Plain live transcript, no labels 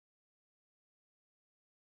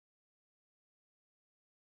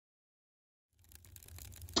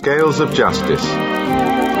Scales of Justice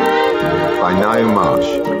by Ngaio Marsh.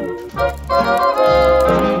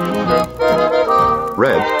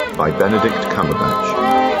 Read by Benedict Cumberbatch.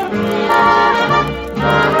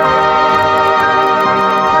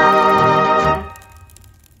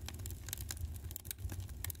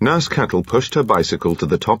 Nurse Kettle pushed her bicycle to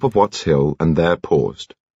the top of Watts Hill and there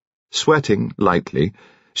paused. Sweating lightly,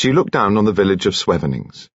 she looked down on the village of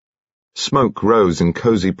Swevenings. Smoke rose in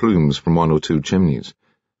cosy plumes from one or two chimneys.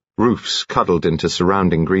 Roofs cuddled into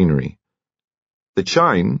surrounding greenery. The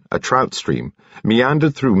Chine, a trout stream,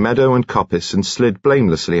 meandered through meadow and coppice and slid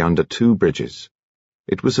blamelessly under two bridges.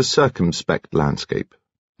 It was a circumspect landscape.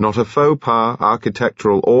 Not a faux pas,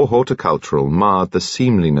 architectural or horticultural, marred the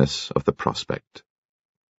seemliness of the prospect.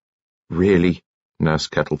 Really, Nurse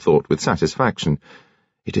Kettle thought with satisfaction,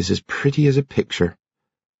 it is as pretty as a picture.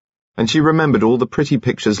 And she remembered all the pretty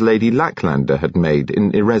pictures Lady Lacklander had made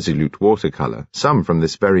in irresolute watercolour, some from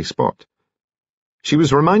this very spot. She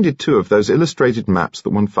was reminded, too, of those illustrated maps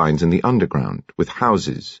that one finds in the underground, with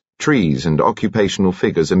houses, trees, and occupational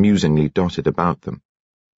figures amusingly dotted about them.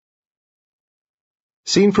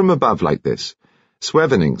 Seen from above like this,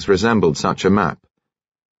 Swevenings resembled such a map.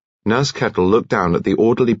 Nurse Kettle looked down at the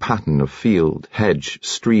orderly pattern of field, hedge,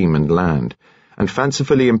 stream, and land, and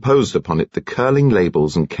fancifully imposed upon it the curling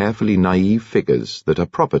labels and carefully naive figures that are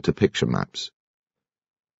proper to picture maps.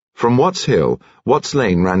 From Watts Hill, Watts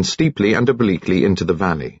Lane ran steeply and obliquely into the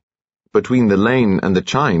valley. Between the lane and the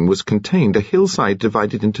Chine was contained a hillside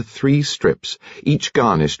divided into 3 strips, each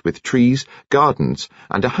garnished with trees, gardens,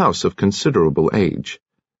 and a house of considerable age.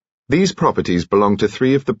 These properties belonged to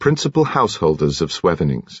 3 of the principal householders of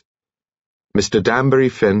Swevenings: Mr. Danbury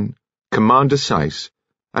Finn, Commander Seiss,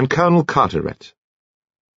 and Colonel Carteret.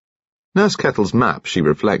 Nurse Kettle's map, she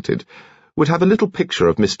reflected, would have a little picture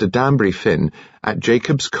of Mr. Danbury Finn at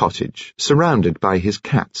Jacob's cottage, surrounded by his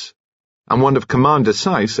cats, and one of Commander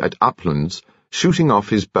Seiss at Uplands, shooting off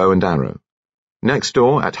his bow and arrow. Next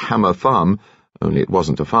door, at Hammer Farm, only it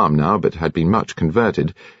wasn't a farm now, but had been much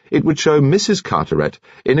converted, it would show Mrs. Carteret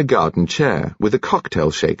in a garden chair with a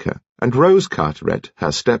cocktail shaker, and Rose Carteret,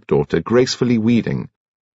 her stepdaughter, gracefully weeding.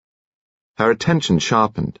 Her attention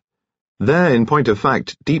sharpened. There, in point of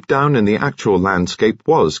fact, deep down in the actual landscape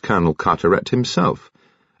was Colonel Carteret himself,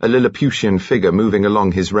 a Lilliputian figure moving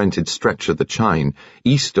along his rented stretch of the Chine,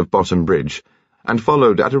 east of Bottom Bridge, and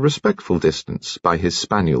followed at a respectful distance by his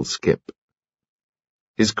spaniel Skip.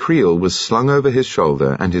 His creel was slung over his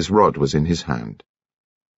shoulder, and his rod was in his hand.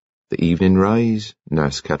 The evening rise,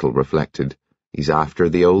 Nurse Kettle reflected. He's after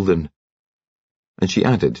the old un. And she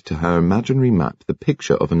added to her imaginary map the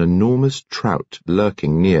picture of an enormous trout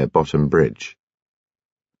lurking near Bottom Bridge.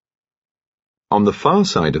 On the far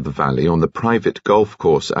side of the valley, on the private golf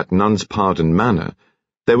course at Nuns Pardon Manor,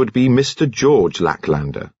 there would be Mr. George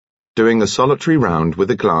Lacklander, doing a solitary round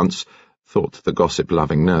with a glance, thought the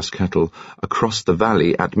gossip-loving Nurse Kettle, across the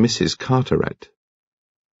valley at Mrs. Carteret.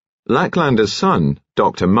 Lacklander's son,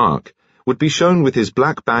 Dr. Mark, would be shown with his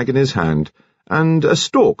black bag in his hand, and a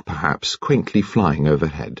stork, perhaps, quaintly flying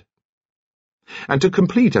overhead. And to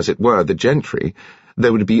complete, as it were, the gentry,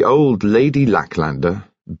 there would be old Lady Lacklander,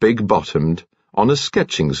 big-bottomed, on a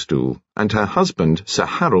sketching stool, and her husband, Sir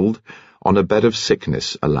Harold, on a bed of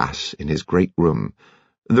sickness, alas, in his great room,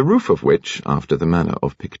 the roof of which, after the manner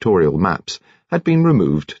of pictorial maps, had been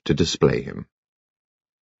removed to display him.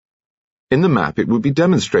 In the map it would be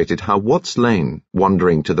demonstrated how Watts Lane,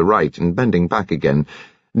 wandering to the right and bending back again,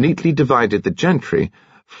 neatly divided the gentry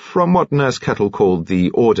from what Nurse Kettle called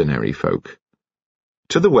the ordinary folk.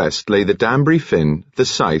 To the west lay the Danbury Finn, the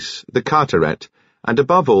Seiss, the Carteret, and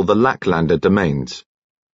above all the Lacklander domains.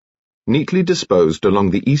 Neatly disposed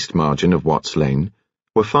along the east margin of Watts Lane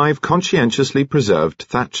were 5 conscientiously preserved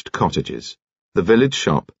thatched cottages, the village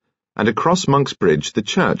shop, and across Monk's Bridge the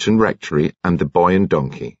church and rectory and the Boy and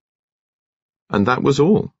Donkey. And that was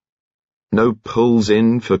all. No pulls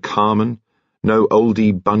in for Carmen, no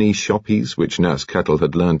oldie bunny shoppies which Nurse Kettle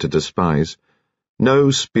had learned to despise,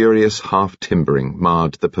 no spurious half-timbering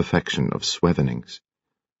marred the perfection of Swevenings.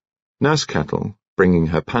 Nurse Kettle, bringing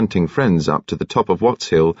her panting friends up to the top of Watts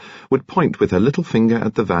Hill, would point with her little finger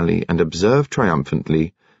at the valley and observe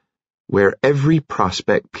triumphantly, "Where every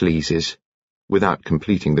prospect pleases," without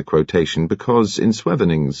completing the quotation, because in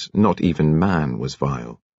Swevenings not even man was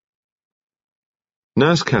vile.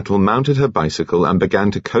 Nurse Kettle mounted her bicycle and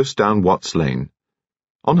began to coast down Watts Lane.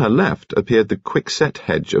 On her left appeared the quickset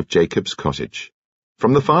hedge of Jacob's cottage.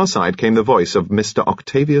 From the far side came the voice of Mr.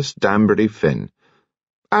 Octavius Danbury Finn.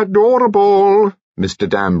 "Adorable," Mr.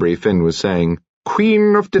 Danbury Finn was saying.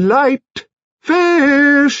 "Queen of delight.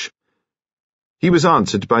 Fish!" He was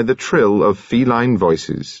answered by the trill of feline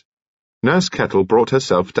voices. Nurse Kettle brought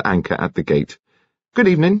herself to anchor at the gate. "Good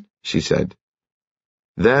evening," she said.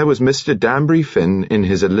 There was Mr. Danbury Finn in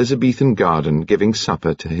his Elizabethan garden giving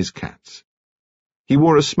supper to his cats. He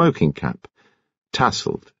wore a smoking cap,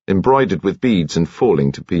 tasselled, embroidered with beads and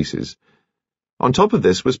falling to pieces. On top of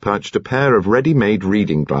this was perched a pair of ready-made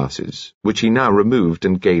reading glasses, which he now removed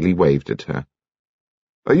and gaily waved at her.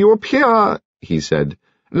 "You appear," he said,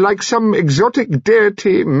 "like some exotic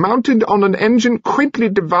deity mounted on an engine quaintly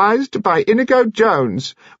devised by Inigo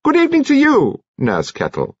Jones. Good evening to you, Nurse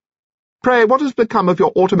Kettle. Pray, what has become of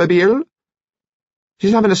your automobile?"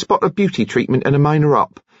 "She's having a spot of beauty treatment and a minor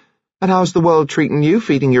op. And how's the world treating you,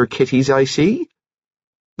 feeding your kitties, I see?"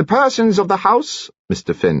 "The persons of the house,"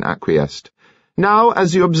 Mr. Finn acquiesced. "Now,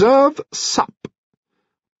 as you observe, sup.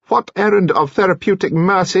 What errand of therapeutic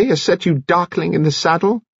mercy has set you darkling in the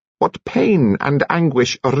saddle? What pain and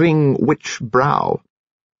anguish wring which brow?"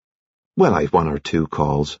 "Well, I've one or two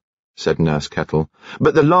calls," said Nurse Kettle,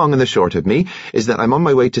 "but the long and the short of me is that I'm on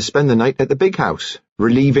my way to spend the night at the big house,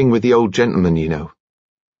 relieving with the old gentleman, you know."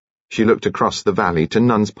 She looked across the valley to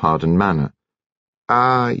Nun's Pardon Manor.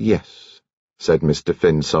 "Ah, yes," said Mr.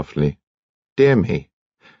 Finn softly. "Dear me.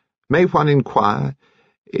 May one inquire,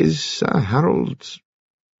 is Sir Harold—"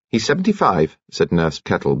 "He's 75, said Nurse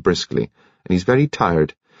Kettle briskly, "and he's very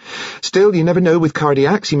tired. Still, you never know with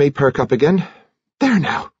cardiacs, he may perk up again. There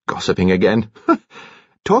now, gossiping again.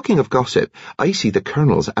 Talking of gossip, I see the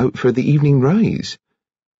Colonel's out for the evening rise."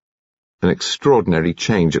 An extraordinary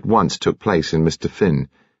change at once took place in Mr. Finn.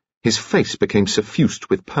 His face became suffused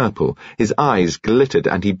with purple, his eyes glittered,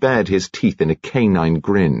 and he bared his teeth in a canine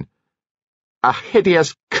grin. "A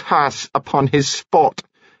hideous curse upon his sport,"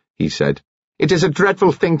 he said. "It is a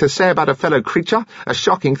dreadful thing to say about a fellow creature, a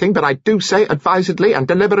shocking thing, but I do say advisedly and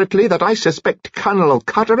deliberately that I suspect Colonel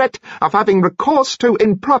Carteret of having recourse to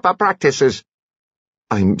improper practices."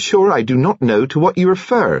 "I'm sure I do not know to what you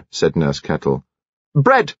refer," said Nurse Kettle.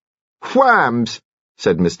 "Bread! Worms!"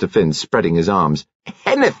 said Mr. Finn, spreading his arms.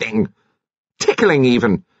 "Anything! Tickling,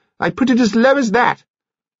 even! I put it as low as that."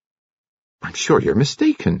 "I'm sure you're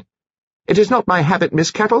mistaken." "It is not my habit,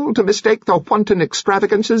 Miss Kettle, to mistake the wanton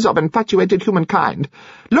extravagances of infatuated humankind.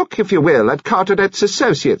 Look, if you will, at Carteret's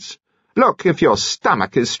associates. Look if your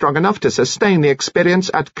stomach is strong enough to sustain the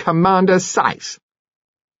experience at Commander Seiss."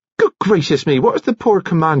 "Good gracious me, what has the poor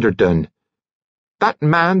commander done?" "That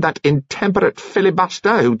man, that intemperate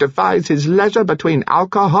filibuster who divides his leisure between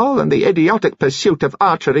alcohol and the idiotic pursuit of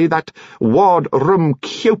archery, that ward-room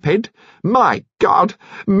Cupid, my God,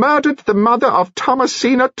 murdered the mother of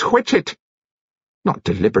Thomasina Twitchett. Not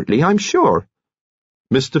deliberately, I'm sure."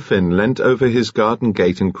 Mr. Finn leant over his garden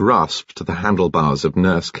gate and grasped the handlebars of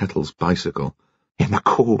Nurse Kettle's bicycle. "In the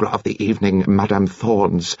cool of the evening, Madame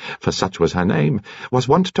Thorns, for such was her name, was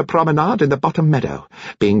wont to promenade in the bottom meadow.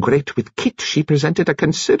 Being great with kit, she presented a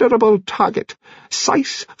considerable target.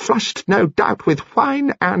 Seiss, flushed no doubt with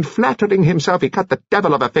wine, and flattering himself he cut the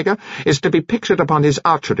devil of a figure, is to be pictured upon his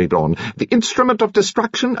archery lawn. The instrument of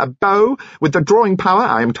destruction, a bow, with the drawing power,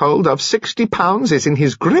 I am told, of 60 pounds, is in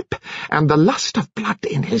his grip, and the lust of blood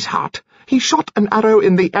in his heart. He shot an arrow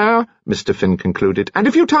in the air," Mr. Finn concluded, "and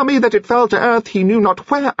if you tell me that it fell to earth he knew not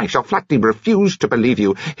where, I shall flatly refuse to believe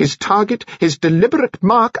you. His target, his deliberate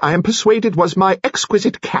mark, I am persuaded, was my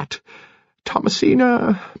exquisite cat.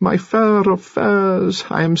 Thomasina, my fair of fairs,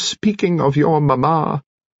 I am speaking of your mamma."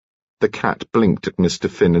 The cat blinked at Mr.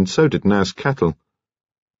 Finn, and so did Nurse Kettle.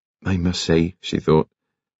 "I must say," she thought,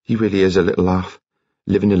 "he really is a little off,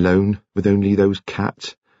 living alone with only those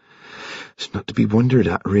cats. It's not to be wondered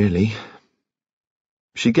at, really."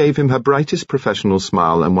 She gave him her brightest professional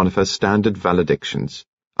smile and one of her standard valedictions.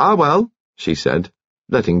 "Ah, well," she said,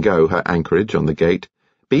 letting go her anchorage on the gate.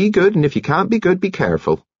 "Be good, and if you can't be good, be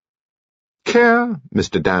careful." "Care,"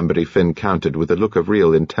 Mr. Danbury Finn countered with a look of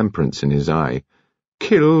real intemperance in his eye.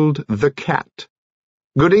 "Killed the cat.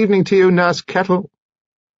 Good evening to you, Nurse Kettle."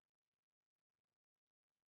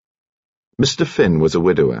 Mr. Finn was a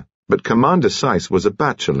widower, but Commander Seiss was a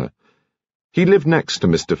bachelor. He lived next to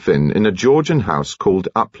Mr. Finn in a Georgian house called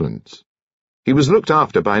Uplands. He was looked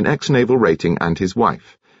after by an ex-naval rating and his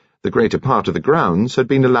wife. The greater part of the grounds had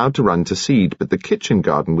been allowed to run to seed, but the kitchen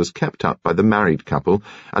garden was kept up by the married couple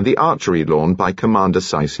and the archery lawn by Commander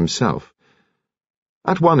Seiss himself.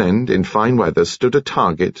 At one end, in fine weather, stood a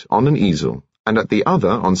target on an easel, and at the other,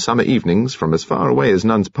 on summer evenings, from as far away as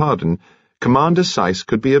Nun's Pardon, Commander Seiss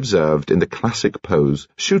could be observed in the classic pose,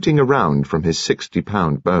 shooting around from his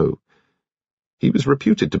 60-pound bow. He was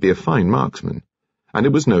reputed to be a fine marksman, and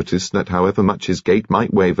it was noticed that however much his gait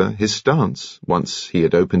might waver, his stance, once he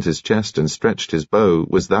had opened his chest and stretched his bow,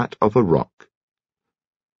 was that of a rock.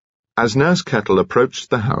 As Nurse Kettle approached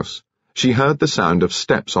the house, she heard the sound of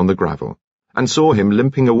steps on the gravel, and saw him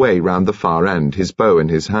limping away round the far end, his bow in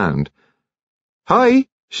his hand. "Hi,"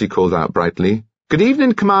 she called out brightly. "Good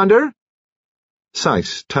evening, Commander."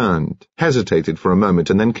 Seiss turned, hesitated for a moment,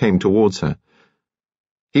 and then came towards her.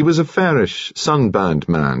 He was a fairish, sunburned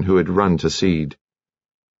man who had run to seed.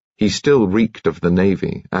 He still reeked of the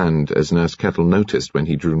Navy and, as Nurse Kettle noticed when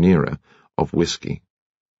he drew nearer, of whiskey.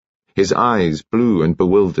 His eyes, blue and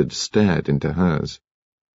bewildered, stared into hers.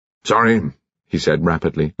 "Sorry," he said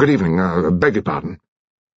rapidly. "Good evening. Beg your pardon."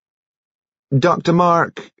 "Dr.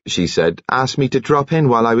 Mark," she said, "asked me to drop in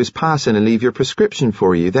while I was passing and leave your prescription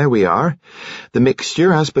for you. There we are. The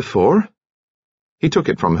mixture as before." He took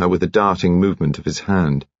it from her with a darting movement of his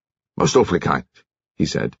hand. "Most awfully kind," he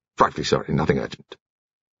said. "Frightfully sorry. Nothing urgent."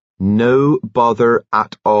 "No bother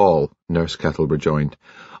at all," Nurse Kettle rejoined.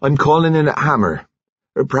 "I'm calling in at Hammer.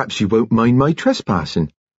 Perhaps you won't mind my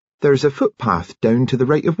trespassing. There's a footpath down to the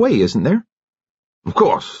right of way, isn't there?" "Of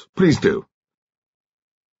course. Please do."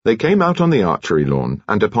 They came out on the archery lawn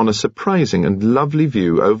and upon a surprising and lovely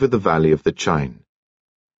view over the valley of the Chine.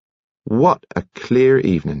 "What a clear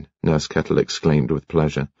evening," Nurse Kettle exclaimed with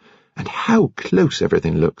pleasure. "And how close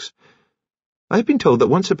everything looks. I've been told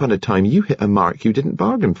that once upon a time you hit a mark you didn't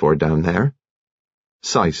bargain for down there."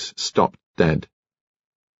 Seiss stopped dead.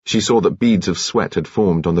 She saw that beads of sweat had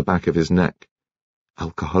formed on the back of his neck.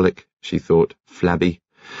 Alcoholic, she thought, flabby.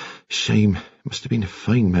 Shame, must have been a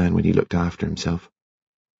fine man when he looked after himself.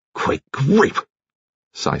 "Great grief!"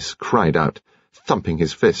 Seiss cried out, thumping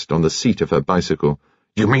his fist on the seat of her bicycle.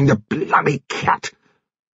 "You mean the bloody cat?"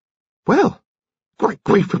 "Well, great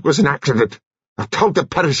grief, it was an accident. I've told the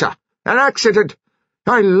perisher. An accident.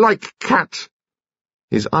 I like cats."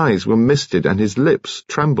 His eyes were misted and his lips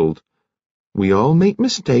trembled. "We all make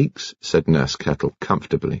mistakes," said Nurse Kettle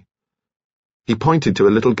comfortably. He pointed to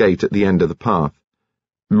a little gate at the end of the path.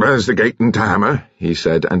 "Where's the gate into Hammer?" he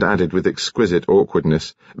said, and added with exquisite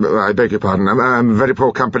awkwardness. "I beg your pardon. I'm very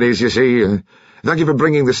poor company, as you see. Thank you for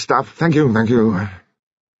bringing the stuff. Thank you.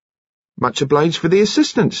 "Much obliged for the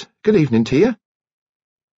assistance. Good evening to you."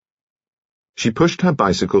 She pushed her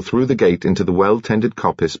bicycle through the gate into the well-tended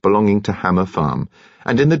coppice belonging to Hammer Farm,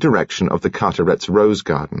 and in the direction of the Carteret's rose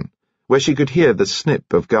garden, where she could hear the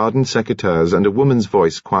snip of garden secateurs and a woman's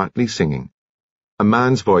voice quietly singing. A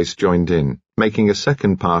man's voice joined in, making a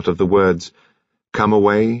second part of the words, come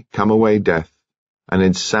away, death, and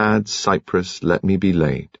in sad cypress let me be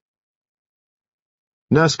laid."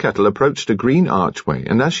 Nurse Kettle approached a green archway,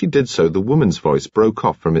 and as she did so the woman's voice broke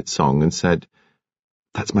off from its song and said,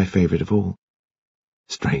 "That's my favourite of all."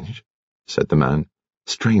 "Strange," said the man.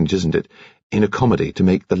 "Strange, isn't it, in a comedy to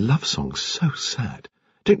make the love song so sad?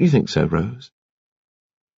 Don't you think so, Rose?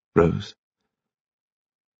 Rose?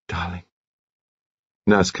 Darling."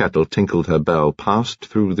 Nurse Kettle tinkled her bell, passed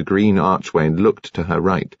through the green archway and looked to her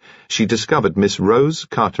right. She discovered Miss Rose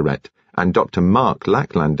Carteret and Dr. Mark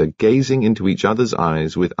Lacklander gazing into each other's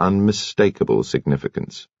eyes with unmistakable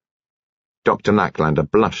significance. Dr. Lacklander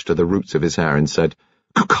blushed to the roots of his hair and said,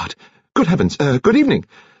 "Good God! Good heavens! Good evening!"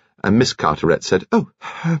 And Miss Carteret said, "Oh,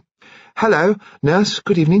 hello, nurse,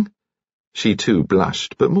 good evening." She too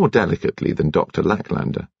blushed, but more delicately than Dr.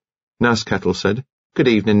 Lacklander. Nurse Kettle said, "Good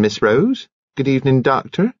evening, Miss Rose. Good evening,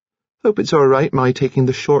 Doctor. Hope it's all right, my taking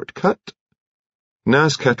the short cut."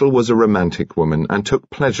 Nurse Kettle was a romantic woman and took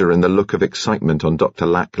pleasure in the look of excitement on Dr.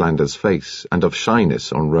 Lacklander's face and of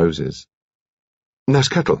shyness on Rose's. "Nurse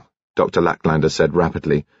Kettle," Dr. Lacklander said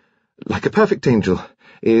rapidly, "like a perfect angel,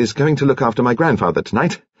 is going to look after my grandfather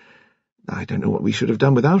tonight. I don't know what we should have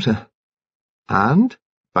done without her. And,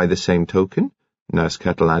 by the same token," Nurse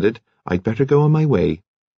Kettle added, "I'd better go on my way."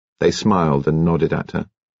 They smiled and nodded at her.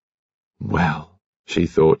 "Well," she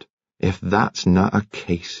thought, "if that's not a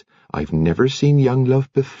case, I've never seen young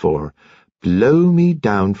love before. Blow me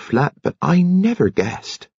down flat, but I never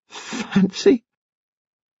guessed. Fancy!"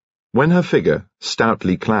 When her figure,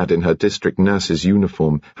 stoutly clad in her district nurse's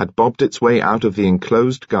uniform, had bobbed its way out of the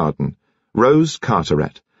enclosed garden, Rose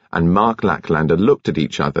Carteret and Mark Lacklander looked at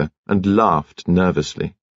each other and laughed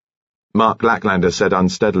nervously. Mark Lacklander said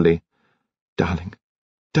unsteadily, "Darling,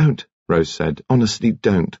 don't," Rose said. "Honestly,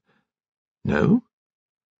 don't." "No?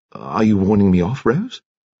 Are you warning me off, Rose?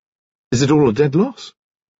 Is it all a dead loss?"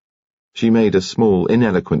 She made a small,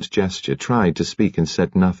 ineloquent gesture, tried to speak and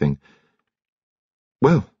said nothing.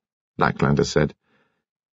 "Well," Lacklander said,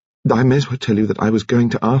 "I may as well tell you that I was going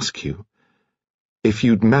to ask you if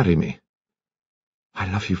you'd marry me.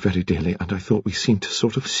 I love you very dearly, and I thought we seemed to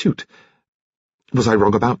sort of suit. Was I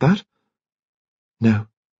wrong about that?" "No,"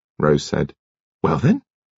 Rose said. "Well then?"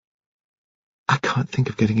 "I can't think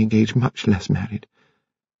of getting engaged, much less married.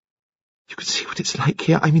 You could see what it's like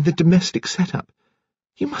here, I mean the domestic setup.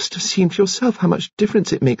 You must have seen for yourself how much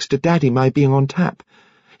difference it makes to Daddy my being on tap.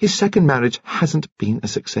 His second marriage hasn't been a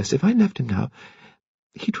success. If I left him now,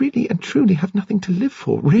 he'd really and truly have nothing to live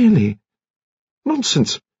for, really."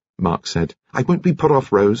 "Nonsense," Mark said. "I won't be put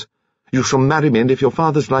off, Rose. You shall marry me, and if your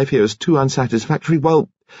father's life here is too unsatisfactory, well,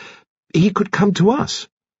 he could come to us."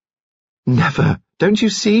 "Never. Don't you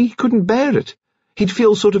see? He couldn't bear it. He'd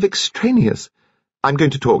feel sort of extraneous. I'm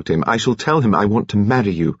going to talk to him. I shall tell him I want to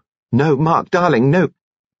marry you." "No, Mark, darling, no.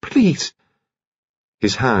 Please."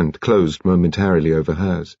 His hand closed momentarily over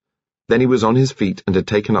hers. Then he was on his feet and had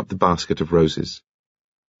taken up the basket of roses.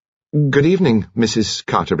 "Good evening, Mrs.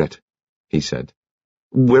 Carteret," he said.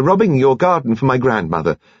 "We're robbing your garden for my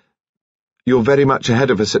grandmother. You're very much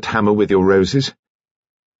ahead of us at Hammer with your roses."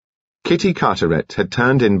 Kitty Carteret had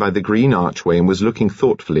turned in by the green archway and was looking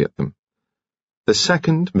thoughtfully at them. The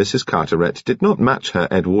second Mrs. Carteret did not match her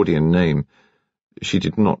Edwardian name. She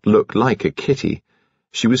did not look like a Kitty.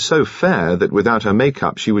 She was so fair that without her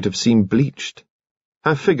makeup she would have seemed bleached.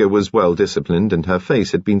 Her figure was well disciplined, and her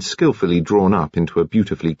face had been skillfully drawn up into a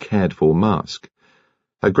beautifully cared-for mask.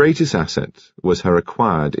 Her greatest asset was her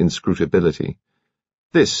acquired inscrutability.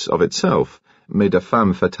 This, of itself, made a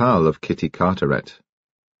femme fatale of Kitty Carteret.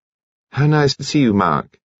 "How nice to see you,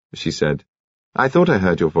 Mark," she said. "I thought I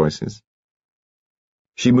heard your voices."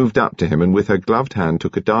 She moved up to him and with her gloved hand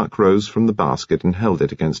took a dark rose from the basket and held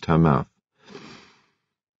it against her mouth.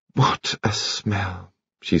 "What a smell,"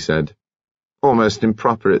 she said. "Almost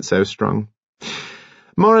improper, it's so strong.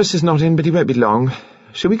 Morris is not in, but he won't be long.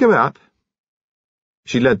 Shall we go up?"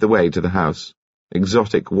 She led the way to the house.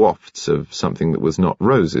 Exotic wafts of something that was not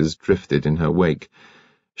roses drifted in her wake.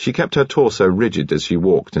 She kept her torso rigid as she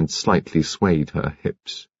walked and slightly swayed her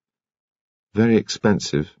hips. Very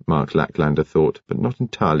expensive, Mark Lacklander thought, but not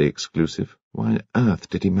entirely exclusive. Why on earth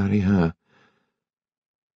did he marry her?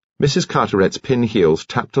 Mrs. Carteret's pin heels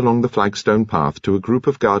tapped along the flagstone path to a group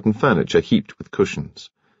of garden furniture heaped with cushions.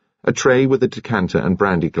 A tray with a decanter and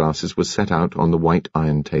brandy glasses was set out on the white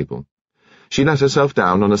iron table. She let herself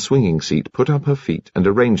down on a swinging seat, put up her feet, and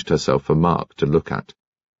arranged herself for Mark to look at.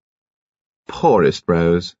 "Poorest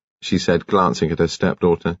Rose," she said, glancing at her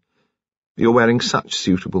stepdaughter. "You're wearing such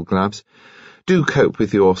suitable gloves. Do cope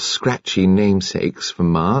with your scratchy namesakes for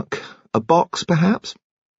Mark. A box, perhaps?"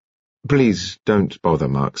 "Please don't bother,"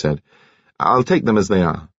 Mark said. "I'll take them as they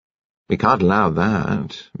are." "We can't allow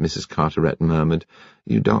that," Mrs. Carteret murmured.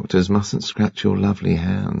 "You doctors mustn't scratch your lovely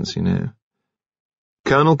hands, you know."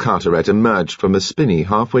 Colonel Carteret emerged from a spinney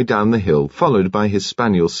halfway down the hill, followed by his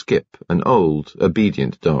spaniel Skip, an old,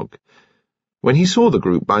 obedient dog. When he saw the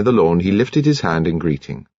group by the lawn, he lifted his hand in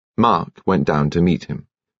greeting. Mark went down to meet him.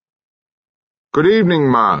 "Good evening,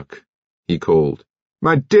 Mark," he called.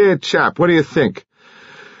 "My dear chap, what do you think?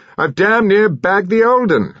 I've damn near bagged the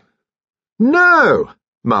Olden." "No!"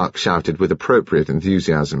 Mark shouted with appropriate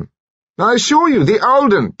enthusiasm. "I assure you, the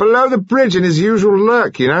Olden, below the bridge in his usual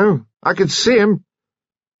lurk, you know. I could see him."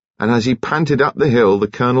 And as he panted up the hill, the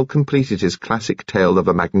colonel completed his classic tale of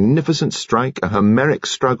a magnificent strike, a Homeric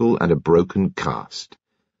struggle, and a broken cast.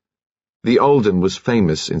 The Olden was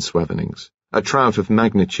famous in Swevenings, a trout of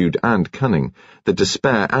magnitude and cunning, the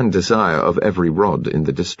despair and desire of every rod in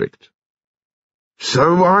the district.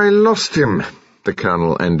 "So I lost him," the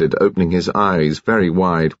colonel ended, opening his eyes very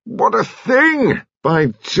wide. "What a thing!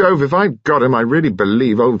 By Jove, if I'd got him, I really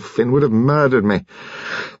believe old Finn would have murdered me.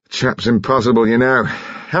 The chap's impossible, you know.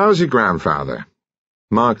 How's your grandfather?"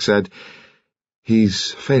 Mark said,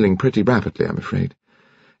 "He's failing pretty rapidly, I'm afraid.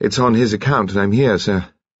 It's on his account that I'm here, sir."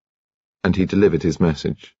 And he delivered his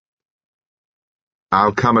message.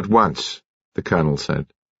 "I'll come at once," the colonel said.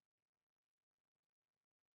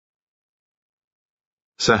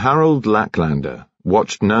 Sir Harold Lacklander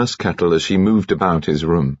watched Nurse Kettle as she moved about his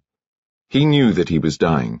room. He knew that he was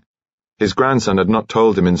dying. His grandson had not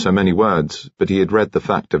told him in so many words, but he had read the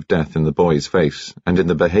fact of death in the boy's face and in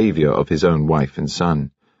the behaviour of his own wife and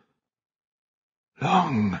son.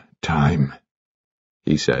 "Long time,"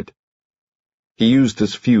 he said. He used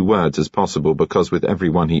as few words as possible because with every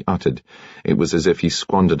one he uttered, it was as if he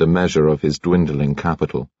squandered a measure of his dwindling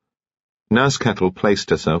capital. Nurse Kettle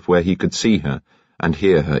placed herself where he could see her and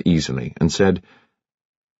hear her easily, and said,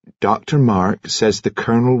 "Dr. Mark says the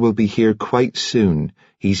Colonel will be here quite soon.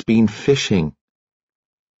 He's been fishing."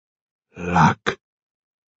 "Luck?"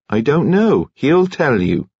 "I don't know. He'll tell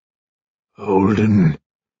you." "Olden."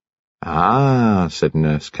 "Ah," said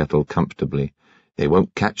Nurse Kettle comfortably. "They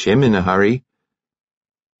won't catch him in a hurry."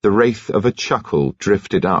 The wraith of a chuckle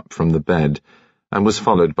drifted up from the bed and was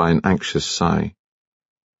followed by an anxious sigh.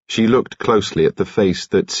 She looked closely at the face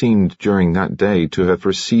that seemed during that day to have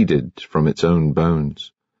receded from its own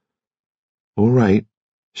bones. "All right?"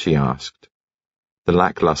 she asked. The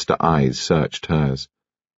lackluster eyes searched hers.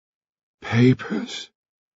 "Papers?"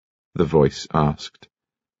 the voice asked.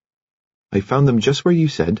 "I found them just where you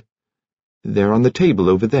said. They're on the table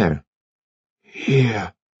over there."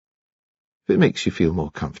 "Here." "If it makes you feel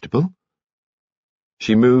more comfortable."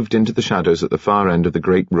 She moved into the shadows at the far end of the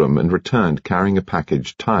great room and returned carrying a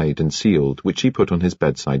package tied and sealed, which she put on his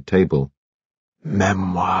bedside table.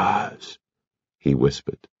 "Memoirs," he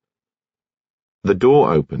whispered. The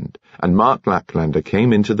door opened, and Mark Lacklander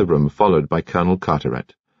came into the room, followed by Colonel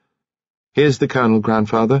Carteret. "Here's the Colonel,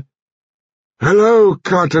 Grandfather." "Hello,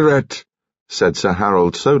 Carteret," said Sir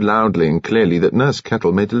Harold so loudly and clearly that Nurse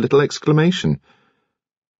Kettle made a little exclamation.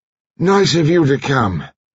 "Nice of you to come."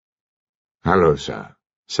 "Hello, sir,"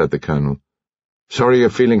 said the Colonel. "Sorry you're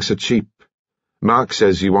feeling so cheap. Mark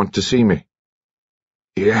says you want to see me."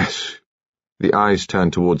 "Yes." The eyes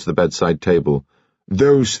turned towards the bedside table.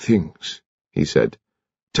 "Those things," he said.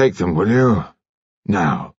 "Take them, will you?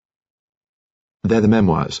 Now." "They're the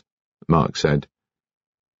memoirs," Mark said.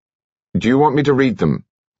 "Do you want me to read them?"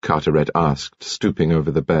 Carteret asked, stooping over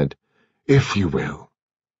the bed. "If you will."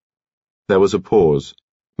 There was a pause.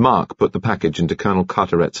 Mark put the package into Colonel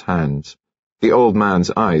Carteret's hands. The old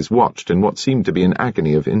man's eyes watched in what seemed to be an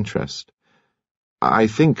agony of interest. "I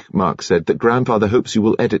think," Mark said, "that Grandfather hopes you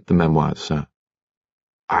will edit the memoirs, sir."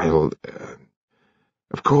 Of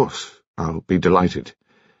course, I'll be delighted,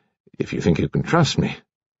 if you think you can trust me."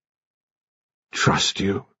 "Trust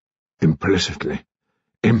you? Implicitly.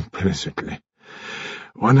 Implicitly.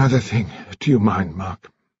 One other thing. Do you mind,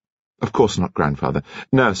 Mark?" "Of course not, Grandfather.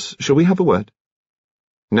 Nurse, shall we have a word?"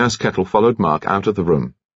 Nurse Kettle followed Mark out of the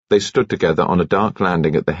room. They stood together on a dark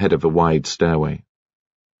landing at the head of a wide stairway.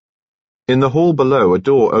 In the hall below, a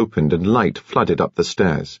door opened and light flooded up the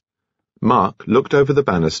stairs. Mark looked over the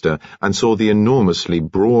banister and saw the enormously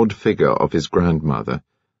broad figure of his grandmother.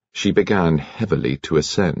 She began heavily to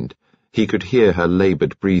ascend. He could hear her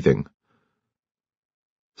laboured breathing.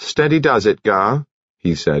 "Steady does it, Gar,"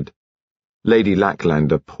 he said. Lady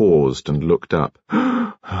Lacklander paused and looked up.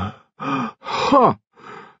 "Ha!"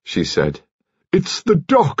 she said. "It's the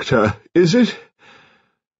doctor, is it?"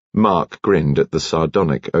 Mark grinned at the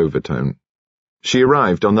sardonic overtone. She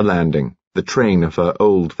arrived on the landing. The train of her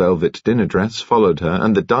old velvet dinner dress followed her,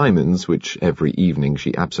 and the diamonds, which every evening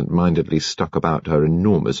she absent-mindedly stuck about her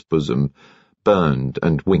enormous bosom, burned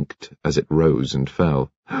and winked as it rose and fell.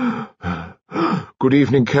 "Good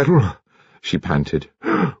evening, Kettle," she panted.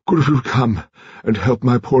 "Good of you to come and help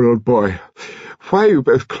my poor old boy. Why are you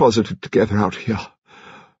both closeted together out here?"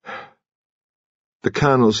 "The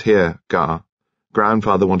Colonel's here, Gar.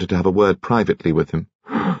 Grandfather wanted to have a word privately with him."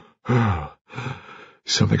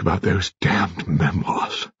 "Something about those damned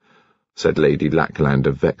memoirs," said Lady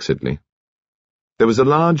Lacklander vexedly. There was a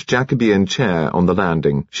large Jacobean chair on the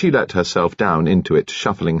landing. She let herself down into it,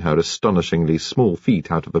 shuffling her astonishingly small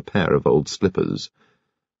feet out of a pair of old slippers.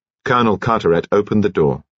 Colonel Carteret opened the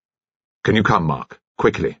door. "Can you come, Mark?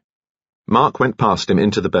 Quickly." Mark went past him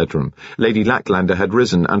into the bedroom. Lady Lacklander had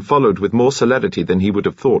risen and followed with more celerity than he would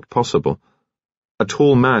have thought possible. A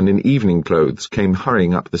tall man in evening clothes came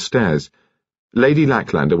hurrying up the stairs. Lady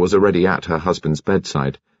Lacklander was already at her husband's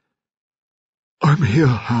bedside. "I'm here,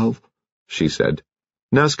 Hal," she said.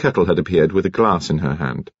 Nurse Kettle had appeared with a glass in her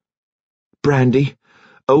hand. "Brandy.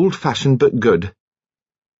 Old-fashioned but good."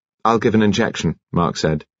 "I'll give an injection," Mark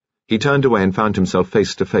said. He turned away and found himself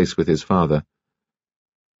face to face with his father.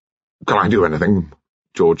 "Can I do anything?"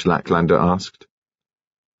 George Lacklander asked.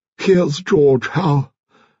 "Here's George, Hal,"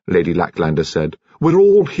 Lady Lacklander said. "We're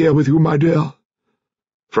all here with you, my dear."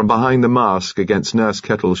 From behind the mask against Nurse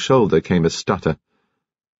Kettle's shoulder came a stutter.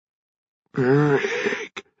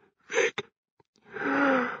 Vic.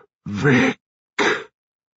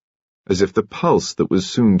 As if the pulse that was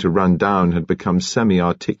soon to run down had become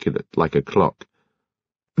semi-articulate like a clock.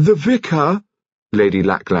 "The vicar?" Lady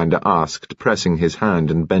Lacklander asked, pressing his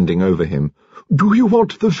hand and bending over him. "Do you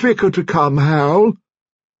want the vicar to come, Hal?"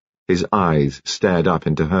 His eyes stared up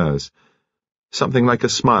into hers. Something like a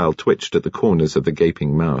smile twitched at the corners of the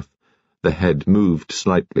gaping mouth. The head moved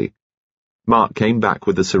slightly. Mark came back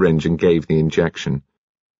with the syringe and gave the injection.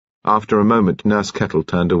 After a moment, Nurse Kettle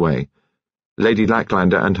turned away. Lady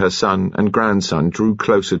Lacklander and her son and grandson drew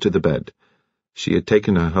closer to the bed. She had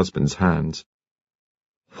taken her husband's hands.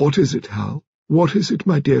 "What is it, Hal? What is it,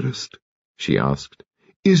 my dearest?" she asked.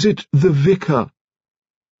 "Is it the vicar?"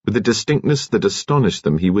 With a distinctness that astonished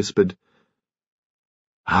them, he whispered,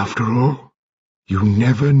 "After all, you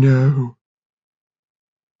never know."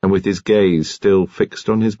 and with his gaze still fixed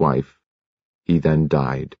on his wife, he then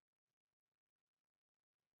died.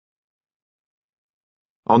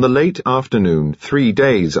 On the late afternoon, 3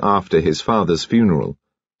 days after his father's funeral,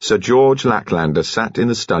 Sir George Lacklander sat in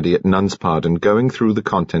the study at Nun's Pardon going through the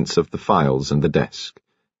contents of the files and the desk.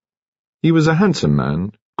 He was a handsome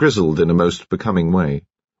man, grizzled in a most becoming way,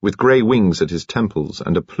 with grey wings at his temples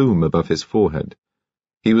and a plume above his forehead.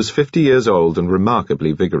 He was 50 years old and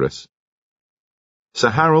remarkably vigorous. Sir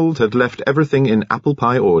Harold had left everything in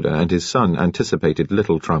apple-pie order, and his son anticipated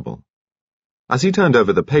little trouble. As he turned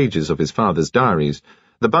over the pages of his father's diaries,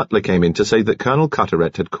 the butler came in to say that Colonel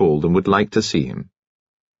Carteret had called and would like to see him.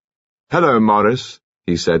 "Hello, Morris,"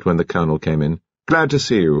 he said when the Colonel came in. "Glad to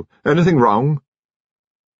see you. Anything wrong?"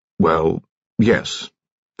 "Well, yes,"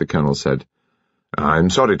 the Colonel said. "I'm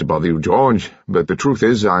sorry to bother you, George, but the truth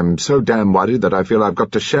is I'm so damn worried that I feel I've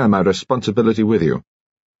got to share my responsibility with you."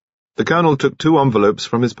 The Colonel took 2 envelopes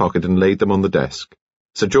from his pocket and laid them on the desk.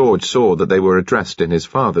 Sir George saw that they were addressed in his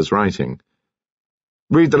father's writing.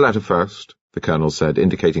 "Read the letter first," the Colonel said,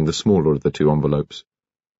 indicating the smaller of the 2 envelopes.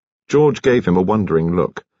 George gave him a wondering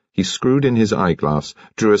look. He screwed in his eyeglass,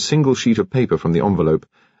 drew a single sheet of paper from the envelope,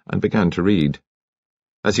 and began to read.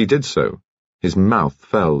 As he did so, his mouth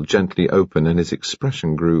fell gently open and his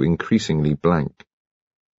expression grew increasingly blank.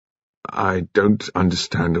 "I don't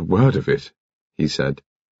understand a word of it," he said.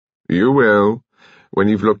 "You will, when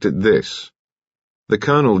you've looked at this." The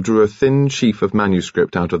Colonel drew a thin sheaf of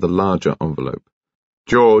manuscript out of the larger envelope.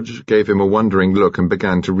 George gave him a wondering look and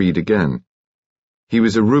began to read again. He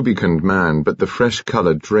was a rubicund man, but the fresh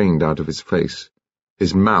colour drained out of his face.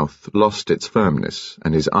 His mouth lost its firmness,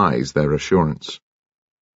 and his eyes their assurance.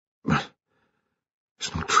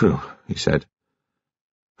 "It's not true," he said.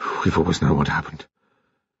 "We've always known what happened.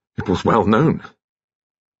 It was well known."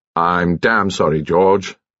 "I'm damn sorry,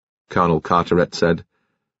 George," Colonel Carteret said.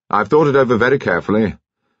 "I've thought it over very carefully.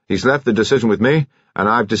 He's left the decision with me, and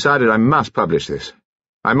I've decided I must publish this.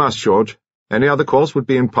 I must, George. Any other course would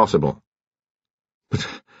be impossible."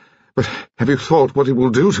 But have you thought what it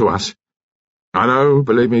will do to us?" "I know,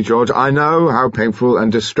 believe me, George, I know how painful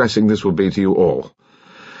and distressing this will be to you all.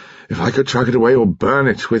 If I could chuck it away or burn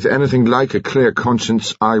it with anything like a clear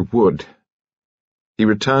conscience, I would." He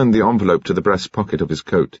returned the envelope to the breast pocket of his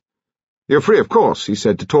coat. "You're free, of course," he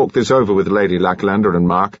said, "to talk this over with Lady Lacklander and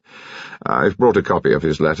Mark. I've brought a copy of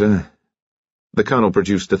his letter." The Colonel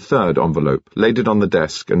produced a 3rd envelope, laid it on the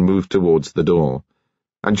desk, and moved towards the door.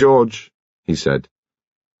 "And George," he said,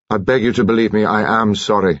 "I beg you to believe me, I am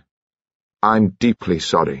sorry. I'm deeply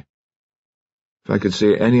sorry. If I could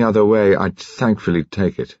see any other way, I'd thankfully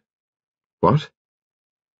take it." "What?"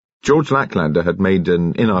 George Lacklander had made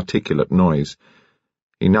an inarticulate noise.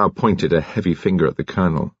 He now pointed a heavy finger at the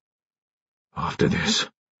Colonel. "After this,"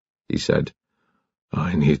 he said,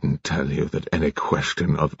 "I needn't tell you that any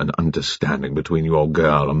question of an understanding between your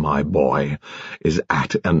girl and my boy is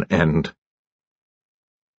at an end."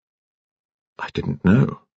 "I didn't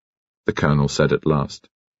know," the Colonel said at last,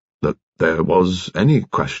 "that there was any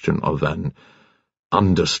question of an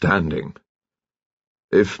understanding.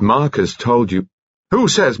 If Mark has told you—" "Who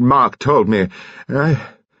says Mark told me?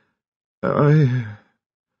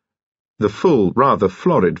 The full, rather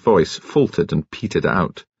florid voice faltered and petered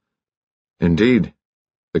out. "Indeed,"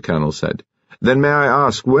 the Colonel said. "Then may I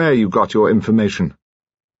ask where you got your information?"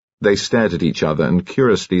 They stared at each other, and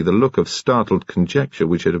curiously the look of startled conjecture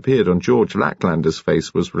which had appeared on George Lacklander's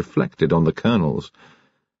face was reflected on the Colonel's.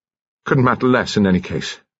 "Couldn't matter less in any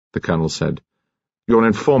case," the Colonel said. "Your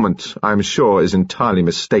informant, I am sure, is entirely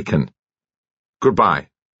mistaken. Goodbye."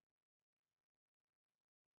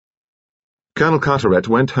 Colonel Carteret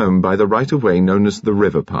went home by the right-of-way known as the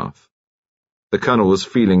river path. The Colonel was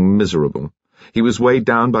feeling miserable. He was weighed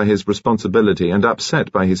down by his responsibility and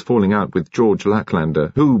upset by his falling out with George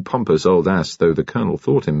Lacklander, who, pompous old ass though the Colonel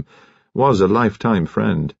thought him, was a lifetime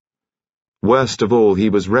friend. Worst of all, he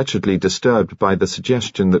was wretchedly disturbed by the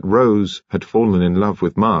suggestion that Rose had fallen in love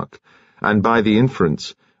with Mark, and by the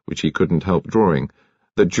inference, which he couldn't help drawing,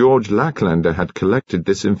 that George Lacklander had collected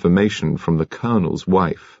this information from the Colonel's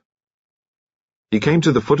wife. He came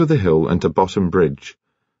to the foot of the hill and to Bottom Bridge.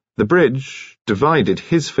 The bridge divided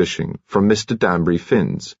his fishing from Mr. Danbury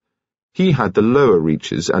Finn's. He had the lower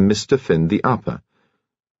reaches and Mr. Finn the upper.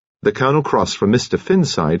 The Colonel crossed from Mr.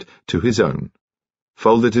 Finn's side to his own,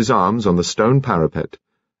 folded his arms on the stone parapet,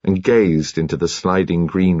 and gazed into the sliding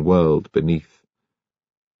green world beneath.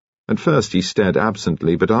 At first he stared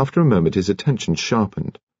absently, but after a moment his attention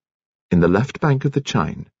sharpened. In the left bank of the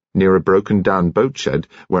Chine, near a broken-down boat-shed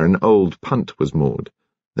where an old punt was moored,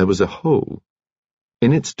 there was a hole.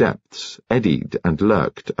 In its depths eddied and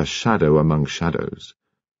lurked a shadow among shadows.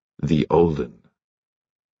 The Olden.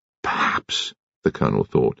 Perhaps, the Colonel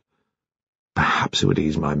thought, perhaps it would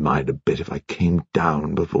ease my mind a bit if I came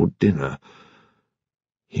down before dinner.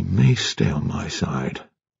 He may stay on my side.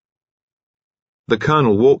 The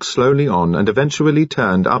Colonel walked slowly on and eventually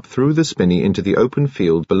turned up through the spinney into the open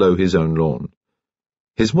field below his own lawn.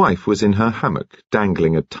 His wife was in her hammock,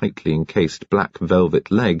 dangling a tightly encased black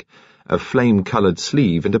velvet leg, a flame-coloured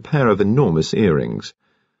sleeve, and a pair of enormous earrings.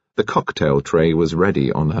 The cocktail tray was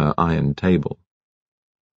ready on her iron table.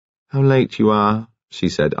 "How late you are," she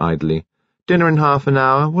said idly. "Dinner in half an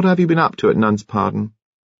hour. What have you been up to at Nun's Pardon?"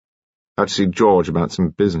 "Out to see George about some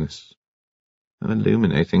business." "How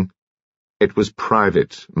illuminating." "It was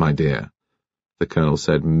private, my dear," the Colonel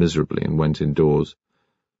said miserably and went indoors.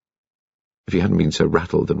 If he hadn't been so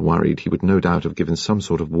rattled and worried, he would no doubt have given some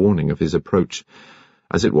sort of warning of his approach.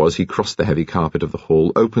 As it was, he crossed the heavy carpet of the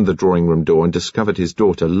hall, opened the drawing-room door, and discovered his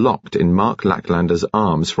daughter locked in Mark Lacklander's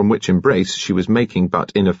arms, from which embrace she was making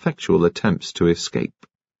but ineffectual attempts to escape.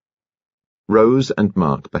 Rose and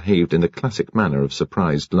Mark behaved in the classic manner of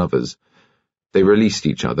surprised lovers. They released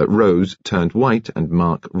each other. Rose turned white and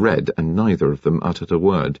Mark red, and neither of them uttered a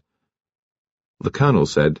word. The Colonel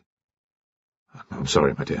said, "I'm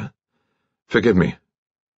sorry, my dear. Forgive me,"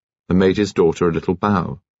 and made his daughter a little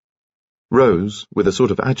bow. Rose, with a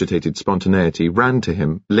sort of agitated spontaneity, ran to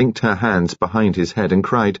him, linked her hands behind his head, and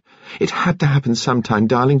cried, "It had to happen sometime,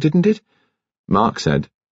 darling, didn't it?" Mark said,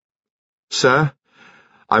 "Sir,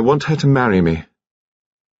 I want her to marry me."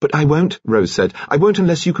 "But I won't," Rose said. "I won't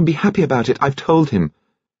unless you can be happy about it. I've told him."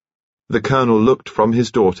 The Colonel looked from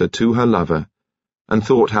his daughter to her lover, and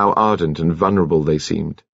thought how ardent and vulnerable they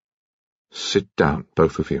seemed. "Sit down,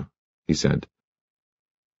 both of you," he said.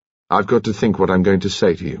 "I've got to think what I'm going to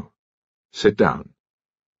say to you. Sit down."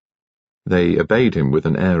 They obeyed him with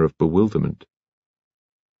an air of bewilderment.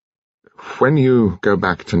 "When you go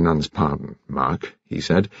back to Nun's Pardon, Mark," he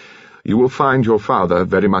said, "you will find your father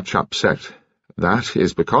very much upset. That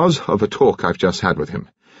is because of a talk I've just had with him.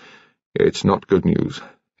 It's not good news.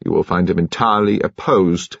 You will find him entirely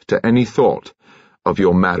opposed to any thought of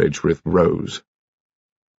your marriage with Rose."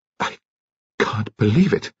 "I can't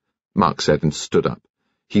believe it," Mark said, and stood up.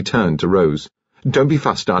 He turned to Rose. "Don't be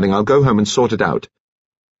fussed, darling. I'll go home and sort it out."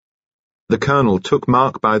 The Colonel took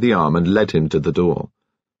Mark by the arm and led him to the door.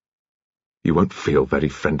 "You won't feel very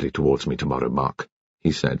friendly towards me tomorrow, Mark,"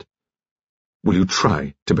 he said. "Will you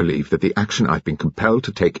try to believe that the action I've been compelled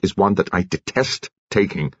to take is one that I detest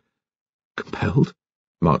taking?" "Compelled?"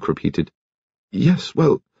 Mark repeated. "Yes,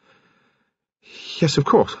 well, yes, of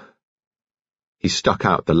course." He stuck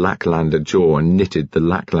out the Lacklander jaw and knitted the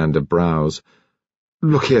Lacklander brows.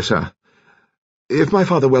 "Look here, sir. If my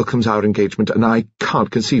father welcomes our engagement, and I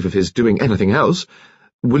can't conceive of his doing anything else,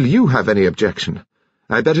 will you have any objection?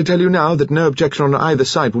 I'd better tell you now that no objection on either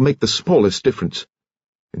side will make the smallest difference."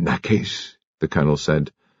 "In that case," the Colonel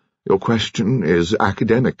said, "your question is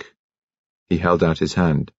academic." He held out his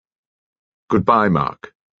hand. "Goodbye,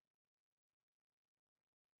 Mark."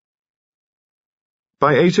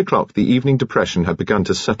 By 8 o'clock the evening depression had begun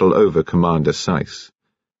to settle over Commander Seiss.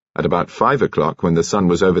 At about 5 o'clock, when the sun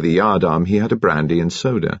was over the yardarm, he had a brandy and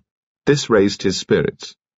soda. This raised his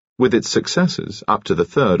spirits. With its successors, up to the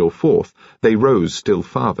 3rd or 4th, they rose still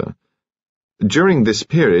farther. During this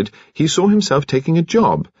period, he saw himself taking a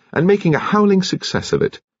job and making a howling success of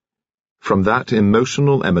it. From that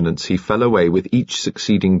emotional eminence he fell away with each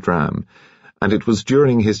succeeding dram, and it was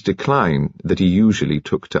during his decline that he usually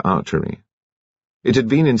took to archery. It had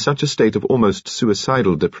been in such a state of almost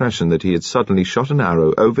suicidal depression that he had suddenly shot an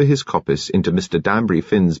arrow over his coppice into Mr. Danbury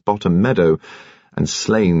Finn's bottom meadow and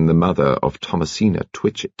slain the mother of Thomasina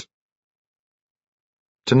Twitchett.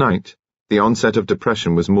 Tonight, the onset of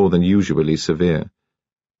depression was more than usually severe.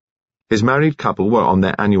 His married couple were on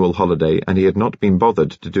their annual holiday, and he had not been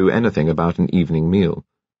bothered to do anything about an evening meal.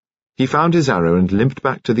 He found his arrow and limped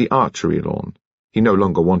back to the archery lawn. He no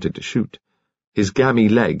longer wanted to shoot. His gammy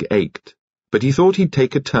leg ached, but he thought he'd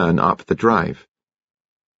take a turn up the drive.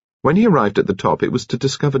 When he arrived at the top, it was to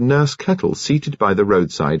discover Nurse Kettle seated by the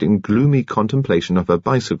roadside in gloomy contemplation of her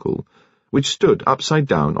bicycle, which stood upside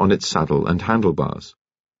down on its saddle and handlebars.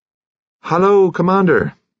 "Hello,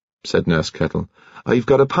 Commander," said Nurse Kettle. "I've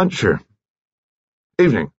got a puncture."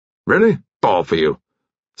 "Evening. Really? Ball for you."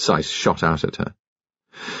 Seiss shot out at her.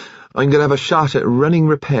 "I'm going to have a shot at running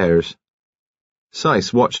repairs."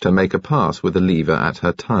 Seiss watched her make a pass with a lever at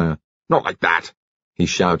her tire. "Not like that," he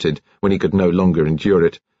shouted, when he could no longer endure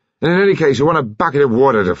it. "And in any case, you want a bucket of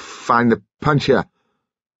water to find the puncture."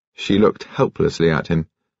 She looked helplessly at him.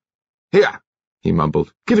 "Here," he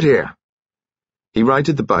mumbled. "Give it here." He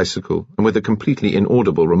righted the bicycle, and with a completely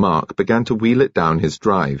inaudible remark began to wheel it down his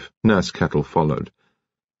drive. Nurse Kettle followed.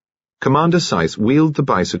 Commander Seiss wheeled the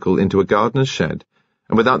bicycle into a gardener's shed,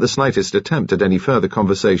 and without the slightest attempt at any further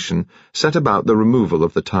conversation, set about the removal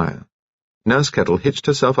of the tyre. Nurse Kettle hitched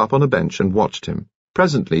herself up on a bench and watched him.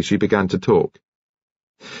 Presently she began to talk.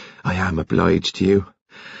 I am obliged to you.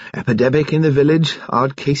 Epidemic in the village,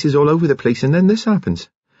 odd cases all over the place, and then this happens.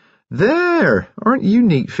 There, aren't you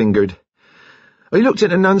neat-fingered? I looked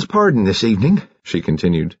at a nun's pardon this evening, she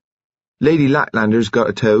continued. Lady Lacklander's got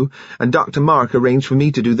a toe, and Dr. Mark arranged for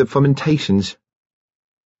me to do the fomentations.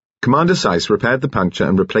 Commander Seiss repaired the puncture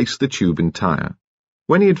and replaced the tube and tyre.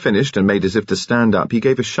 When he had finished and made as if to stand up, he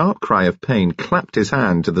gave a sharp cry of pain, clapped his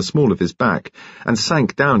hand to the small of his back, and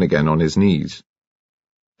sank down again on his knees.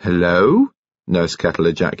 Hello? Nurse Kettle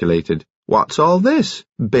ejaculated. What's all this?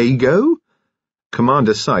 Bago?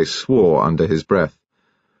 Commander Seiss swore under his breath.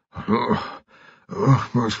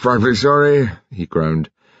 Most frightfully sorry, he groaned.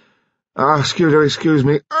 Excuse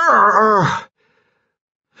me.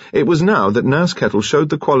 It was now that Nurse Kettle showed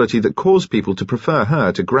the quality that caused people to prefer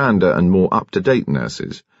her to grander and more up-to-date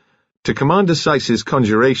nurses. To Commander Seiss's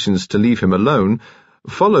conjurations to leave him alone,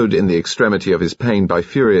 followed in the extremity of his pain by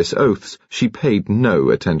furious oaths, she paid no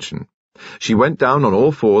attention. She went down on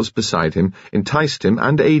all fours beside him, enticed him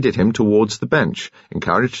and aided him towards the bench,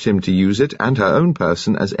 encouraged him to use it and her own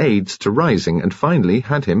person as aids to rising, and finally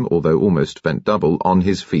had him, although almost bent double, on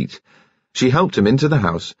his feet. She helped him into the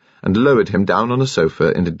house, and lowered him down on a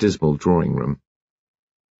sofa in a dismal drawing-room.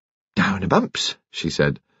 Down a bumps, she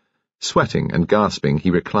said. Sweating and gasping,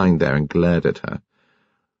 he reclined there and glared at her.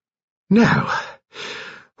 Now,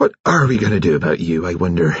 what are we going to do about you, I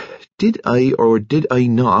wonder? Did I or did I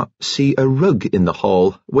not see a rug in the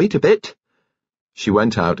hall? Wait a bit. She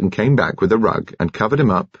went out and came back with a rug and covered him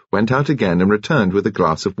up, went out again and returned with a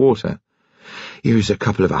glass of water. Here's a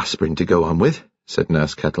couple of aspirin to go on with, said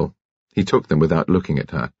Nurse Kettle. He took them without looking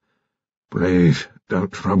at her. Please,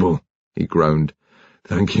 don't trouble, he groaned.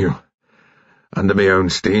 Thank you. Under my own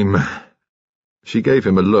steam. She gave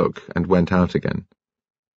him a look and went out again.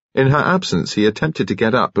 In her absence he attempted to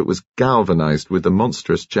get up but was galvanized with the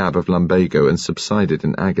monstrous jab of lumbago and subsided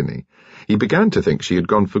in agony. He began to think she had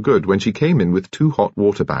gone for good when she came in with 2 hot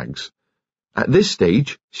water bags. At this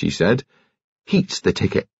stage, she said, heat's the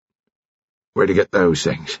ticket. Where'd you get those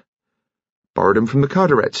things? Borrowed 'em from the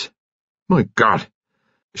Carterets. My God!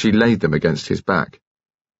 She laid them against his back.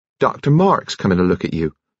 Dr. Mark's coming to look at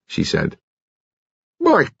you, she said.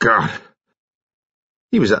 My God!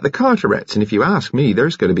 He was at the Carterets, and if you ask me,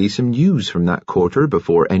 there's going to be some news from that quarter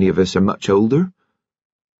before any of us are much older.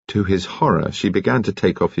 To his horror, she began to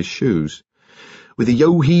take off his shoes. With a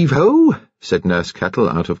yo-heave-ho, said Nurse Kettle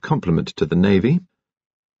out of compliment to the Navy.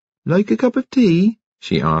 Like a cup of tea?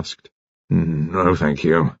 She asked. No, thank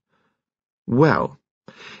you. Well,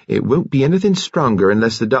 it won't be anything stronger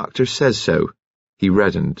unless the doctor says so. He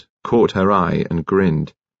reddened, caught her eye, and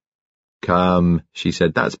grinned. Come, she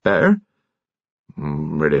said, that's better.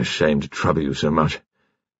 I'm really ashamed to trouble you so much.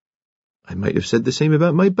 I might have said the same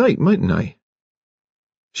about my bike, mightn't I?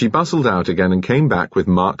 She bustled out again and came back with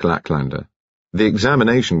Mark Lacklander. The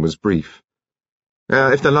examination was brief.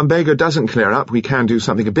 If the lumbago doesn't clear up, we can do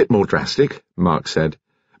something a bit more drastic, Mark said.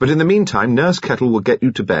 But in the meantime, Nurse Kettle will get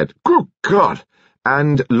you to bed. Good God!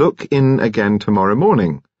 And look in again tomorrow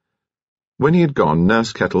morning. When he had gone,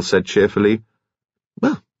 Nurse Kettle said cheerfully,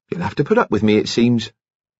 Well, you'll have to put up with me, it seems.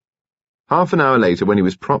 Half an hour later, when he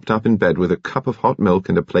was propped up in bed with a cup of hot milk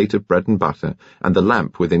and a plate of bread and butter, and the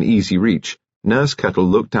lamp within easy reach, Nurse Kettle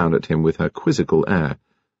looked down at him with her quizzical air.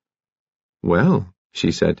 Well,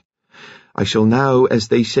 she said, I shall now, as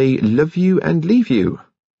they say, love you and leave you.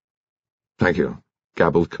 Thank you,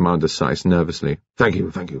 gabbled Commander Seiss nervously. Thank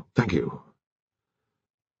you.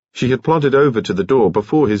 She had plodded over to the door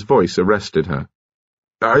before his voice arrested her.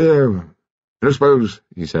 I suppose,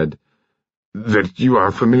 he said, that you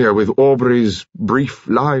are familiar with Aubrey's brief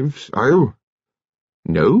lives, are you?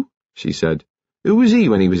 No, she said. Who was he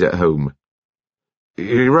when he was at home?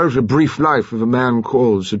 He wrote a brief life of a man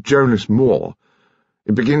called Sir Jonas Moore.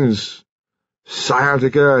 It begins,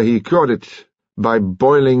 sciatica, he cured it by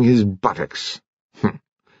boiling his buttocks.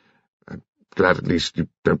 I'm glad at least you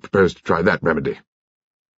don't propose to try that remedy.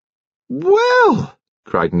 Well,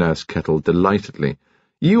 cried Nurse Kettle delightedly,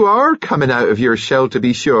 you are coming out of your shell to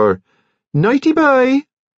be sure. Nighty-bye.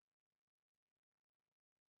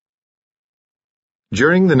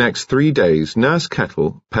 During the next 3 days, Nurse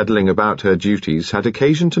Kettle, peddling about her duties, had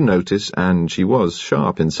occasion to notice, and she was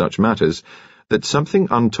sharp in such matters, that something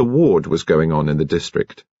untoward was going on in the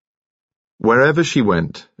district. Wherever she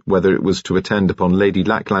went, whether it was to attend upon Lady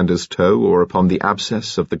Lacklander's toe, or upon the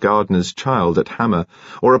abscess of the gardener's child at Hammer,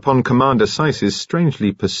 or upon Commander Syce's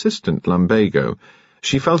strangely persistent lumbago,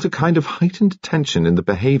 she felt a kind of heightened tension in the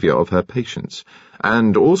behaviour of her patients,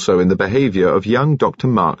 and also in the behaviour of young Dr.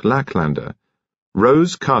 Mark Lacklander.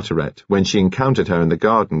 Rose Carteret, when she encountered her in the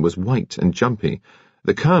garden, was white and jumpy.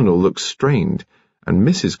 The Colonel looked strained, and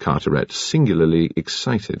Mrs. Carteret singularly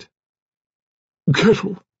excited.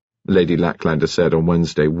 "Kettle," Lady Lacklander said on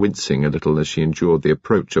Wednesday, wincing a little as she endured the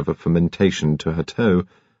approach of a fermentation to her toe.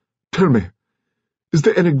 "Tell me, is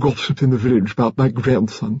there any gossip in the village about my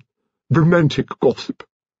grandson? Romantic gossip?"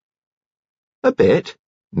 "A bit,"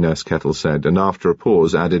 Nurse Kettle said, and after a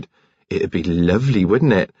pause added, "It'd be lovely,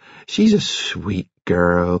 wouldn't it? She's a sweet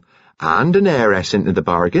girl, and an heiress into the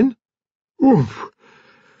bargain." "Oof.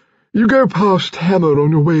 You go past Hammer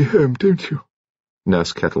on your way home, don't you?"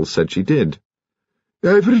 Nurse Kettle said she did.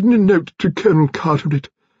 "I've written a note to Colonel Carteret.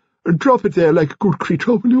 Drop it there like a good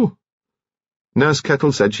creature, will you?" Nurse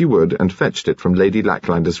Kettle said she would, and fetched it from Lady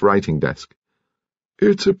Lacklander's writing desk.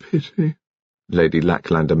 "It's a pity," Lady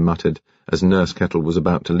Lacklander muttered, as Nurse Kettle was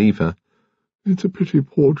about to leave her. "It's a pity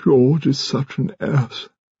poor George is such an ass."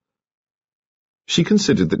 She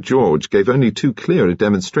considered that George gave only too clear a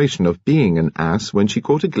demonstration of being an ass when she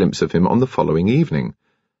caught a glimpse of him on the following evening.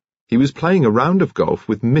 He was playing a round of golf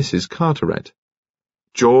with Mrs. Carteret.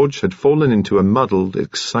 George had fallen into a muddled,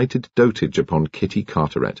 excited dotage upon Kitty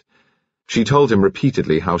Carteret. She told him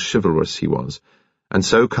repeatedly how chivalrous he was, and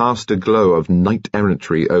so cast a glow of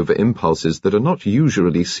knight-errantry over impulses that are not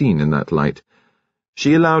usually seen in that light.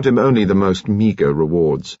 She allowed him only the most meagre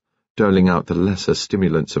rewards, doling out the lesser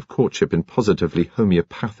stimulants of courtship in positively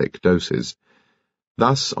homeopathic doses.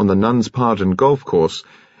 Thus, on the Nun's Pardon golf course,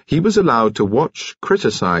 he was allowed to watch,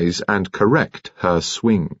 criticize, and correct her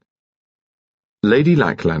swing. Lady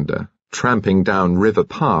Lacklander, tramping down River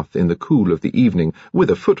Path in the cool of the evening, with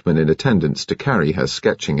a footman in attendance to carry her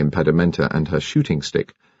sketching impedimenta and her shooting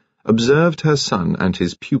stick, observed her son and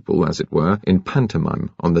his pupil, as it were, in pantomime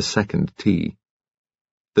on the second tee.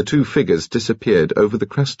 The two figures disappeared over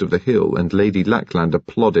the crest of the hill, and Lady Lacklander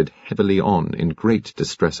plodded heavily on in great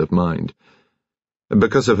distress of mind.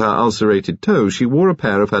 Because of her ulcerated toe, she wore a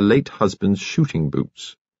pair of her late husband's shooting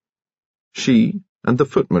boots. She and the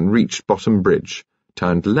footman reached Bottom Bridge,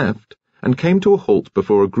 turned left, and came to a halt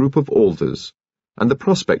before a group of alders, and the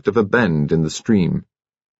prospect of a bend in the stream.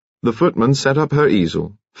 The footman set up her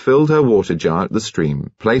easel, filled her water jar at the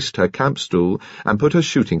stream, placed her camp stool, and put her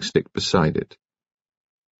shooting stick beside it.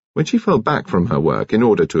 When she fell back from her work in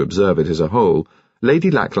order to observe it as a whole,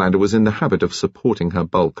 Lady Lacklander was in the habit of supporting her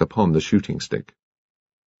bulk upon the shooting stick.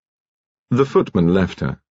 The footman left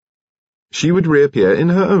her. She would reappear in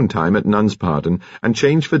her own time at Nun's Pardon and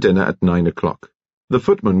change for dinner at 9 o'clock. The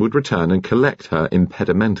footman would return and collect her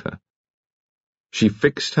impedimenta. She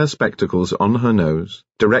fixed her spectacles on her nose,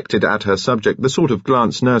 directed at her subject the sort of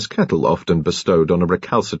glance Nurse Kettle often bestowed on a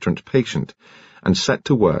recalcitrant patient, and set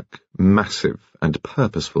to work, massive and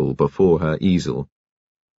purposeful, before her easel.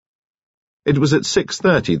 It was at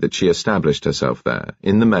 6:30 that she established herself there,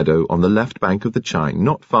 in the meadow on the left bank of the Chine,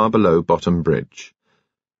 not far below Bottom Bridge.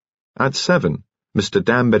 At 7, Mr.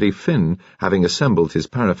 Danbury Finn, having assembled his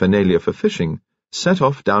paraphernalia for fishing, set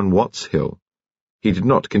off down Watts Hill. He did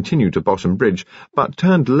not continue to Bottom Bridge, but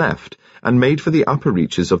turned left and made for the upper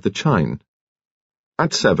reaches of the Chine.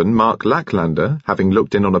 At 7, Mark Lacklander, having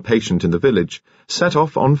looked in on a patient in the village, set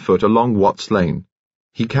off on foot along Watts Lane.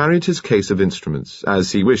 He carried his case of instruments,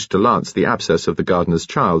 as he wished to lance the abscess of the gardener's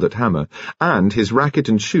child at Hammer, and his racket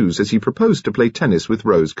and shoes as he proposed to play tennis with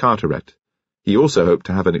Rose Carteret. He also hoped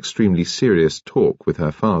to have an extremely serious talk with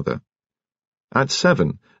her father. At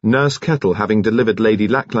 7, Nurse Kettle, having delivered Lady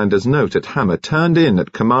Lacklander's note at Hammer, turned in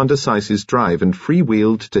at Commander Syce's drive and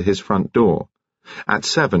free-wheeled to his front door. At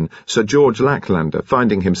 7, Sir George Lacklander,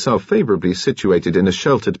 finding himself favourably situated in a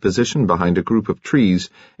sheltered position behind a group of trees,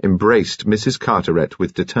 embraced Mrs. Carteret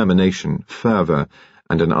with determination, fervour,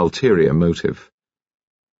 and an ulterior motive.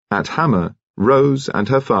 At Hammer, Rose and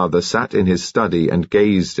her father sat in his study and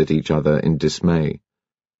gazed at each other in dismay.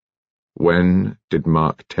 "When did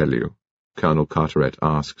Mark tell you?" Colonel Carteret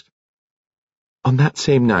asked. "On that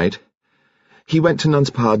same night. He went to Nun's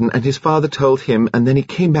Pardon, and his father told him, and then he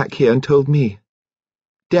came back here and told me.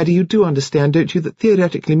 Daddy, you do understand, don't you, that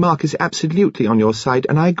theoretically Mark is absolutely on your side,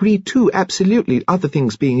 and I agree too, absolutely, other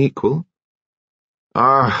things being equal."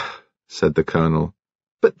 "Ah," said the Colonel.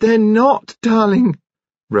 "But they're not, darling,"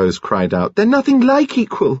 Rose cried out. "They're nothing like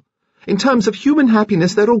equal. In terms of human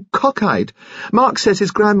happiness, they're all cockeyed. Mark says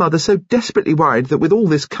his grandmother's so desperately worried that with all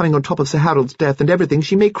this coming on top of Sir Harold's death and everything,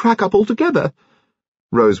 she may crack up altogether."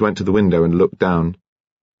 Rose went to the window and looked down.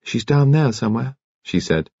 "She's down there somewhere," she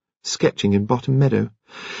said, "sketching in Bottom Meadow.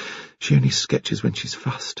 She only sketches when she's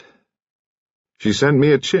fussed." "She sent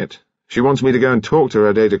me a chit. She wants me to go and talk to her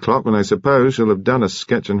at 8 o'clock, when I suppose she'll have done a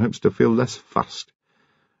sketch and hopes to feel less fussed.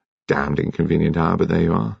 Damned inconvenient hour, but there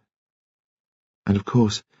you are." "And of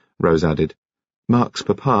course," Rose added, "Mark's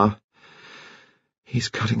papa, he's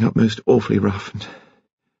cutting up most awfully rough and—"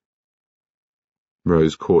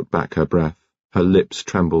 Rose caught back her breath. Her lips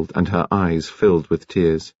trembled and her eyes filled with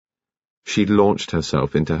tears. She launched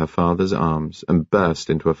herself into her father's arms and burst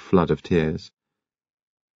into a flood of tears.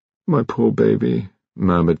 "My poor baby,"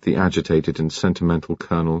 murmured the agitated and sentimental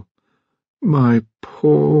Colonel. "My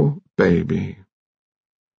poor baby."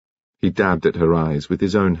 He dabbed at her eyes with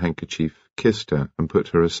his own handkerchief, kissed her, and put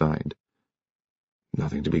her aside.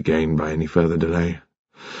 "Nothing to be gained by any further delay.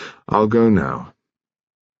 I'll go now."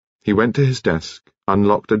 He went to his desk,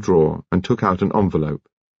 unlocked a drawer, and took out an envelope.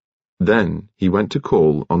 Then he went to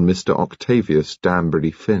call on Mr. Octavius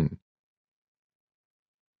Danbury Finn.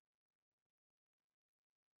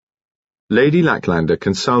 Lady Lacklander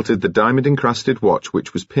consulted the diamond-encrusted watch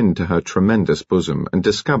which was pinned to her tremendous bosom, and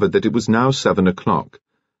discovered that it was now 7 o'clock.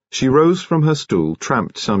 She rose from her stool,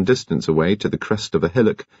 tramped some distance away to the crest of a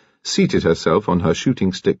hillock, seated herself on her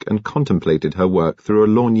shooting stick, and contemplated her work through a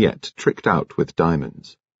lorgnette tricked out with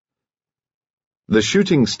diamonds. The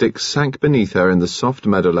shooting stick sank beneath her in the soft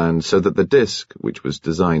meadowland so that the disc, which was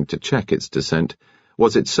designed to check its descent,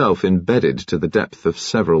 was itself embedded to the depth of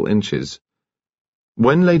several inches.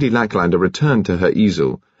 When Lady Lacklander returned to her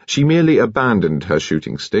easel, she merely abandoned her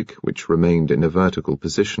shooting stick, which remained in a vertical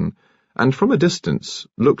position, and from a distance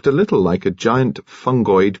looked a little like a giant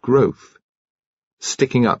fungoid growth.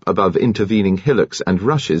 Sticking up above intervening hillocks and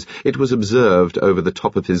rushes, it was observed over the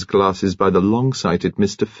top of his glasses by the long-sighted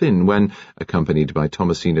Mr. Finn when, accompanied by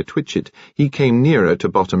Thomasina Twitchett, he came nearer to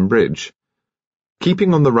Bottom Bridge.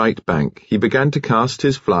 Keeping on the right bank, he began to cast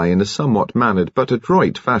his fly in a somewhat mannered but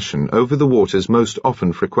adroit fashion over the waters most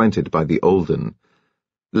often frequented by the Olden.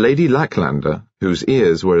 Lady Lacklander, whose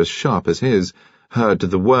ears were as sharp as his, heard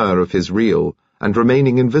the whir of his reel, and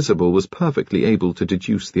remaining invisible was perfectly able to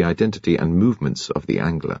deduce the identity and movements of the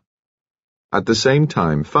angler. At the same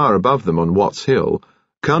time, far above them on Watts Hill,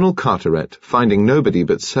 Colonel Carteret, finding nobody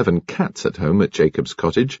but 7 cats at home at Jacob's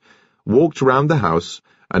cottage, walked round the house,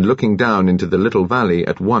 and looking down into the little valley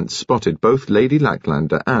at once spotted both Lady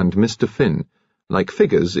Lacklander and Mr. Finn, like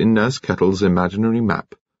figures in Nurse Kettle's imaginary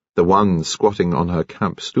map, the one squatting on her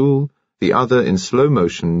camp stool, the other in slow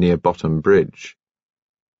motion near Bottom Bridge.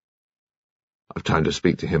 "I've time to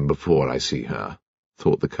speak to him before I see her,"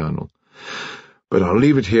 thought the Colonel, "but I'll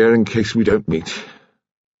leave it here in case we don't meet."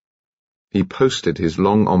 He posted his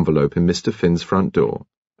long envelope in Mr. Finn's front door,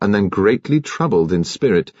 and then, greatly troubled in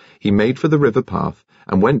spirit, he made for the river path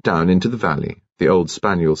and went down into the valley, the old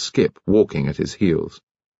spaniel Skip walking at his heels.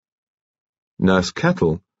 Nurse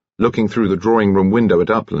Kettle, looking through the drawing-room window at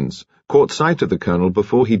Uplands, caught sight of the Colonel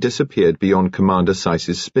before he disappeared beyond Commander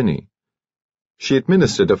Syce's spinney. She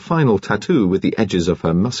administered a final tattoo with the edges of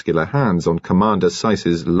her muscular hands on Commander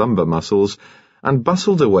Syce's lumbar muscles and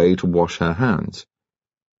bustled away to wash her hands.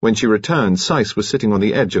 When she returned, Syce was sitting on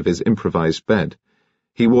the edge of his improvised bed.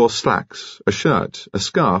 He wore slacks, a shirt, a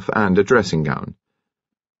scarf, and a dressing gown.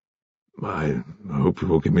 "I hope you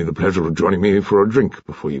will give me the pleasure of joining me for a drink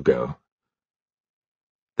before you go."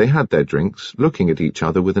 They had their drinks, looking at each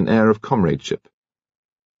other with an air of comradeship.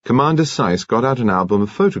 Commander Syce got out an album of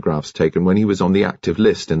photographs taken when he was on the active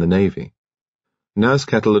list in the Navy. Nurse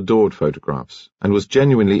Kettle adored photographs, and was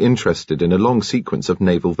genuinely interested in a long sequence of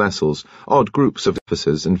naval vessels, odd groups of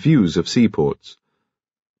officers, and views of seaports.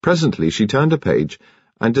 Presently she turned a page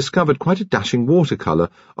and discovered quite a dashing watercolour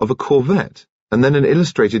of a corvette, and then an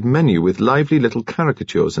illustrated menu with lively little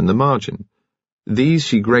caricatures in the margin. These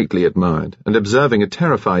she greatly admired, and observing a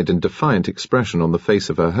terrified and defiant expression on the face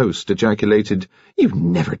of her host, ejaculated, "You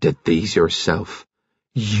never did these yourself."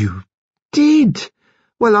 "You did?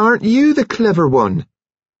 Well, aren't you the clever one?"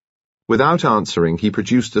 Without answering, he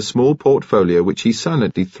produced a small portfolio which he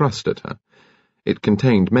silently thrust at her. It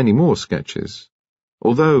contained many more sketches.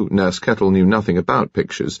 Although Nurse Kettle knew nothing about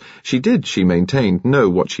pictures, she did, she maintained, know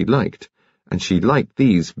what she liked, and she liked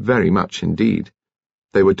these very much indeed.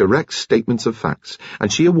 They were direct statements of facts,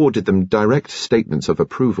 and she awarded them direct statements of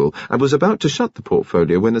approval, and was about to shut the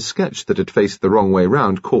portfolio when a sketch that had faced the wrong way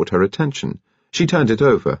round caught her attention. She turned it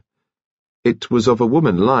over. It was of a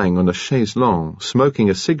woman lying on a chaise longue, smoking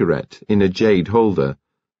a cigarette in a jade holder.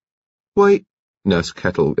 "Why," Nurse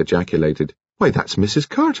Kettle ejaculated, "why, that's Mrs.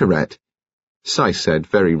 Carteret." Syce said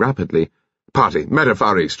very rapidly, "Party,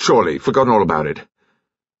 metaphores, surely, forgotten all about it."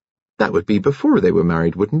 "That would be before they were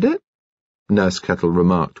married, wouldn't it?" Nurse Kettle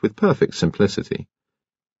remarked with perfect simplicity.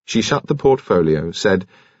 She shut the portfolio, said,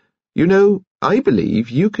 "You know, I believe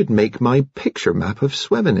you could make my picture map of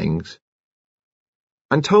Swevenings,"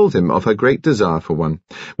 and told him of her great desire for one.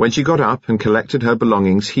 When she got up and collected her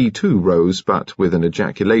belongings, he too rose, but with an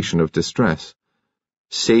ejaculation of distress.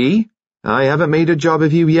 "See? I haven't made a job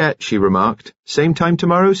of you yet," she remarked. "Same time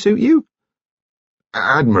tomorrow suit you?"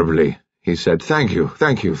 "Admirably," he said. "Thank you,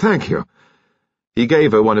 thank you, thank you." He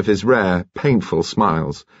gave her one of his rare, painful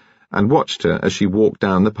smiles, and watched her as she walked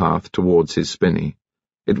down the path towards his spinney.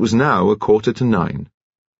 It was now 9:15.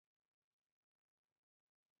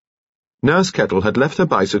 Nurse Kettle had left her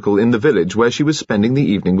bicycle in the village where she was spending the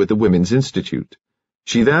evening with the Women's Institute.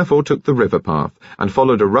 She therefore took the river path and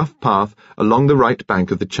followed a rough path along the right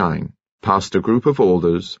bank of the Chine, past a group of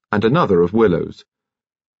alders and another of willows.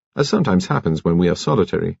 As sometimes happens when we are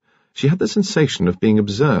solitary, she had the sensation of being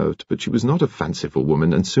observed, but she was not a fanciful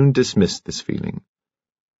woman and soon dismissed this feeling.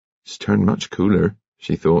 "It's turned much cooler,"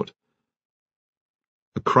 she thought.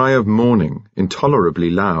 A cry of mourning, intolerably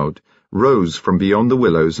loud, rose from beyond the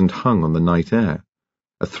willows and hung on the night air.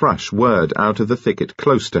 A thrush whirred out of the thicket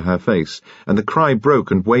close to her face, and the cry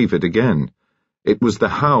broke and wavered again. It was the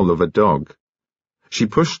howl of a dog. She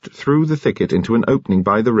pushed through the thicket into an opening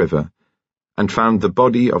by the river, and found the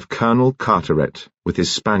body of Colonel Carteret, with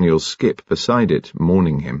his spaniel Skip beside it,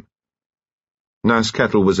 mourning him. Nurse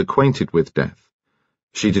Kettle was acquainted with death.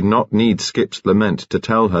 She did not need Skip's lament to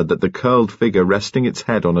tell her that the curled figure resting its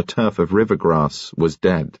head on a turf of river grass was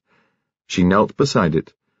dead. She knelt beside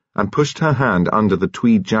it, and pushed her hand under the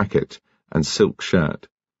tweed jacket and silk shirt.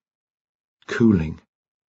 Cooling,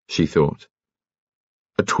 she thought.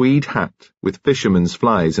 A tweed hat with fisherman's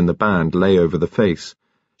flies in the band lay over the face.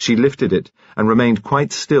 She lifted it and remained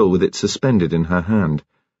quite still with it suspended in her hand.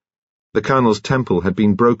 The Colonel's temple had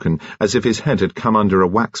been broken, as if his head had come under a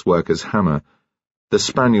waxworker's hammer. The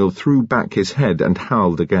spaniel threw back his head and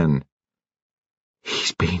howled again.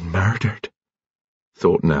 "He's been murdered,"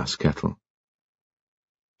 thought Nurse Kettle.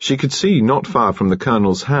 She could see not far from the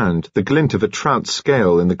Colonel's hand the glint of a trout's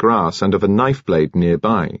scale in the grass and of a knife blade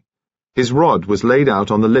nearby. His rod was laid out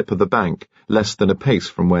on the lip of the bank, less than a pace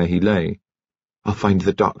from where he lay. "I'll find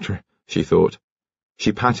the doctor," she thought.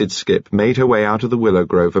 She patted Skip, made her way out of the willow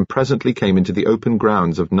grove, and presently came into the open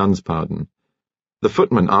grounds of Nunsparden. The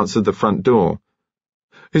footman answered the front door.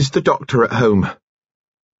 "Is the doctor at home?"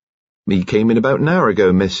 "He came in about an hour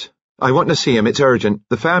ago, miss. I want to see him, it's urgent.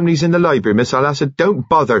 The family's in the library, Miss Alassa." "Don't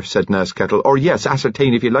bother," said Nurse Kettle. "Or yes,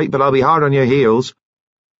 ascertain if you like, but I'll be hard on your heels."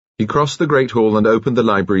 He crossed the great hall and opened the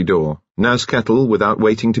library door. Nurse Kettle, without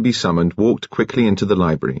waiting to be summoned, walked quickly into the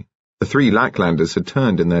library. The three Lacklanders had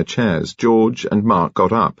turned in their chairs. George and Mark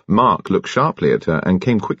got up. Mark looked sharply at her and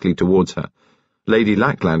came quickly towards her. Lady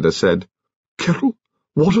Lacklander said, "Kettle,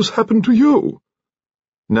 what has happened to you?"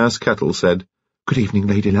 Nurse Kettle said, "Good evening,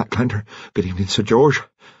 Lady Lacklander. Good evening, Sir George."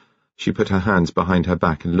 She put her hands behind her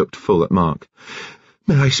back and looked full at Mark.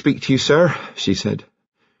 "May I speak to you, sir?" she said.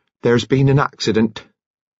 "There's been an accident."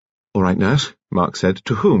 "All right, nurse," Mark said.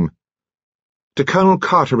 "To whom?" "To Colonel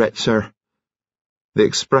Carteret, sir." The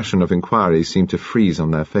expression of inquiry seemed to freeze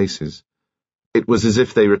on their faces. It was as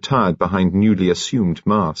if they retired behind newly assumed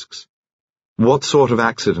masks. "What sort of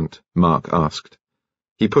accident?" Mark asked.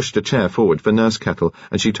 He pushed a chair forward for Nurse Kettle,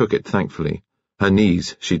 and she took it thankfully. Her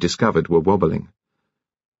knees, she discovered, were wobbling.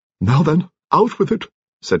 "Now then, out with it,"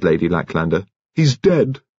 said Lady Lacklander. "He's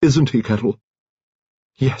dead, isn't he, Kettle?"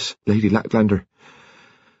 "Yes, Lady Lacklander.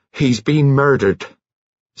 He's been murdered,"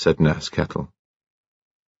 said Nurse Kettle.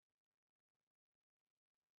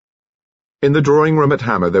 In the drawing-room at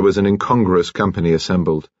Hammer there was an incongruous company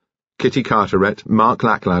assembled. Kitty Carteret, Mark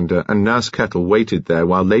Lacklander, and Nurse Kettle waited there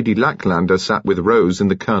while Lady Lacklander sat with Rose in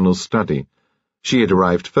the Colonel's study. She had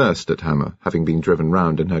arrived first at Hammer, having been driven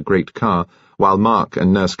round in her great car, while Mark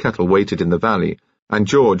and Nurse Kettle waited in the valley, and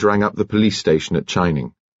George rang up the police station at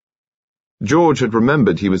Chining. George had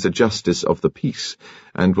remembered he was a justice of the peace,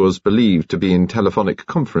 and was believed to be in telephonic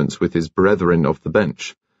conference with his brethren of the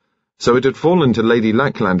bench. So it had fallen to Lady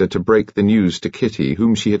Lacklander to break the news to Kitty,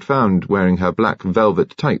 whom she had found wearing her black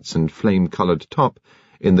velvet tights and flame-coloured top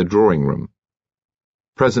in the drawing-room.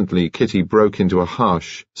 Presently Kitty broke into a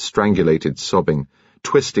harsh, strangulated sobbing,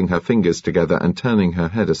 twisting her fingers together and turning her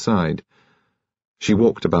head aside. She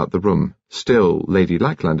walked about the room, still Lady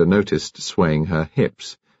Lacklander noticed swaying her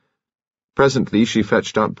hips. Presently she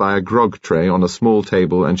fetched up by a grog tray on a small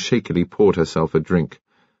table and shakily poured herself a drink.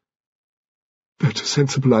 "That's a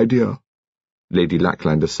sensible idea," Lady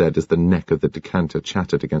Lacklander said as the neck of the decanter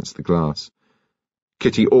chattered against the glass.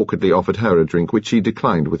 Kitty awkwardly offered her a drink, which she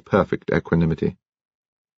declined with perfect equanimity.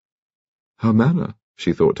 "Her manner,"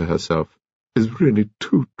 she thought to herself, is really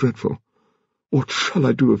too dreadful. What shall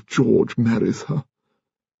I do if George marries her?"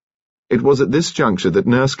 It was at this juncture that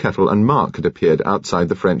Nurse Kettle and Mark had appeared outside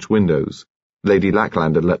the French windows. Lady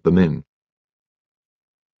Lackland let them in.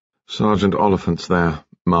 "Sergeant Oliphant's there,"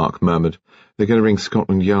 Mark murmured. "They're going to ring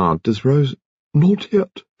Scotland Yard. Does Rose—" "Not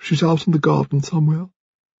yet. She's out in the garden somewhere."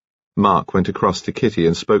 Mark went across to Kitty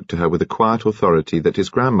and spoke to her with a quiet authority that his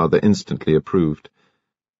grandmother instantly approved.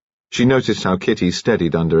 She noticed how Kitty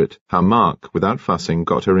steadied under it, how Mark, without fussing,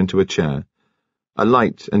 got her into a chair. A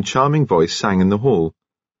light and charming voice sang in the hall.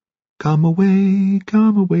 Come away,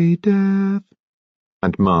 Death."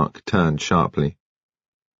 And Mark turned sharply.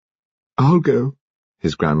 "I'll go,"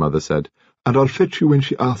 his grandmother said, "and I'll fetch you when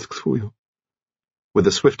she asks for you." With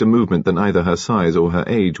a swifter movement than either her size or her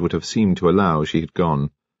age would have seemed to allow, she had gone.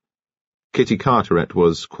 Kitty Carteret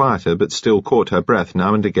was quieter, but still caught her breath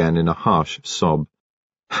now and again in a harsh sob.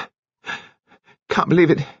 "Can't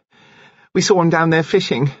believe it. We saw him down there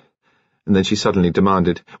fishing." And then she suddenly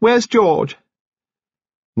demanded, "Where's George?"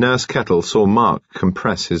 Nurse Kettle saw Mark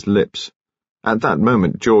compress his lips. At that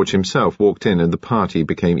moment George himself walked in and the party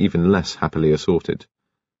became even less happily assorted.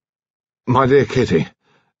 "My dear Kitty,"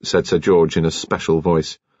 said Sir George in a special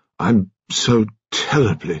voice, "I'm so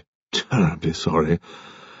terribly, terribly sorry.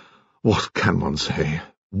 What can one say?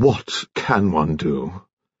 What can one do?"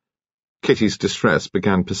 Kitty's distress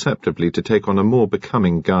began perceptibly to take on a more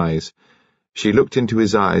becoming guise. She looked into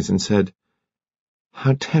his eyes and said,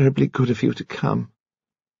 "How terribly good of you to come."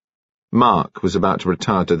 Mark was about to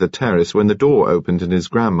retire to the terrace when the door opened and his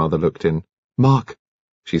grandmother looked in. "Mark,"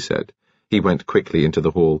 she said. He went quickly into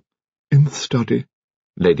the hall. "In the study,"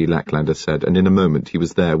 Lady Lacklander said, and in a moment he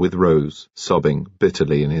was there with Rose, sobbing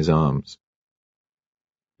bitterly in his arms.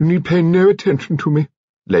 "You need pay no attention to me,"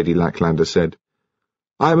 Lady Lacklander said.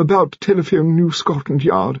 "I am about to telephone New Scotland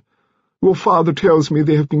Yard. Your father tells me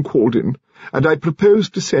they have been called in, and I propose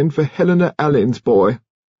to send for Helena Allain's boy.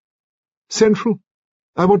 Central,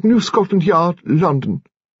 I want New Scotland Yard, London."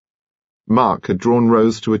 Mark had drawn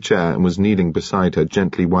Rose to a chair and was kneeling beside her,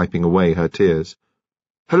 gently wiping away her tears.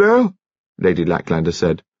 "Hello?" Lady Lacklander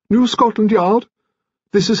said. "New Scotland Yard?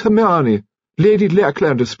 This is Hermione, Lady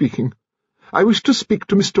Lacklander speaking. I wish to speak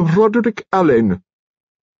to Mr. Roderick Allain."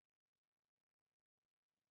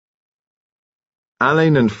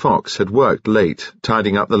 Allain and Fox had worked late,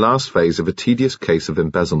 tidying up the last phase of a tedious case of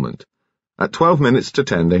embezzlement. At 12 minutes to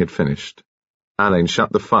 10 they had finished. Allain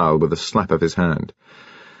shut the file with a slap of his hand.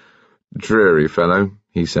 "Dreary fellow,"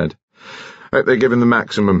 he said. "Hope they give him the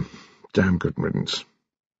maximum. Damn good riddance.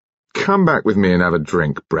 Come back with me and have a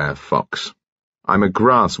drink, Brer Fox. I'm a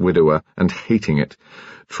grass widower and hating it.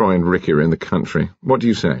 Troy and Ricky are in the country. What do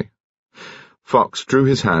you say?" Fox drew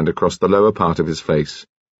his hand across the lower part of his face.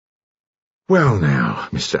 "Well now,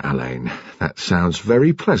 Mr. Allain, that sounds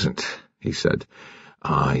very pleasant," he said.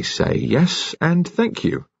 "I say yes and thank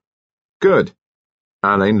you." "Good."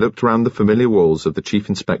 Allain looked round the familiar walls of the Chief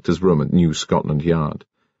Inspector's room at New Scotland Yard.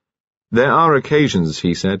 "There are occasions,"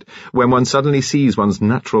 he said, "when one suddenly sees one's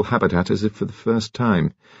natural habitat as if for the first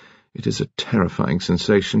time. It is a terrifying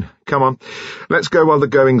sensation. Come on, let's go while the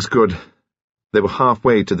going's good." They were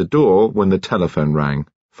halfway to the door when the telephone rang.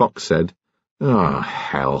 Fox said, "Oh,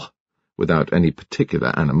 hell," without any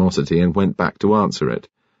particular animosity, and went back to answer it.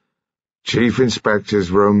 "Chief Inspector's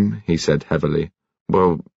room," he said heavily.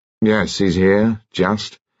 "Well, yes, he's here,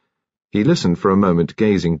 just." He listened for a moment,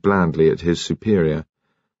 gazing blandly at his superior.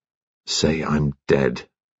 "Say I'm dead,"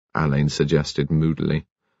 Allain suggested moodily.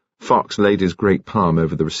 Fox laid his great palm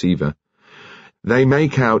over the receiver. "They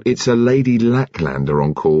make out it's a Lady Lacklander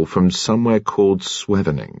on call from somewhere called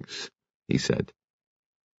Swevenings," he said.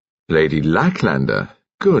 "Lady Lacklander?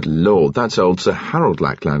 Good Lord, that's old Sir Harold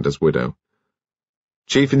Lacklander's widow."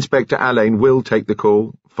 "Chief Inspector Allain will take the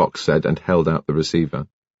call," Fox said, and held out the receiver.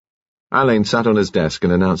 Allain sat on his desk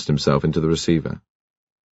and announced himself into the receiver.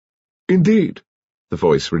 "Indeed," the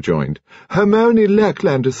voice rejoined. "Hermione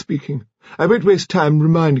Lacklander speaking. I won't waste time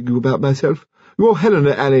reminding you about myself. You're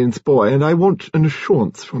Helena Allain's boy, and I want an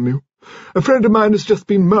assurance from you. A friend of mine has just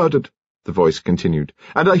been murdered," the voice continued,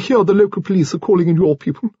 "and I hear the local police are calling in your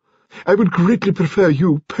people. I would greatly prefer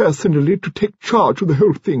you, personally, to take charge of the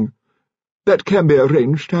whole thing. That can be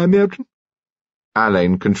arranged, I imagine?"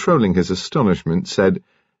 Allain, controlling his astonishment, said,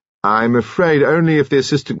 "I'm afraid only if the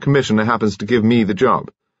Assistant Commissioner happens to give me the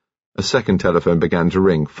job." A second telephone began to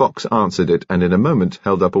ring. Fox answered it, and in a moment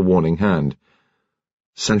held up a warning hand.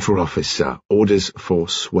 "Central Office, sir. Orders for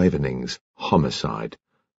Swevenings. Homicide.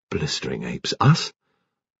 Blistering apes. Us?"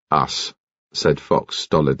 "Us," said Fox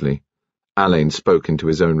stolidly. Allain spoke into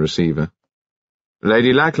his own receiver.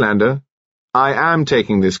 "Lady Lacklander, I am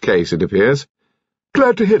taking this case, it appears.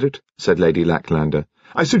 Glad to hear it, said Lady Lacklander.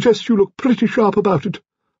 I suggest you look pretty sharp about it.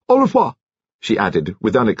 Au revoir, she added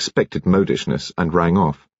with unexpected modishness, and rang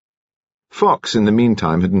off. Fox, in the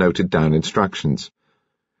meantime, had noted down instructions.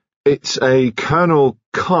 "It's a Colonel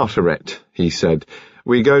Carteret," he said.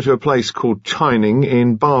 "We go to a place called Chining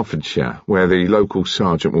in Barfordshire, where the local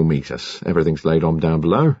sergeant will meet us. Everything's laid on down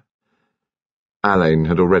below." Alain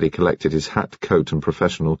had already collected his hat, coat, and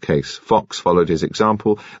professional case. Fox followed his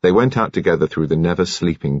example. They went out together through the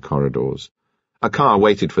never-sleeping corridors. A car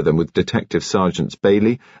waited for them with Detective Sergeants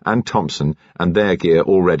Bailey and Thompson and their gear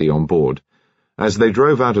already on board. As they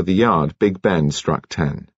drove out of the yard, Big Ben struck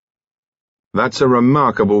 10. "That's a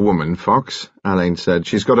remarkable woman, Fox," Alain said.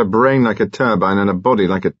 "She's got a brain like a turbine and a body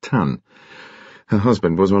like a ton. Her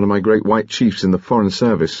husband was one of my great white chiefs in the Foreign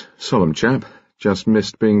Service. Solemn chap. Just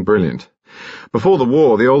missed being brilliant. Before the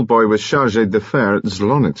war, the old boy was chargé d'affaires at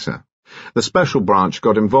Zlonitsa. The special branch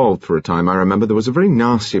got involved for a time. I remember there was a very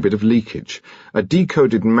nasty bit of leakage. A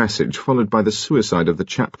decoded message followed by the suicide of the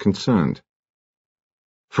chap concerned."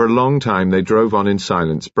 For a long time they drove on in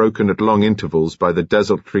silence, broken at long intervals by the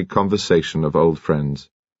desultory conversation of old friends.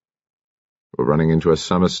 "We're running into a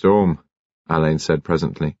summer storm," Alain said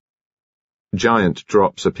presently. Giant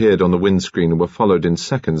drops appeared on the windscreen and were followed in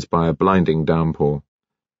seconds by a blinding downpour.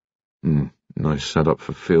 Nice setup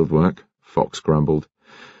for field work," Fox grumbled.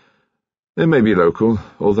 "It may be local,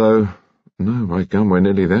 although, no, by gum, we're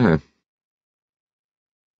nearly there."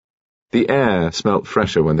 The air smelt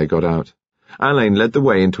fresher when they got out. Alain led the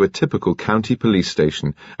way into a typical county police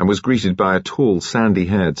station and was greeted by a tall,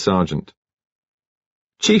 sandy-haired sergeant.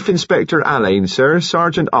 "Chief Inspector Alain, sir.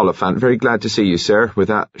 Sergeant Oliphant. Very glad to see you, sir. With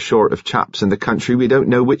that short of chaps in the country, we don't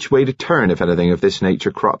know which way to turn if anything of this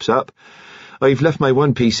nature crops up. I've left my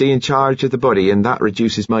one PC in charge of the body, and that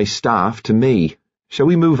reduces my staff to me. Shall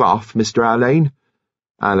we move off, Mr. Alain?"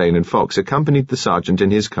 Alain and Fox accompanied the sergeant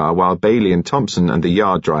in his car, while Bailey and Thompson and the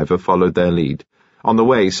yard driver followed their lead. On the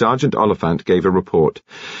way, Sergeant Oliphant gave a report.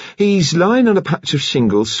 "He's lying on a patch of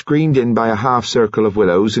shingles, screened in by a half-circle of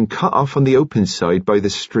willows and cut off on the open side by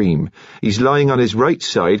the stream. He's lying on his right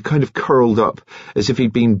side, kind of curled up, as if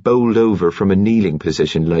he'd been bowled over from a kneeling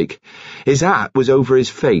position, like. His hat was over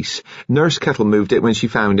his face. Nurse Kettle moved it when she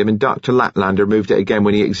found him, and Dr. Latlander moved it again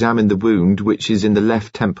when he examined the wound, which is in the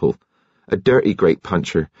left temple. A dirty great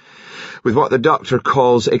puncher, with what the doctor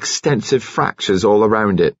calls extensive fractures all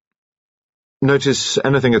around it." "Notice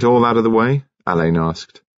anything at all out of the way?" Alain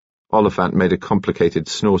asked. Oliphant made a complicated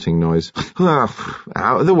snorting noise.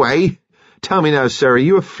 "Out of the way? Tell me now, sir, are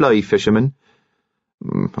you a fly fisherman?"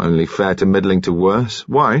 "Only fair to middling to worse.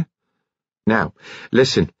 Why?" "Now,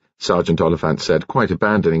 listen," Sergeant Oliphant said, quite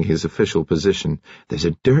abandoning his official position. "There's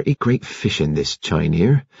a dirty great fish in this chine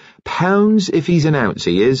here. Pounds if he's an ounce,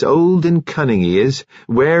 he is. Old and cunning he is.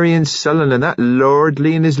 Wary and sullen, and that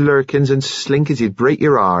lordly in his lurkins, and slink as he'd break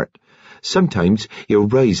your heart. Sometimes he'll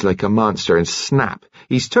rise like a monster and snap.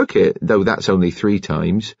 He's took it, though that's only 3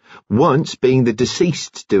 times. Once being the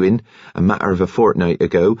deceased's doing, a matter of a fortnight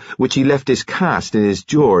ago, which he left his cast in his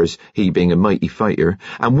jaws, he being a mighty fighter,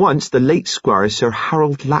 and once the late Squire Sir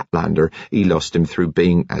Harold Latlander, he lost him through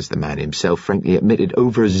being, as the man himself frankly admitted,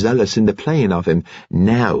 overzealous in the playing of him.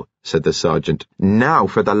 Now," said the sergeant, "now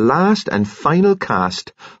for the last and final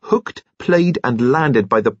cast, hooked, played, and landed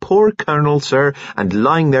by the poor colonel, sir, and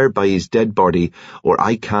lying there by his dead body, or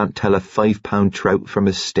I can't tell a 5-pound trout from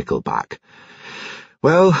a stickleback.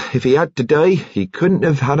 Well, if he had to die, he couldn't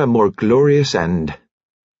have had a more glorious end.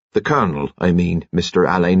 The colonel, I mean, Mr.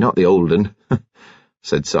 Alain, not the old un,"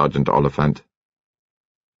 said Sergeant Oliphant.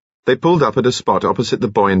 They pulled up at a spot opposite the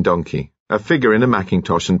Boy and Donkey. A figure in a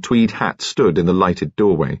mackintosh and tweed hat stood in the lighted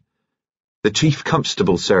doorway. "The Chief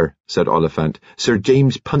Constable, sir," said Oliphant. "Sir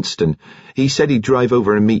James Punston. He said he'd drive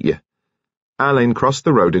over and meet you." Alain crossed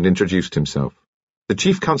the road and introduced himself. The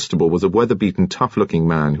Chief Constable was a weather-beaten, tough-looking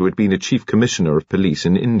man who had been a Chief Commissioner of Police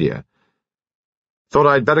in India. "Thought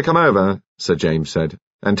I'd better come over," Sir James said,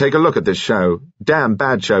 "and take a look at this show. Damn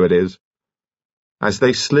bad show it is." As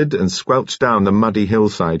they slid and squelched down the muddy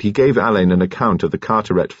hillside, he gave Alain an account of the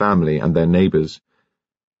Carteret family and their neighbours.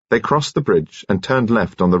 They crossed the bridge and turned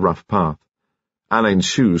left on the rough path. Alain's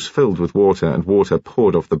shoes filled with water, and water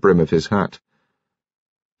poured off the brim of his hat.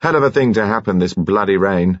 "Hell of a thing to happen, this bloody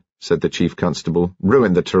rain," said the Chief Constable.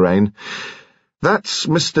 "Ruined the terrain. That's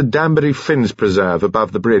Mr. Danbury Finn's preserve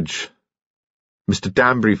above the bridge." "Mr.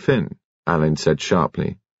 Danbury Finn," Alain said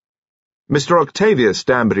sharply. "Mr. Octavius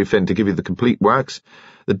Danbury Finn, to give you the complete works.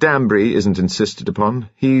 The Danbury isn't insisted upon.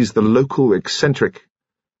 He's the local eccentric."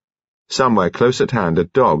 Somewhere close at hand a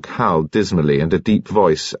dog howled dismally, and a deep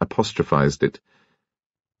voice apostrophized it.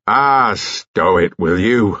 "Ah, stow it, will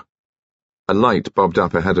you?" A light bobbed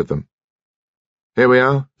up ahead of them. "Here we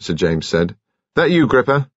are," Sir James said. "That you,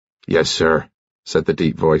 Gripper?" "Yes, sir," said the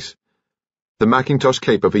deep voice. The mackintosh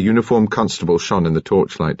cape of a uniformed constable shone in the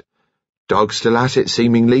torchlight. "Dog still at it,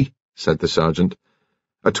 seemingly," said the sergeant.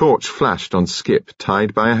 A torch flashed on Skip,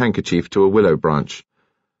 tied by a handkerchief to a willow branch.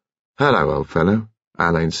 "Hello, old fellow,"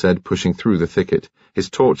 Alain said, pushing through the thicket. His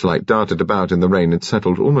torchlight darted about in the rain and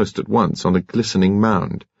settled almost at once on a glistening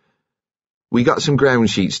mound. "We got some ground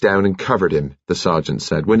sheets down and covered him," the sergeant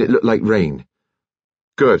said, "when it looked like rain."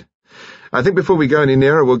 "Good. I think before we go any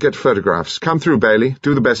nearer we'll get photographs. Come through, Bailey.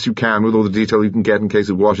 Do the best you can with all the detail you can get in case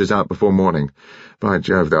it washes out before morning. By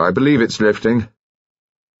Jove, though, I believe it's lifting."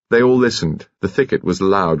 They all listened. The thicket was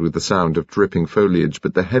loud with the sound of dripping foliage,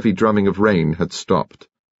 but the heavy drumming of rain had stopped.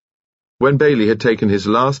 When Bailey had taken his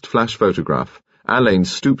last flash photograph, Alain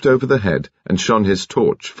stooped over the head and shone his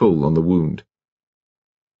torch full on the wound.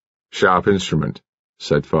 "Sharp instrument,"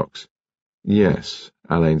 said Fox. "Yes,"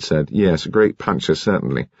 Alain said. "Yes, a great puncher,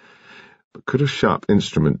 certainly. But could a sharp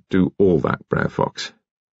instrument do all that, Brer Fox?"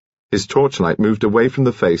 His torchlight moved away from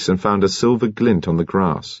the face and found a silver glint on the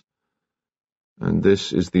grass. "And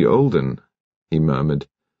this is the old 'un," he murmured.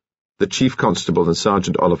 The chief constable and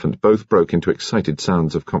Sergeant Oliphant both broke into excited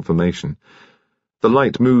sounds of confirmation. The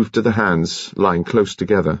light moved to the hands, lying close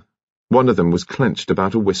together. One of them was clenched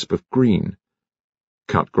about a wisp of green.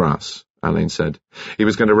 "Cut grass," Alain said. "He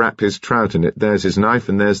was going to wrap his trout in it. There's his knife,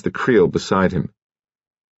 and there's the creel beside him."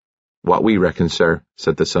 "What we reckon, sir,"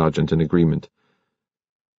 said the sergeant in agreement.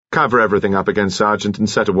 "Cover everything up again, Sergeant, and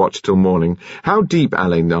set a watch till morning. How deep,"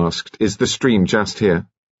 Alain asked, "is the stream just here?"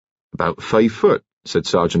 "About 5 foot," said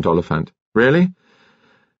Sergeant Oliphant. "Really?"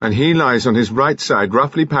 "And he lies on his right side,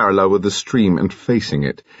 roughly parallel with the stream and facing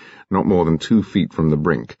it, not more than 2 feet from the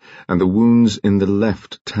brink, and the wound's in the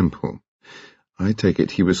left temple. I take it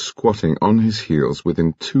he was squatting on his heels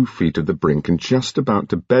within 2 feet of the brink and just about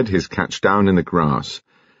to bed his catch down in the grass.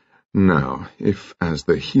 Now, if, as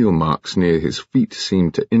the heel marks near his feet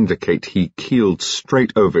seem to indicate, he keeled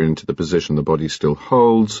straight over into the position the body still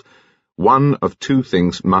holds, one of 2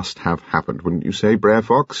 things must have happened, wouldn't you say, Brer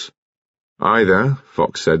Fox?" "Either,"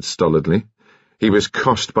 Fox said stolidly, "he was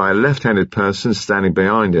coshed by a left-handed person standing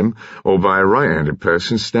behind him, or by a right-handed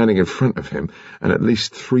person standing in front of him, and at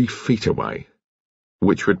least 3 feet away."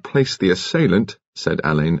 "Which would place the assailant," said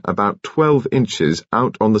Alain, "about 12 inches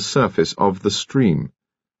out on the surface of the stream."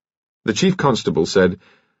 The chief constable said,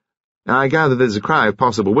 "I gather there's a crowd of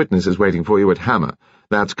possible witnesses waiting for you at Hammer.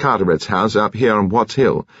 That's Carteret's house up here on Watts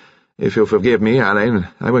Hill. If you'll forgive me, Alain,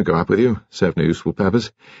 I won't go up with you. Serve no useful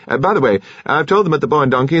purpose. By the way, I've told them at the Boy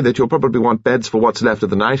and Donkey that you'll probably want beds for what's left of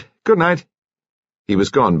the night. Good night." He was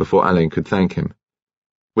gone before Alain could thank him.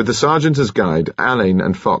 With the sergeant as guide, Alain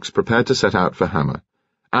and Fox prepared to set out for Hammer.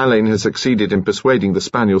 Alain had succeeded in persuading the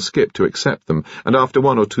spaniel Skip to accept them, and after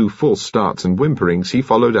 1 or 2 false starts and whimperings, he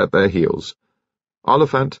followed at their heels.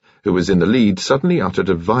 Oliphant, who was in the lead, suddenly uttered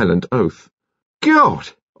a violent oath. "God!"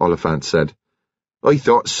 Oliphant said. "I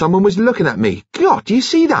thought someone was looking at me. God, do you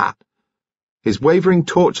see that?" His wavering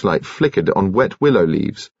torchlight flickered on wet willow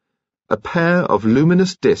leaves. A pair of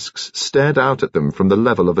luminous discs stared out at them from the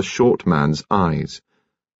level of a short man's eyes.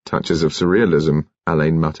 "Touches of surrealism,"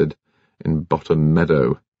 Alain muttered, "in Bottom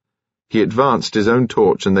Meadow." He advanced his own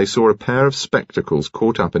torch, and they saw a pair of spectacles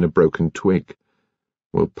caught up in a broken twig.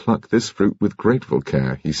 "We'll pluck this fruit with grateful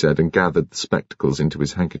care," he said, and gathered the spectacles into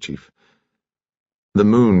his handkerchief. The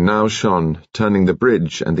moon now shone, turning the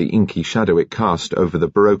bridge and the inky shadow it cast over the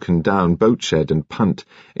broken-down boat-shed and punt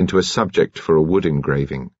into a subject for a wood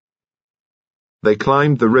engraving. They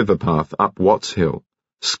climbed the river path up Watts Hill.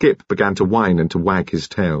 Skip began to whine and to wag his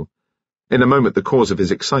tail. In a moment the cause of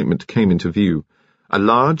his excitement came into view. A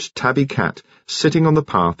large, tabby cat, sitting on the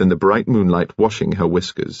path in the bright moonlight, washing her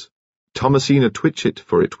whiskers. Thomasina Twitchit,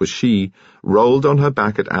 for it was she, rolled on her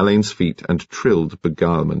back at Alain's feet and trilled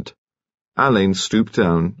beguilement. Alain stooped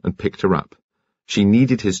down and picked her up. She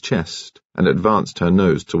kneaded his chest and advanced her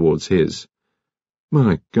nose towards his.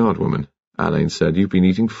 "My God, woman," Alain said, "you've been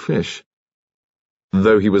eating fish."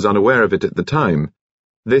 Though he was unaware of it at the time,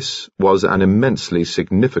 this was an immensely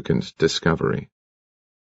significant discovery.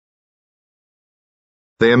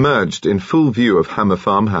 They emerged in full view of Hammer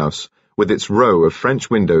Farmhouse, with its row of French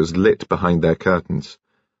windows lit behind their curtains.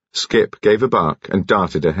 Skip gave a bark and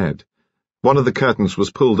darted ahead. One of the curtains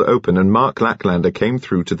was pulled open, and Mark Lacklander came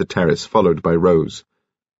through to the terrace, followed by Rose.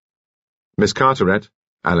 "Miss Carteret,"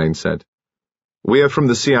 Alain said. "We are from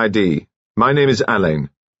the CID. My name is Alain."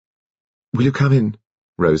 "Will you come in?"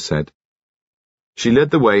 Rose said. She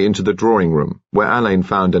led the way into the drawing-room, where Alain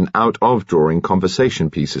found an out-of-drawing conversation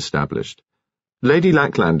piece established. Lady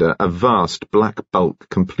Lacklander, a vast black bulk,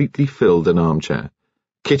 completely filled an armchair.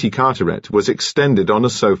 Kitty Carteret was extended on a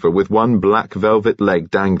sofa with one black velvet leg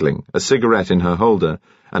dangling, a cigarette in her holder,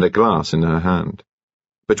 and a glass in her hand.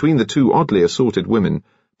 Between the two oddly assorted women,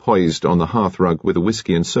 poised on the hearthrug with a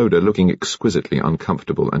whisky and soda, looking exquisitely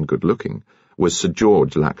uncomfortable and good-looking, was Sir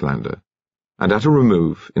George Lacklander. And at a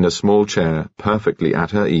remove, in a small chair, perfectly at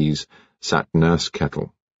her ease, sat Nurse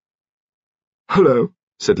Kettle. "Hello,"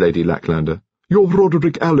 said Lady Lacklander. "You're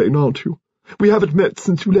Roderick Alleyne, aren't you? We haven't met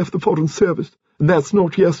since you left the Foreign Service, and that's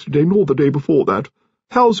not yesterday nor the day before that.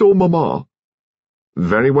 How's your mamma?"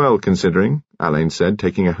 "Very well, considering," Alleyne said,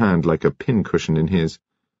 taking a hand like a pincushion in his.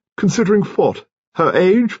 "Considering what? Her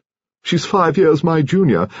age? She's 5 years my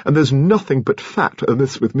junior, and there's nothing but fat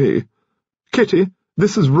amiss with me. Kitty,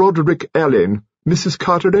 this is Roderick Alleyne, Mrs.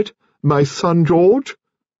 Carteret, my son George."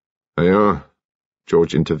 "Aye,"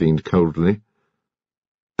 George intervened coldly.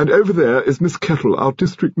 "And over there is Miss Kettle, our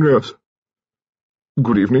district nurse."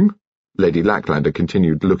 "Good evening," Lady Lacklander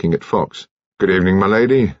continued, looking at Fox. "Good evening, my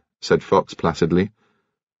lady," said Fox placidly.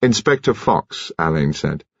 "Inspector Fox," Alleyne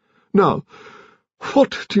said. "Now,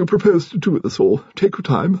 what do you propose to do with us all? Take your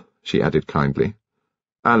time," she added kindly.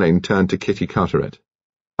 Alleyne turned to Kitty Carteret.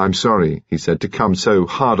 "I'm sorry," he said, "to come so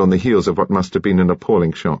hard on the heels of what must have been an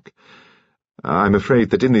appalling shock. I'm afraid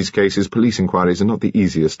that in these cases police inquiries are not the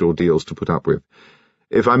easiest ordeals to put up with.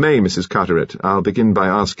 If I may, Mrs. Carteret, I'll begin by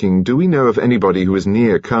asking, do we know of anybody who was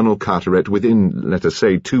near Colonel Carteret within, let us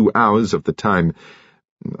say, 2 hours of the time,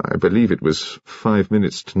 I believe it was 5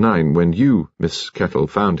 minutes to 9, when you, Miss Kettle,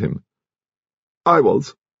 found him?" "I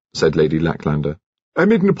was," said Lady Lacklander. "I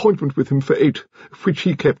made an appointment with him for 8, which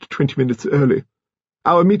he kept 20 minutes early.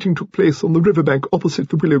 Our meeting took place on the riverbank opposite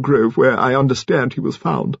the Willow Grove, where I understand he was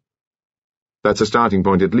found." "That's a starting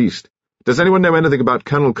point, at least. Does anyone know anything about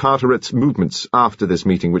Colonel Carteret's movements after this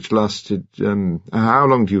meeting, which lasted, how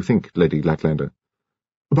long do you think, Lady Lacklander?"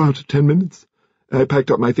 "About 10 minutes. I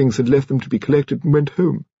packed up my things and left them to be collected and went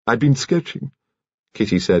home. I'd been sketching."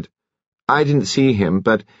 Kitty said, "I didn't see him,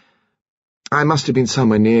 but I must have been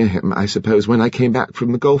somewhere near him, I suppose, when I came back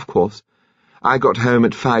from the golf course. I got home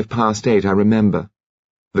at 8:05, I remember."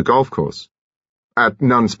 "The golf course?" "At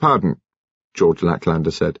Nun's Pardon," George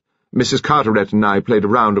Lacklander said. "Mrs. Carteret and I played a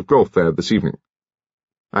round of golf there this evening."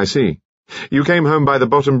 "I see. You came home by the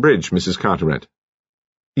bottom bridge, Mrs. Carteret?"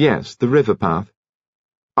 "Yes, the river path."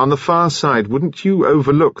 "On the far side, wouldn't you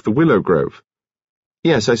overlook the Willow Grove?"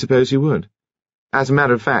 "Yes, I suppose you would. As a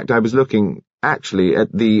matter of fact, I was looking, actually, at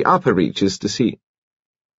the upper reaches to see—"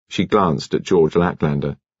 She glanced at George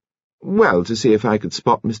Lacklander. "Well, to see if I could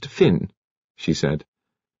spot Mr. Finn," she said.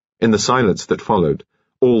 In the silence that followed,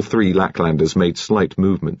 all 3 Lacklanders made slight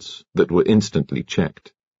movements that were instantly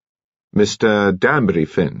checked. "Mr. Danbury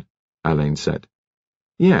Finn," Alleyne said.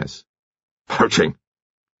 "Yes." "Poaching,"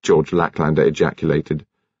 George Lacklander ejaculated.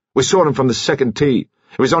 "We saw him from the second tee.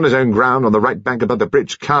 He was on his own ground on the right bank above the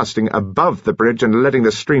bridge, casting above the bridge and letting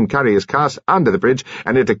the stream carry his cast under the bridge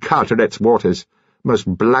and into Carteret's waters. Most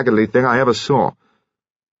blackguardly thing I ever saw."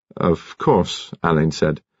 "Of course," Alleyne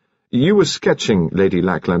said. "You were sketching, Lady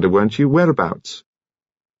Lacklander, weren't you? Whereabouts?"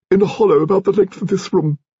 "In a hollow about the length of this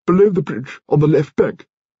room, below the bridge, on the left bank."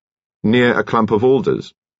 "Near a clump of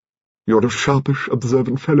alders?" "You're a sharpish,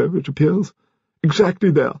 observant fellow, it appears.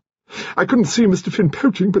 Exactly there. I couldn't see Mr. Finn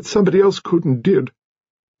poaching, but somebody else could and did.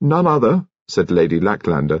 None other," said Lady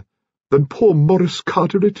Lacklander, "than poor Maurice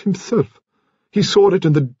Carteret himself. He saw it,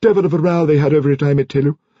 and the devil of a row they had over it, I may tell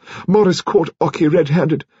you. Maurice caught Ockie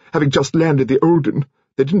red-handed, having just landed the Olden.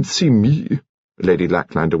 They didn't see me," Lady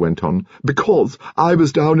Lacklander went on, "because I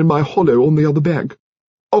was down in my hollow on the other bank.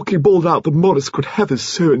 Ockie bawled out that Maurice could have his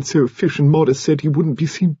so-and-so fish, and Maurice said he wouldn't be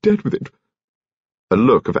seen dead with it." A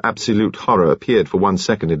look of absolute horror appeared for 1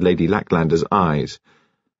 second in Lady Lacklander's eyes.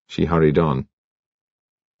 She hurried on.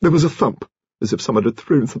 "There was a thump, as if someone had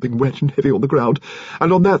thrown something wet and heavy on the ground,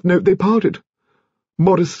 and on that note they parted.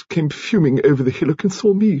 Maurice came fuming over the hillock and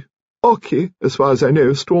saw me. Ockie, as far as I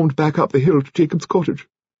know, stormed back up the hill to Jacob's cottage."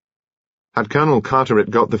 "Had Colonel Carteret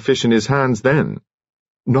got the fish in his hands then?"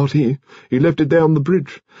 "Not he. He left it there on the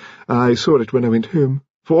bridge. I saw it when I went home.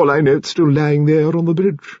 For all I know, it's still lying there on the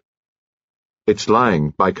bridge." "It's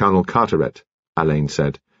lying by Colonel Carteret," Alleyne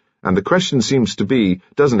said. "And the question seems to be,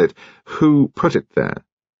 doesn't it, who put it there?"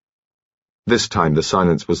 This time the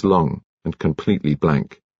silence was long and completely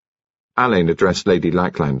blank. Alleyne addressed Lady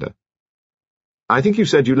Lacklander. "I think you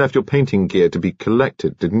said you left your painting gear to be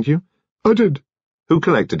collected, didn't you?" "I did." "Who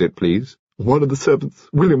collected it, please?" "One of the servants.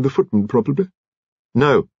 William the footman, probably."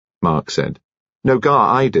 "No," Mark said. "No,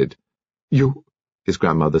 Gar, I did." "You?" his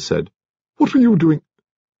grandmother said, "What were you doing?"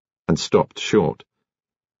 and stopped short.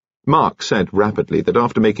 Mark said rapidly that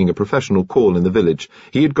after making a professional call in the village,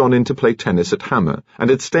 he had gone in to play tennis at Hammer and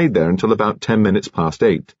had stayed there until about 10 minutes past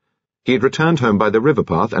 8. He had returned home by the river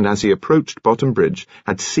path and as he approached Bottom Bridge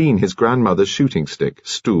had seen his grandmother's shooting stick,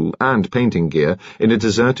 stool and painting gear in a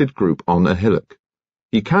deserted group on a hillock.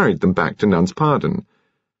 He carried them back to Nun's Pardon.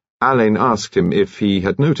 Alain asked him if he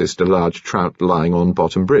had noticed a large trout lying on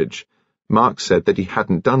Bottom Bridge. Mark said that he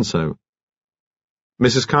hadn't done so.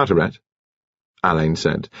 "Mrs. Carteret," Alain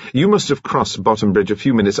said, "you must have crossed Bottom Bridge a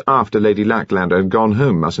few minutes after Lady Lacklander had gone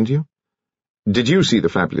home, mustn't you? Did you see the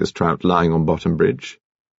fabulous trout lying on Bottom Bridge?"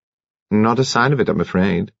 "Not a sign of it, I'm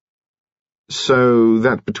afraid." "So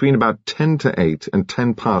that between about 10 to 8 and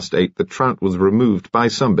 10 past 8 the trout was removed by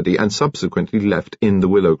somebody and subsequently left in the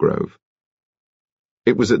willow grove."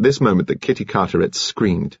 It was at this moment that Kitty Carteret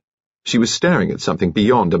screamed. She was staring at something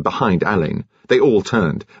beyond and behind Alain. They all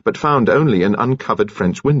turned, but found only an uncovered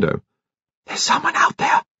French window. "There's someone out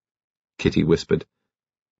there," Kitty whispered.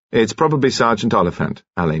 "It's probably Sergeant Oliphant,"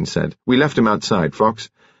 Alain said. "We left him outside, Fox."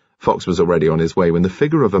 Fox was already on his way when the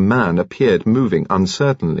figure of a man appeared moving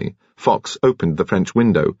uncertainly. Fox opened the French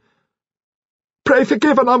window. "Pray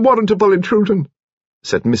forgive an unwarrantable intrusion,"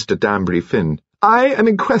 said Mr. Danbury Finn. "I am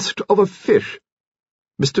in quest of a fish."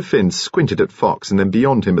 Mr. Finn squinted at Fox and then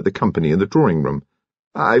beyond him at the company in the drawing-room.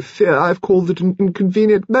 "I fear I've called at an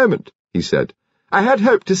inconvenient moment," he said. "I had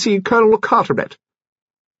hoped to see Colonel Carteret."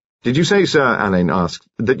 "Did you say, sir," Alain asked,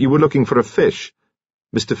 "that you were looking for a fish?"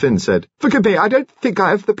 Mr. Finn said, "Forgive me, I don't think I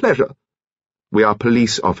have the pleasure." "We are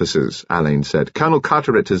police officers," Alain said. "Colonel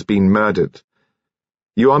Carteret has been murdered.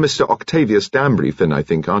 You are Mr. Octavius Danbury Finn, I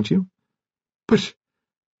think, aren't you?" "But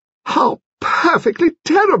how perfectly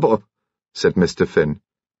terrible," said Mr. Finn.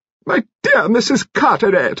 "My dear Mrs.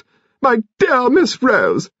 Carteret, my dear Miss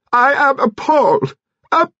Rose, I am appalled,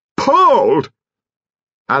 appalled."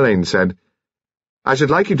 Alain said, "I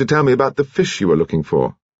should like you to tell me about the fish you were looking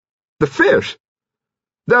for." "The fish?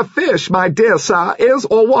 The fish, my dear sir, is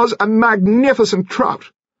or was a magnificent trout,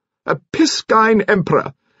 a piscine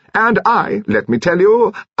emperor, and I, let me tell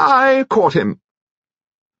you, I caught him."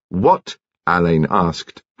 "What," Alain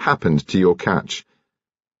asked, "happened to your catch?"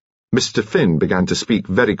 Mr. Finn began to speak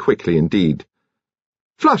very quickly indeed.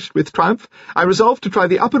 "Flushed with triumph, I resolved to try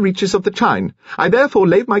the upper reaches of the Chine. I therefore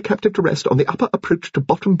laid my captive to rest on the upper approach to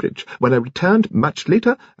Bottom Bridge. When I returned much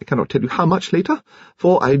later, I cannot tell you how much later,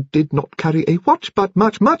 for I did not carry a watch, but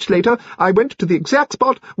much, much later, I went to the exact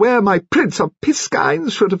spot where my Prince of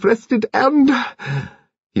Piscines should have rested, and—"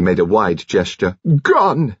 He made a wide gesture.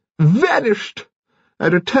 "Gone! Vanished! I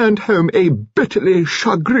returned home a bitterly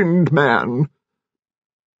chagrined man."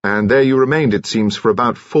 "And there you remained, it seems, for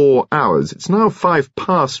about 4 hours. It's now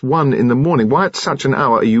 1:05 in the morning. Why at such an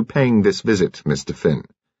hour are you paying this visit, Mr. Finn?"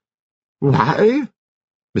 "Why?"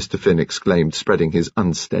 Mr. Finn exclaimed, spreading his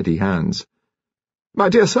unsteady hands. "My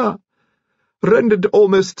dear sir, rendered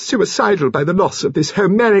almost suicidal by the loss of this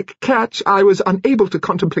Homeric catch, I was unable to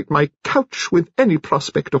contemplate my couch with any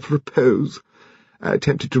prospect of repose. I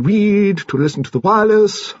attempted to read, to listen to the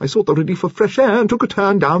wireless. I sought the relief of fresh air and took a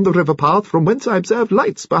turn down the river path, from whence I observed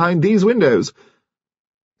lights behind these windows."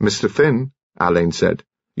 "Mr. Finn," Alain said,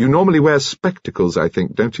 "you normally wear spectacles, I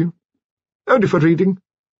think, don't you?" "Only for reading,"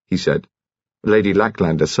 he said. Lady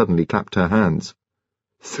Lacklander suddenly clapped her hands.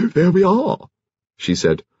 "So there we are," she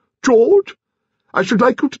said. "George, I should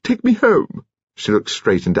like you to take me home." She looked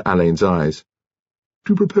straight into Alain's eyes.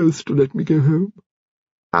 "Do you propose to let me go home?"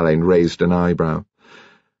 Alain raised an eyebrow.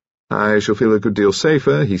 "I shall feel a good deal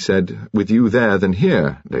safer," he said, "with you there than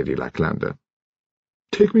here, Lady Lacklander."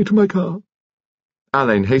 "Take me to my car."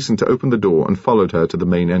 Alain hastened to open the door and followed her to the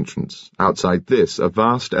main entrance. Outside this, a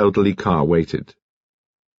vast elderly car waited.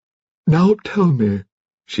 "Now tell me,"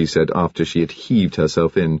 she said after she had heaved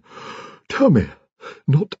herself in. "Tell me,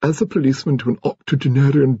 not as a policeman to an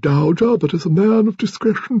octogenarian dowager, but as a man of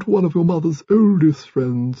discretion to one of your mother's oldest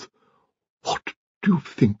friends, what do you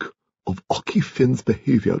think of Ocky Finn's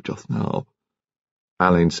behaviour just now?"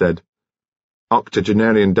 Alain said,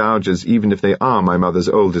 "Octogenarian dowagers, even if they are my mother's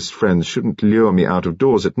oldest friends, shouldn't lure me out of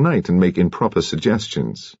doors at night and make improper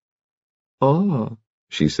suggestions." "Ah,"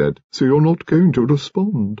 she said, "so you're not going to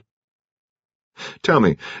respond." "Tell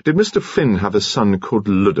me, did Mr. Finn have a son called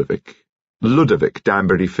Ludovic? Ludovic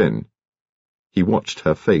Danbury Finn?" He watched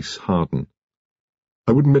her face harden.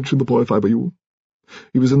 "I wouldn't mention the boy if I were you.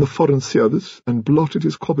 He was in the Foreign Service and blotted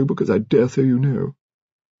his copybook, as I dare say you know."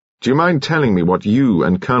 "Do you mind telling me what you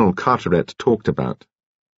and Colonel Carteret talked about?"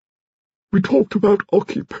 "We talked about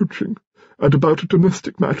Ocky poaching, and about a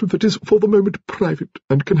domestic matter that is for the moment private,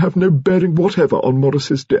 and can have no bearing whatever on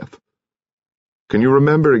Morris's death." Can you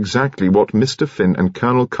remember exactly what Mr. Finn and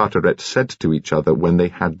Colonel Carteret said to each other when they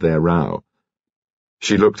had their row?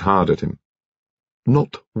 She looked hard at him.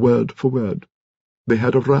 Not word for word. They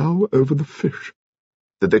had a row over the fish.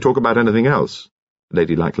 Did they talk about anything else?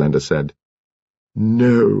 Lady Lacklander said.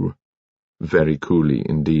 No. Very coolly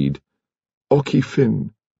indeed. Ocky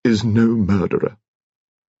Finn is no murderer.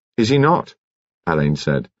 Is he not? Alain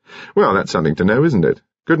said. Well, that's something to know, isn't it?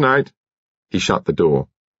 Good night. He shut the door.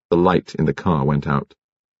 The light in the car went out.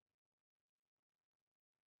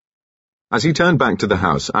 As he turned back to the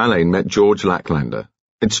house, Alain met George Lacklander.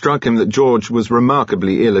 It struck him that George was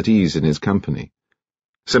remarkably ill at ease in his company.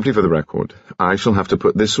 Simply for the record, I shall have to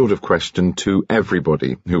put this sort of question to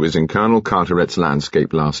everybody who was in Colonel Carteret's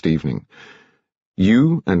landscape last evening.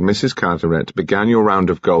 You and Mrs. Carteret began your round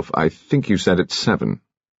of golf, I think you said at 7.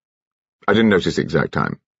 I didn't notice the exact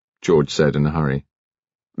time, George said in a hurry.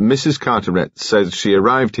 Mrs. Carteret says she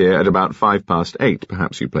arrived here at about 8:05.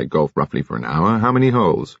 Perhaps you played golf roughly for an hour. How many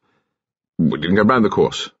holes? We didn't go round the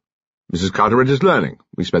course. Mrs. Carteret is learning.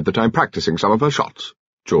 We spent the time practicing some of her shots,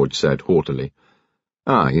 George said haughtily.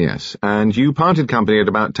 Ah, yes, and you parted company at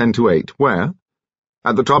about 8:10. Where?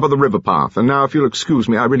 At the top of the river path, and now if you'll excuse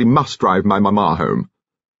me, I really must drive my mamma home.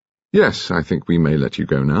 Yes, I think we may let you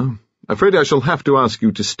go now. Afraid I shall have to ask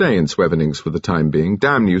you to stay in Swevenings for the time being.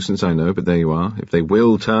 Damn nuisance, I know, but there you are, if they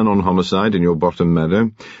will turn on homicide in your bottom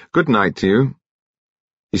meadow. Good night to you.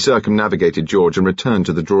 He circumnavigated George and returned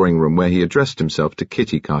to the drawing-room where he addressed himself to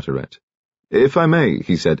Kitty Carteret. If I may,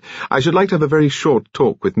 he said, I should like to have a very short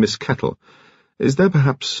talk with Miss Kettle. Is there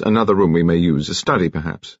perhaps another room we may use, a study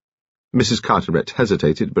perhaps? Mrs. Carteret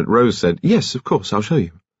hesitated, but Rose said, Yes, of course, I'll show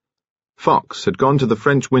you. Fox had gone to the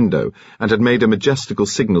French window and had made a majestical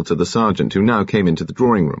signal to the sergeant, who now came into the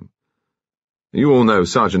drawing-room. You all know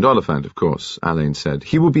Sergeant Oliphant, of course, Alain said.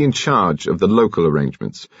 He will be in charge of the local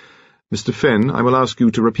arrangements. Mr. Finn, I will ask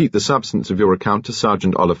you to repeat the substance of your account to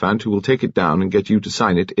Sergeant Oliphant, who will take it down and get you to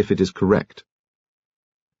sign it if it is correct.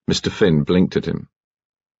 Mr. Finn blinked at him.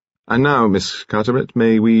 And now, Miss Carteret,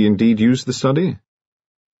 may we indeed use the study?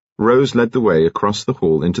 Rose led the way across the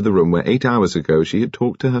hall into the room where 8 hours ago she had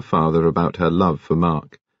talked to her father about her love for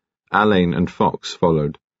Mark. Alain and Fox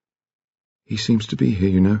followed. He seems to be here,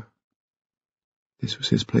 you know. This was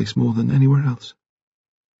his place more than anywhere else.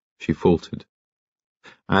 She faltered.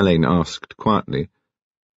 Alain asked quietly,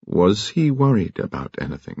 Was he worried about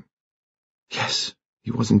anything? Yes,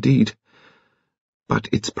 he was indeed. But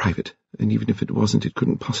it's private, and even if it wasn't, it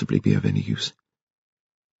couldn't possibly be of any use.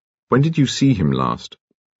 When did you see him last?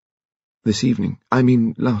 This evening. I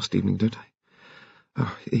mean, last evening, don't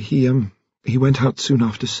I? He went out soon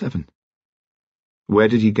after 7. Where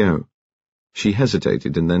did he go? She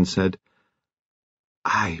hesitated and then said,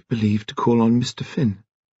 I believe to call on Mr. Finn.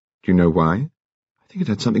 Do you know why? I think it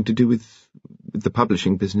had something to do with the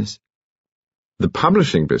publishing business. The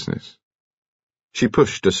publishing business? She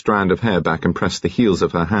pushed a strand of hair back and pressed the heels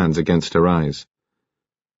of her hands against her eyes.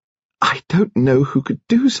 I don't know who could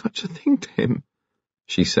do such a thing to him,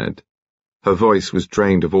 she said. Her voice was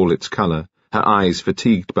drained of all its colour. Her eyes,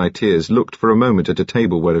 fatigued by tears, looked for a moment at a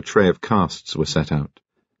table where a tray of casts were set out.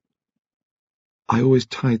 I always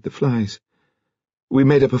tied the flies. We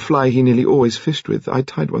made up a fly he nearly always fished with. I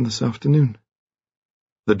tied one this afternoon.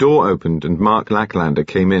 The door opened and Mark Lacklander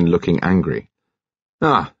came in looking angry.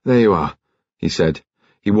 Ah, there you are, he said.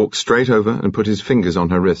 He walked straight over and put his fingers on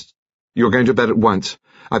her wrists. You're going to bed at once.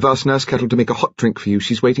 I've asked Nurse Kettle to make a hot drink for you.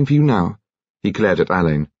 She's waiting for you now. He glared at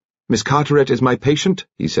Alain. Miss Carteret is my patient,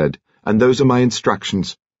 he said, and those are my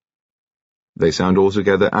instructions. They sound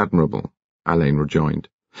altogether admirable, Alain rejoined.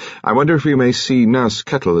 I wonder if we may see Nurse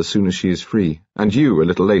Kettle as soon as she is free, and you a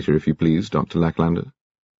little later, if you please, Dr. Lacklander.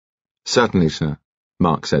 Certainly, sir,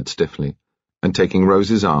 Mark said stiffly, and taking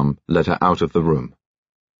Rose's arm, led her out of the room.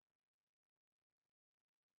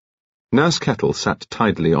 Nurse Kettle sat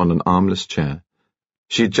tidily on an armless chair.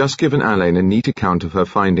 She had just given Alain a neat account of her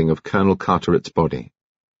finding of Colonel Carteret's body.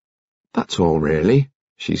 That's all, really,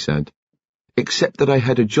 she said, except that I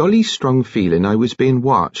had a jolly strong feeling I was being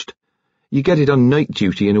watched. You get it on night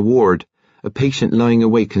duty in a ward, a patient lying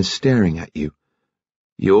awake and staring at you.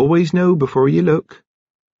 You always know before you look.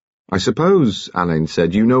 I suppose, Alain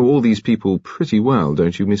said, you know all these people pretty well,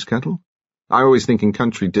 don't you, Miss Kettle? I always think in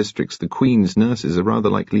country districts the Queen's nurses are rather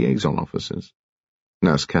like liaison officers.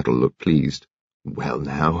 Nurse Kettle looked pleased. Well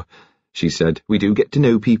now, she said, we do get to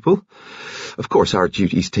know people. Of course our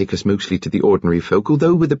duties take us mostly to the ordinary folk,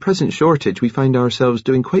 although with the present shortage we find ourselves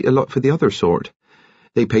doing quite a lot for the other sort.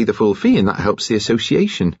 They pay the full fee and that helps the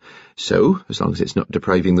association. So, as long as it's not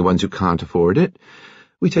depriving the ones who can't afford it,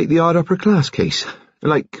 we take the odd upper-class case,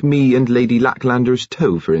 like me and Lady Lacklander's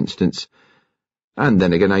toe, for instance. And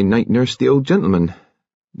then again I night-nursed the old gentleman.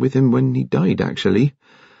 With him when he died, actually.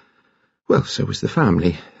 Well, so was the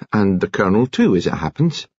family. And the Colonel, too, as it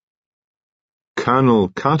happens. Colonel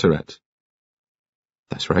Carteret?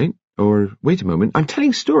 That's right. Or, wait a moment, I'm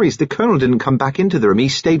telling stories. The Colonel didn't come back into the room. He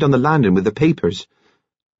stayed on the landing with the papers.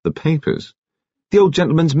 The papers? The old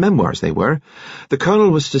gentleman's memoirs, they were. The Colonel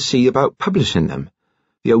was to see about publishing them.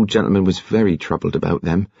 The old gentleman was very troubled about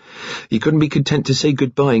them. He couldn't be content to say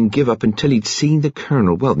goodbye and give up until he'd seen the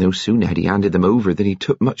Colonel. Well, no sooner had he handed them over than he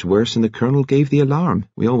took much worse, and the Colonel gave the alarm.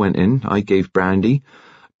 We all went in. I gave brandy.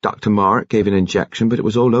 Dr. Mark gave an injection, but it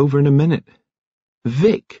was all over in a minute.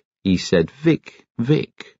 Vic, he said. Vic.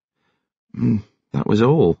 That was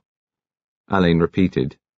all. Alain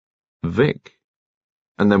repeated. Vic.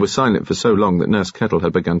 And they were silent for so long that Nurse Kettle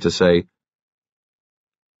had begun to say,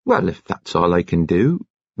 Well, if that's all I can do,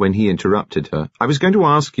 when he interrupted her. I was going to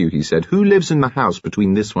ask you, he said, who lives in the house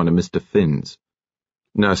between this one and Mr. Finn's?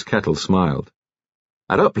 Nurse Kettle smiled.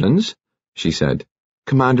 At Uplands, she said.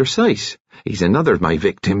 Commander Seiss. He's another of my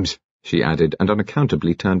victims, she added, and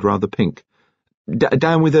unaccountably turned rather pink.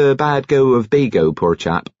 Down with a bad go of Bago, poor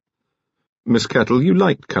chap. Miss Kettle, you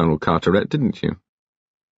liked Colonel Carteret, didn't you?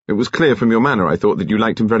 It was clear from your manner, I thought, that you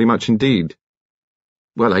liked him very much indeed.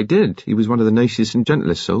 Well, I did. He was one of the nicest and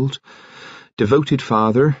gentlest souls. Devoted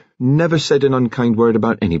father, never said an unkind word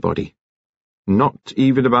about anybody. Not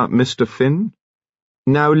even about Mr. Finn?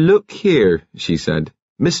 Now look here, she said.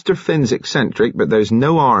 Mr. Finn's eccentric, but there's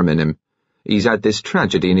no harm in him. He's had this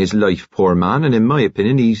tragedy in his life, poor man, and in my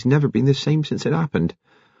opinion he's never been the same since it happened.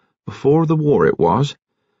 Before the war it was.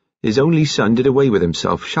 His only son did away with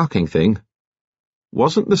himself. Shocking thing.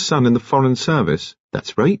 Wasn't the son in the Foreign Service?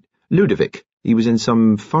 That's right. Ludovic. He was in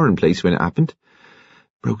some foreign place when it happened.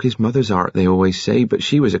 Broke his mother's heart, they always say, but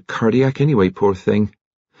she was a cardiac anyway, poor thing.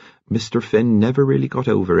 Mr. Finn never really got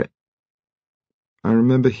over it. I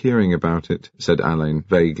remember hearing about it, said Alain,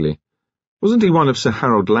 vaguely. Wasn't he one of Sir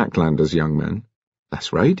Harold Lacklander's young men?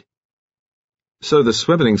 That's right. So the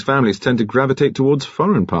Swebbelings' families tend to gravitate towards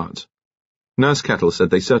foreign parts. Nurse Kettle said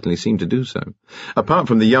they certainly seemed to do so. Apart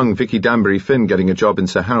from the young Vicky Danbury Finn getting a job in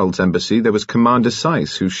Sir Harold's embassy, there was Commander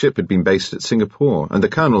Seiss, whose ship had been based at Singapore, and the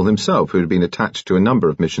Colonel himself, who had been attached to a number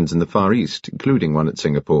of missions in the Far East, including one at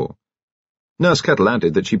Singapore. Nurse Kettle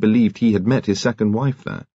added that she believed he had met his second wife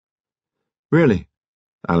there. Really?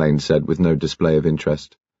 Alain said, with no display of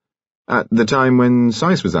interest. At the time when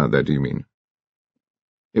Seiss was out there, do you mean?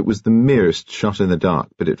 It was the merest shot in the dark,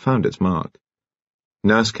 but it found its mark.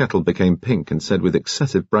 Nurse Kettle became pink and said with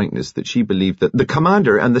excessive brightness that she believed that the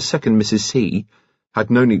Commander and the second Mrs. C had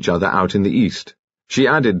known each other out in the East. She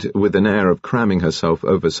added, with an air of cramming herself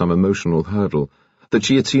over some emotional hurdle, that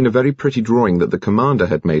she had seen a very pretty drawing that the Commander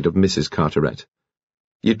had made of Mrs. Carteret.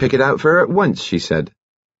 You'd pick it out for her at once, she said.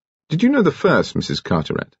 Did you know the first Mrs.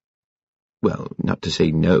 Carteret? Well, not to say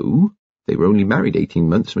no. They were only married 18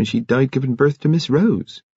 months when she died giving birth to Miss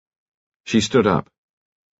Rose. She stood up.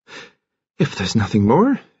 If there's nothing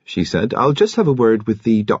more, she said, I'll just have a word with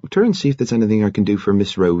the doctor and see if there's anything I can do for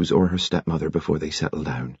Miss Rose or her stepmother before they settle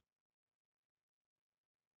down.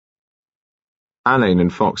 Alain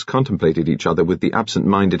and Fox contemplated each other with the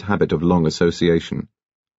absent-minded habit of long association.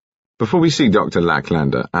 Before we see Dr.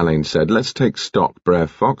 Lacklander, Alain said, let's take stock, Brer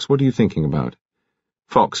Fox. What are you thinking about?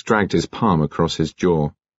 Fox dragged his palm across his jaw.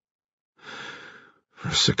 For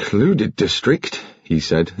a secluded district, he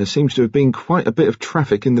said, there seems to have been quite a bit of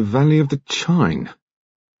traffic in the Valley of the Chine.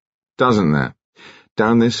 Doesn't there?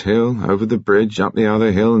 Down this hill, over the bridge, up the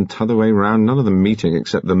other hill, and t'other way round, none of them meeting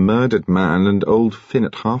except the murdered man and old Finn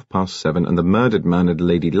at 7:30, and the murdered man and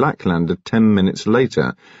Lady Lacklander 10 minutes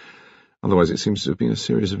later. Otherwise it seems to have been a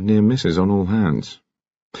series of near misses on all hands.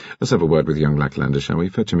 Let's have a word with young Lacklander, shall we?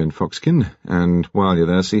 Fetch him in, Foxkin, and while you're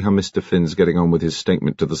there, see how Mr. Finn's getting on with his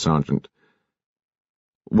statement to the sergeant.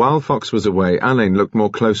 While Fox was away, Alain looked more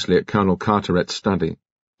closely at Colonel Carteret's study.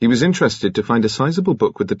 He was interested to find a sizable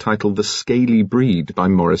book with the title The Scaly Breed by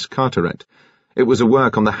Maurice Carteret. It was a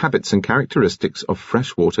work on the habits and characteristics of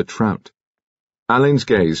freshwater trout. Alain's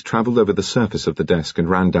gaze travelled over the surface of the desk and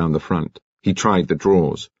ran down the front. He tried the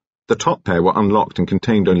drawers. The top pair were unlocked and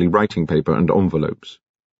contained only writing paper and envelopes.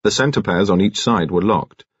 The centre pairs on each side were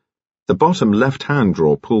locked. The bottom left-hand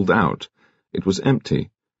drawer pulled out. It was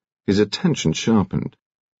empty. His attention sharpened.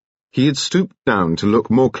 He had stooped down to look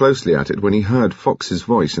more closely at it when he heard Fox's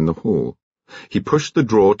voice in the hall. He pushed the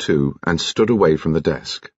drawer to and stood away from the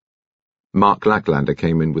desk. Mark Lacklander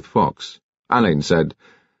came in with Fox. Alain said,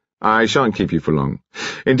 I shan't keep you for long.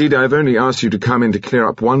 Indeed, I have only asked you to come in to clear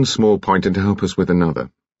up one small point and to help us with another.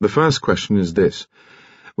 The first question is this.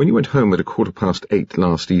 When you went home at 8:15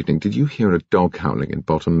 last evening, did you hear a dog howling in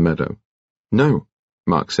Bottom Meadow? No,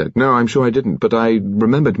 Mark said. No, I'm sure I didn't, but I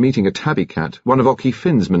remembered meeting a tabby cat, one of Ocky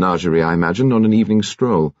Finn's menagerie, I imagine, on an evening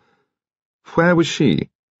stroll. Where was she?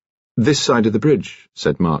 This side of the bridge,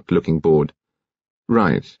 said Mark, looking bored.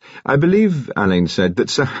 Right. I believe, Alain said, that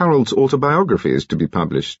Sir Harold's autobiography is to be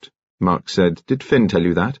published. Mark said, Did Finn tell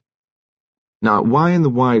you that? Now, why in the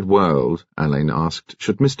wide world, Alain asked,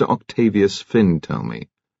 should Mr. Octavius Finn tell me?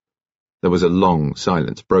 There was a long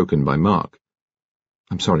silence, broken by Mark.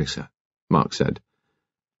 I'm sorry, sir, Mark said.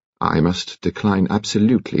 I must decline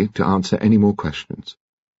absolutely to answer any more questions.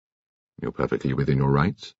 You're perfectly within your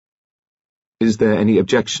rights. Is there any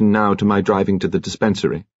objection now to my driving to the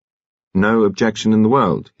dispensary? No objection in the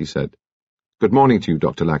world, he said. Good morning to you,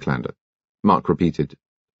 Dr. Lacklander. Mark repeated,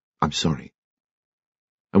 I'm sorry.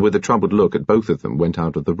 And with a troubled look at both of them went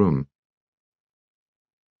out of the room.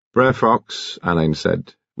 Brer Fox, Alain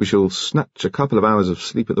said, we shall snatch a couple of hours of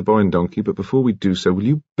sleep at the Boy and Donkey, but before we do so, will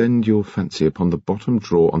you bend your fancy upon the bottom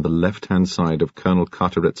drawer on the left-hand side of Colonel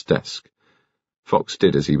Carteret's desk? Fox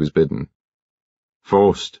did as he was bidden.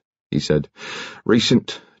 Forced, he said.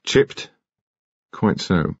 Recent, chipped. Quite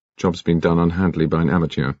so. Job's been done unhandily by an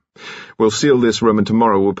amateur. We'll seal this room, and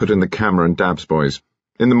tomorrow we'll put in the camera and Dabs boys.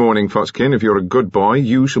 In the morning, Foxkin, if you're a good boy,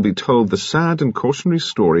 you shall be told the sad and cautionary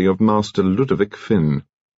story of Master Ludovic Finn.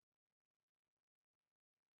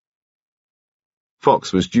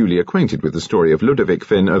 Fox was duly acquainted with the story of Ludovic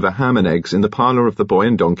Finn over ham and eggs in the parlour of the Boy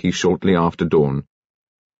and Donkey shortly after dawn.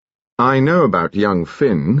 I know about young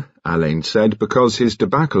Finn, Alain said, because his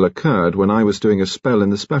debacle occurred when I was doing a spell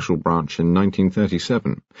in the Special Branch in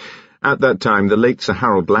 1937. At that time, the late Sir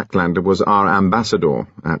Harold Lacklander was our ambassador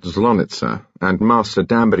at Zlonitzer, and Master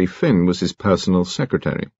Danbury Finn was his personal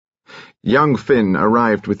secretary. Young Finn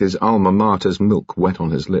arrived with his alma mater's milk wet on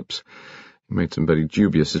his lips. He made some very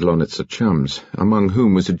dubious Zlonitzer chums, among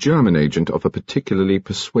whom was a German agent of a particularly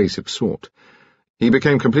persuasive sort. He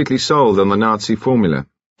became completely sold on the Nazi formula,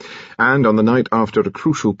 and on the night after a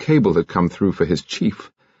crucial cable had come through for his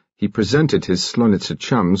chief, he presented his Zlonitzer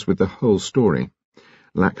chums with the whole story.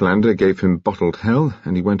 Lacklander gave him bottled hell,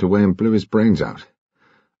 and he went away and blew his brains out.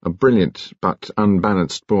 A brilliant but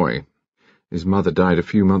unbalanced boy. His mother died a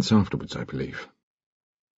few months afterwards, I believe.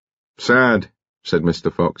 Sad, said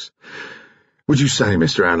Mr. Fox. Would you say,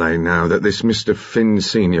 Mr. Alain, now, that this Mr. Finn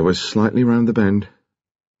Senior was slightly round the bend?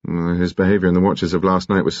 His behaviour in the watches of last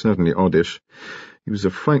night was certainly oddish. He was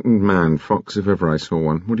a frightened man, Fox, if ever I saw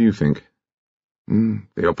one. What do you think?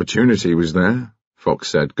 The opportunity was there, Fox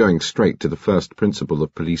said, going straight to the first principle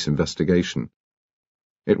of police investigation.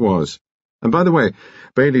 It was. And by the way,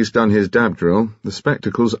 Bailey's done his dab drill. The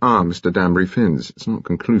spectacles are Mr. Danbury Finn's. It's not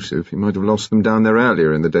conclusive. He might have lost them down there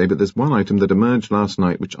earlier in the day, but there's one item that emerged last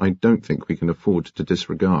night which I don't think we can afford to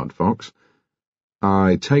disregard, Fox.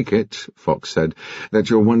 I take it, Fox said, that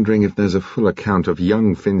you're wondering if there's a full account of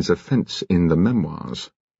young Finn's offence in the memoirs.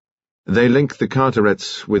 They link the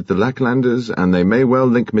Carterets with the Lacklanders, and they may well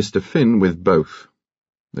link Mr. Finn with both.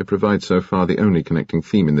 They provide so far the only connecting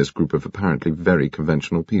theme in this group of apparently very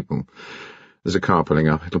conventional people. There's a car pulling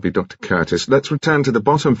up. It'll be Dr. Curtis. Let's return to the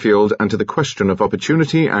bottom field and to the question of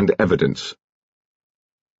opportunity and evidence.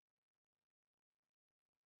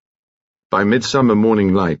 By midsummer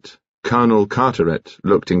morning light, Colonel Carteret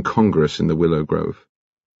looked incongruous in the willow grove.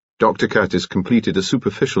 Dr. Curtis completed a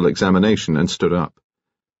superficial examination and stood up.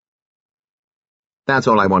 That's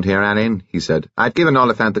all I want here, Alain, he said. I've given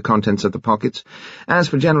Oliphant the contents of the pockets. As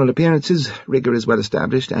for general appearances, Rigor is well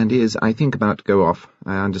established and is, I think, about to go off.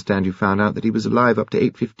 I understand you found out that he was alive up to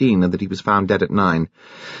 8:15 and that he was found dead at 9.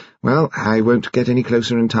 Well, I won't get any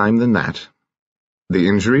closer in time than that. The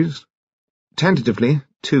injuries? Tentatively,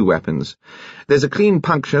 2 weapons. There's a clean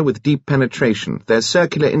puncture with deep penetration. There's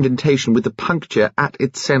circular indentation with the puncture at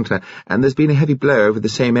its centre, and there's been a heavy blow over the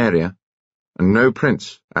same area. And no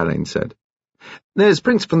prints, Alain said. There's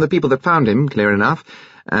prints from the people that found him, clear enough,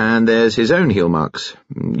 and there's his own heel marks.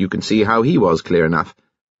 You can see how he was, clear enough.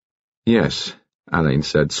 Yes, Alain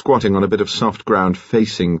said, squatting on a bit of soft ground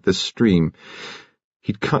facing the stream.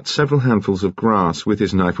 He'd cut several handfuls of grass with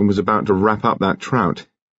his knife and was about to wrap up that trout.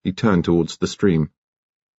 He turned towards the stream.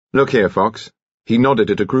 Look here, Fox. He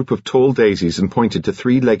nodded at a group of tall daisies and pointed to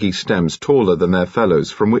 3 leggy stems taller than their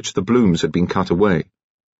fellows, from which the blooms had been cut away.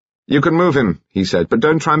 You can move him, he said, but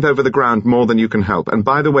don't tramp over the ground more than you can help. And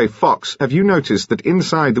by the way, Fox, have you noticed that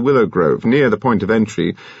inside the willow grove, near the point of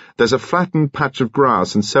entry, there's a flattened patch of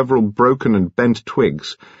grass and several broken and bent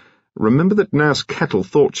twigs? Remember that Nurse Kettle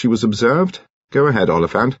thought she was observed? Go ahead,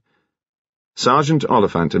 Oliphant. Sergeant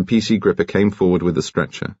Oliphant and P.C. Gripper came forward with a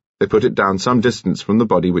stretcher. They put it down some distance from the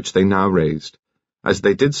body which they now raised. As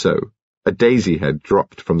they did so, a daisy head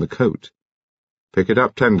dropped from the coat. Pick it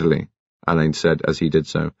up tenderly, Alain said as he did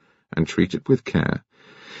so, and treat it with care.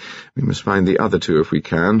 We must find the other two if we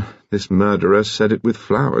can. This murderer said it with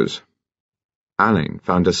flowers. Alain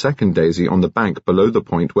found a second daisy on the bank below the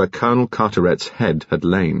point where Colonel Carteret's head had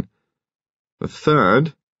lain. The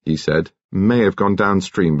third, he said, may have gone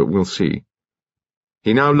downstream, but we'll see.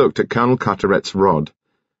 He now looked at Colonel Carteret's rod.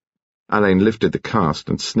 Alain lifted the cast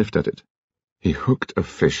and sniffed at it. He hooked a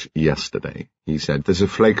fish yesterday, he said. There's a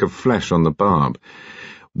flake of flesh on the barb.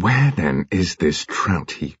 Where, then, is this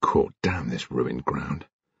trout he caught? Damn this ruined ground.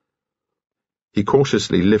 He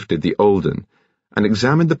cautiously lifted the Olden and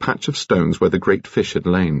examined the patch of stones where the great fish had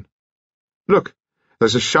lain. Look,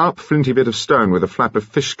 there's a sharp, flinty bit of stone with a flap of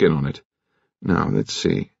fish skin on it. Now, let's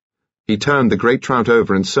see. He turned the great trout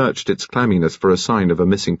over and searched its clamminess for a sign of a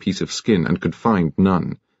missing piece of skin and could find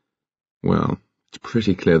none. Well, it's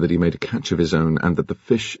pretty clear that he made a catch of his own and that the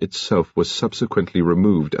fish itself was subsequently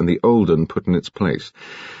removed and the Olden put in its place.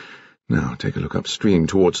 Now, take a look upstream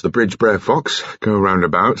towards the bridge, Brer Fox. Go round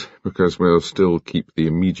about, because we'll still keep the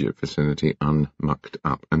immediate vicinity unmucked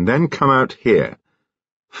up. And then come out here.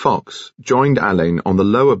 Fox joined Alain on the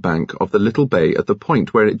lower bank of the little bay at the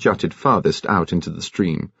point where it jutted farthest out into the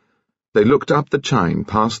stream. They looked up the chine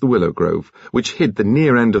past the willow grove, which hid the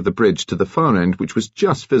near end of the bridge to the far end, which was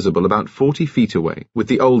just visible about 40 feet away, with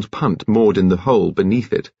the old punt moored in the hole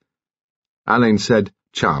beneath it. Alain said,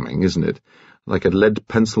 "Charming, isn't it? Like a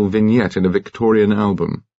lead-pencil vignette in a Victorian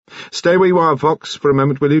album. Stay where you are, Fox, for a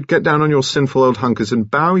moment, will you? Get down on your sinful old hunkers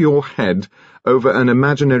and bow your head over an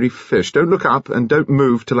imaginary fish. Don't look up, and don't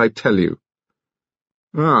move till I tell you."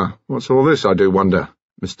 "Ah, what's all this, I do wonder?"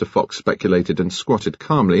 Mr. Fox speculated and squatted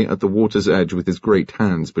calmly at the water's edge with his great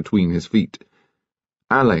hands between his feet.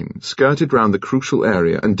 Alain skirted round the crucial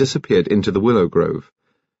area and disappeared into the willow grove.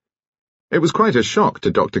 It was quite a shock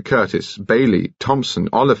to Dr. Curtis, Bailey, Thompson,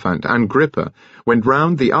 Oliphant, and Gripper when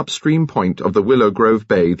round the upstream point of the Willow Grove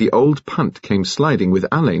Bay the old punt came sliding with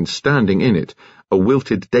Alain standing in it, a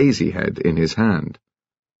wilted daisy head in his hand.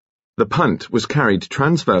 The punt was carried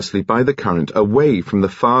transversely by the current away from the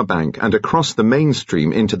far bank and across the main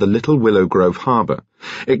stream into the little Willow Grove harbour.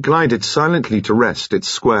 It glided silently to rest, its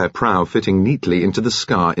square prow fitting neatly into the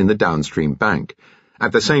scar in the downstream bank.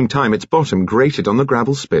 At the same time its bottom grated on the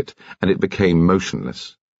gravel spit, and it became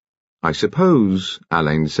motionless. "I suppose,"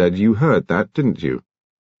 Alain said, "you heard that, didn't you?"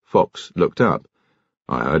 Fox looked up.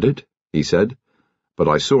 "I heard it," he said, "but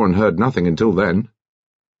I saw and heard nothing until then."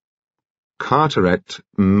 "Carteret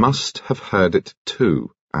must have heard it too,"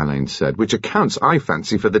 Alain said, "which accounts, I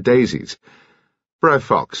fancy, for the daisies. Brer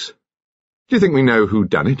Fox, do you think we know who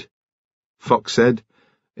done it?" Fox said,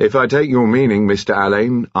 "If I take your meaning, Mr.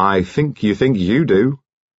 Alain, I think you do."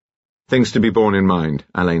 "Things to be borne in mind,"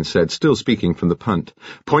 Alain said, still speaking from the punt.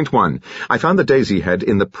 "Point 1. I found the daisy head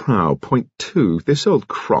in the prow. Point 2. This old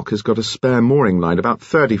crock has got a spare mooring line about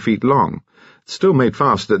 30 feet long. It's still made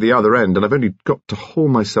fast at the other end, and I've only got to haul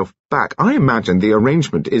myself back. I imagine the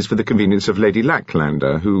arrangement is for the convenience of Lady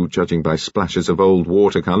Lacklander, who, judging by splashes of old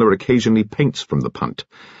watercolour, occasionally paints from the punt.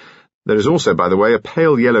 There is also, by the way, a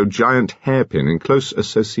pale yellow giant hairpin in close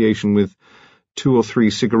association with 2 or 3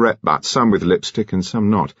 cigarette butts, some with lipstick and some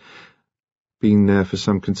not. Been there for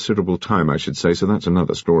some considerable time, I should say, so that's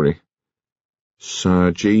another story."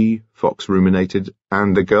 "Sir G," Fox ruminated,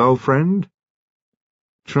 "and the girlfriend?"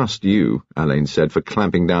 "Trust you," Alain said, "for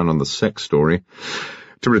clamping down on the sex story.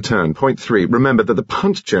 To return, point 3, remember that the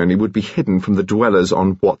punt journey would be hidden from the dwellers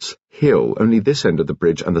on Watts Hill. Only this end of the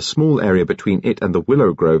bridge and the small area between it and the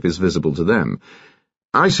Willow Grove is visible to them.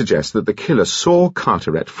 I suggest that the killer saw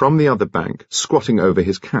Carteret from the other bank, squatting over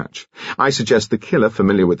his catch. I suggest the killer,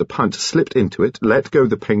 familiar with the punt, slipped into it, let go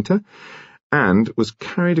the painter, and was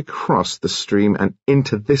carried across the stream and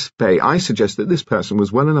into this bay. I suggest that this person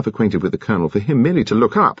was well enough acquainted with the Colonel for him merely to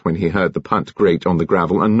look up when he heard the punt grate on the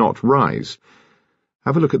gravel and not rise.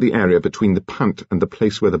 Have a look at the area between the punt and the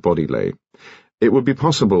place where the body lay. It would be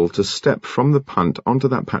possible to step from the punt onto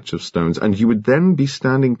that patch of stones, and you would then be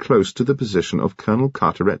standing close to the position of Colonel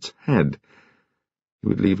Carteret's head. You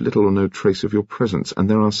would leave little or no trace of your presence, and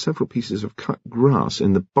there are several pieces of cut grass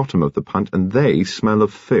in the bottom of the punt, and they smell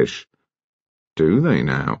of fish." "Do they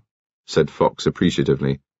now?" said Fox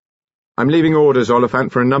appreciatively. "I'm leaving orders,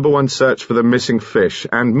 Oliphant, for a No. 1 search for the missing fish,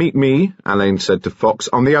 and meet me," Alain said to Fox,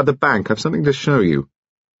 "on the other bank. I've something to show you."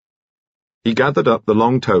 He gathered up the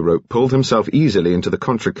long tow rope, pulled himself easily into the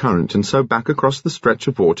contra-current, and so back across the stretch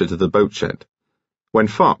of water to the boat shed. When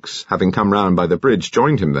Fox, having come round by the bridge,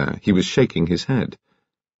 joined him there, he was shaking his head.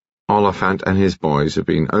 "Oliphant and his boys have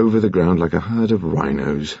been over the ground like a herd of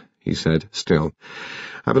rhinos," he said, still.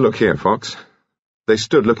 "Have a look here, Fox." They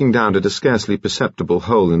stood looking down at a scarcely perceptible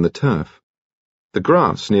hole in the turf. The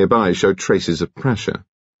grass nearby showed traces of pressure.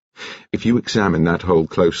 "If you examine that hole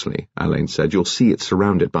closely," Alain said, "you'll see it's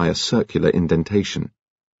surrounded by a circular indentation."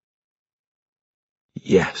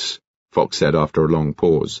 "Yes," Fox said after a long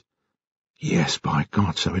pause. "Yes, by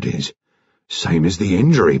God, so it is. Same as the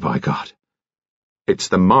injury, by God." "It's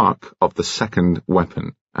the mark of the second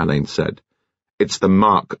weapon," Alain said. "It's the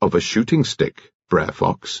mark of a shooting stick, Brer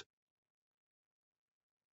Fox."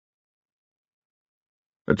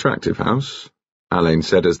 "Attractive house," Alain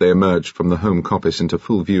said as they emerged from the home coppice into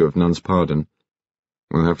full view of Nun's Pardon.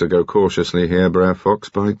 "We'll have to go cautiously here, Brer Fox,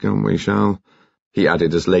 by gum we shall," he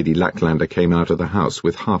added as Lady Lacklander came out of the house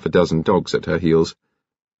with half a dozen dogs at her heels.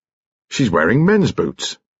 "She's wearing men's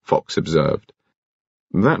boots," Fox observed.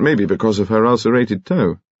 "That may be because of her ulcerated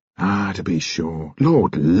toe." "Ah, to be sure.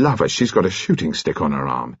 Lord love her, she's got a shooting stick on her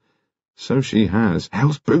arm." "So she has."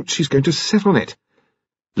 "Hell's boots, she's going to sit on it."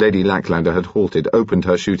 Lady Lacklander had halted, opened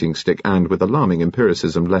her shooting stick, and, with alarming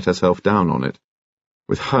empiricism, let herself down on it.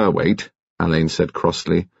 "With her weight," Alain said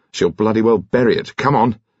crossly, "she'll bloody well bury it. Come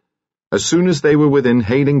on." As soon as they were within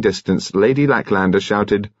hailing distance, Lady Lacklander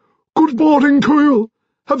shouted, "Good morning to you.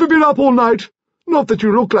 Have you been up all night? Not that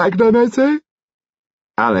you look like it, I may say."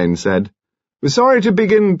 Alain said, "We're sorry to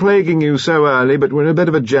begin plaguing you so early, but we're in a bit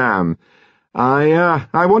of a jam.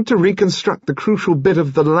 I want to reconstruct the crucial bit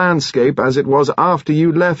of the landscape as it was after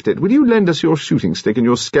you left it. Will you lend us your shooting stick and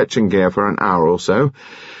your sketching gear for an hour or so?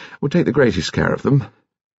 We'll take the greatest care of them."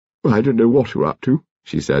 "Well, I don't know what you're up to,"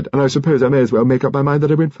 she said, "and I suppose I may as well make up my mind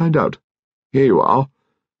that I won't find out. Here you are."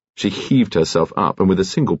 She heaved herself up and with a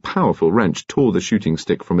single powerful wrench tore the shooting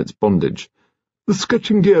stick from its bondage. "The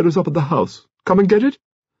sketching gear is up at the house. Come and get it?"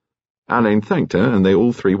 Alain thanked her, and they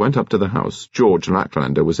all three went up to the house. George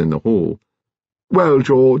Lacklander was in the hall. "Well,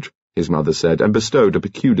 George," his mother said, and bestowed a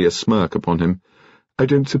peculiar smirk upon him, "I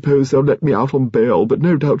don't suppose they'll let me out on bail, but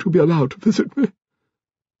no doubt you'll be allowed to visit me."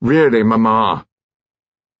 "Really, Mamma?"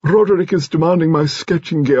 "Roderick is demanding my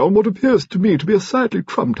sketching gear on what appears to me to be a sadly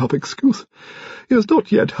trumped-up excuse. He has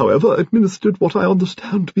not yet, however, administered what I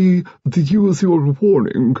understand to be the usual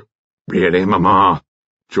warning." "Really, Mamma?"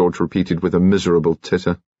 George repeated with a miserable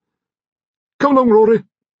titter. "Come along, Rory,"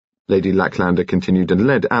 Lady Lacklander continued, and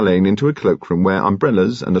led Alain into a cloakroom where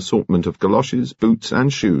umbrellas, an assortment of galoshes, boots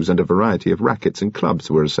and shoes, and a variety of rackets and clubs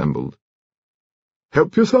were assembled.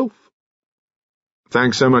 "Help yourself."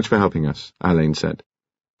 "Thanks so much for helping us," Alain said.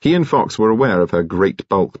 He and Fox were aware of her great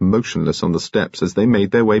bulk motionless on the steps as they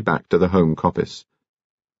made their way back to the home coppice.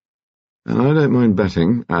 "And I don't mind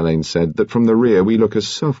betting," Alain said, "that from the rear we look as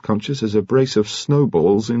self-conscious as a brace of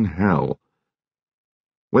snowballs in hell."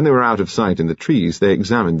 When they were out of sight in the trees, they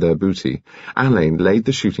examined their booty. Alain laid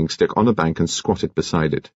the shooting stick on a bank and squatted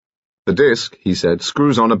beside it. "The disc," he said,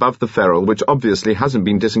 "screws on above the ferrule, which obviously hasn't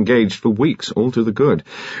been disengaged for weeks, all to the good.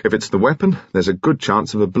 If it's the weapon, there's a good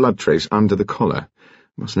chance of a blood trace under the collar.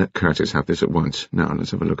 Must let Curtis have this at once. Now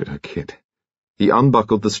let's have a look at her kit." He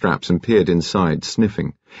unbuckled the straps and peered inside,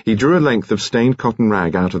 sniffing. He drew a length of stained cotton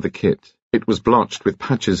rag out of the kit. It was blotched with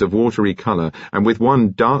patches of watery colour, and with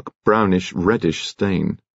one dark brownish-reddish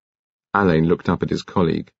stain. Alain looked up at his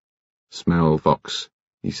colleague. "Smell, Fox,"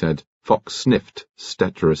 he said. Fox sniffed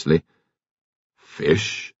stertorously.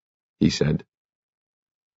 "Fish," he said.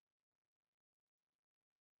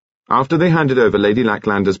 After they handed over Lady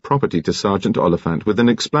Lacklander's property to Sergeant Oliphant with an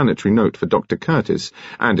explanatory note for Dr. Curtis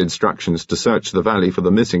and instructions to search the valley for the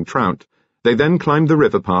missing trout, they then climbed the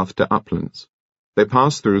river path to Uplands. They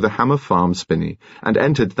passed through the Hammer Farm spinney and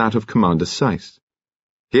entered that of Commander Seiss.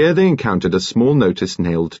 Here they encountered a small notice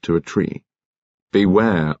nailed to a tree.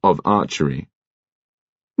 "Beware of archery."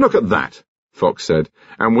 "Look at that," Fox said,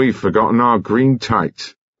 "and we've forgotten our green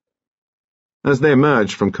tights." As they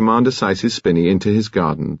emerged from Commander Seiss's spinney into his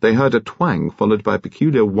garden, they heard a twang followed by a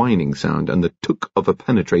peculiar whining sound and the took of a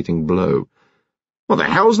penetrating blow. "What the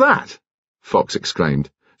hell's that?" Fox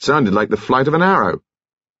exclaimed. "Sounded like the flight of an arrow."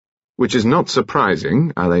 "Which is not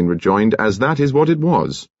surprising," Alain rejoined, "as that is what it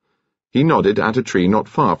was." He nodded at a tree not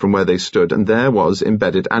far from where they stood, and there was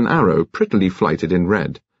embedded an arrow prettily flighted in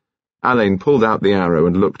red. Alain pulled out the arrow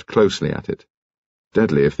and looked closely at it.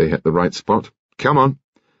 Deadly if they hit the right spot. Come on.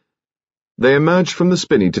 They emerged from the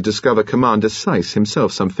spinney to discover Commander Seiss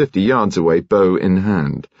himself some 50 yards away, bow in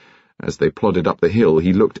hand. As they plodded up the hill,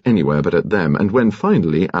 he looked anywhere but at them, and when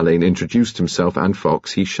finally Alain introduced himself and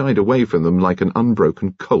Fox, he shied away from them like an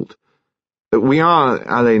unbroken colt. "We are,"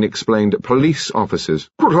 Alain explained, "police officers."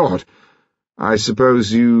 "Good Lord! I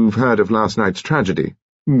suppose you've heard of last night's tragedy."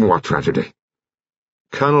 "What tragedy?"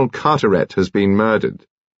 "Colonel Carteret has been murdered."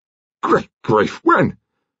 "Great grief! When?"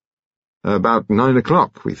 "About 9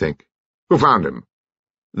 o'clock, we think." "Who found him?"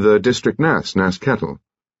 "The district nurse, Nurse Kettle."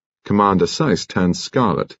 Commander Seiss turned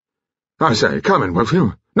scarlet. "I say, come in, won't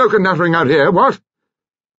you? No good nattering out here, what?"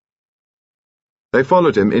 They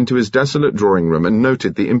followed him into his desolate drawing room and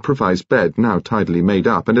noted the improvised bed now tidily made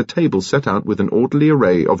up and a table set out with an orderly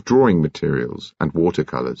array of drawing materials and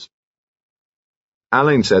watercolours.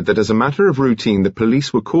 Alain said that as a matter of routine the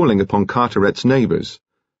police were calling upon Carteret's neighbours.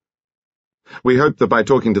 "We hoped that by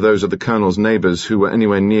talking to those of the Colonel's neighbours who were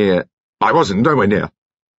anywhere near—" "I wasn't nowhere near."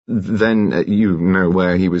 "Then you know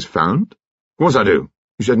where he was found?" "Of course I do.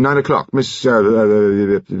 You said 9 o'clock. The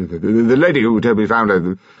lady who told me found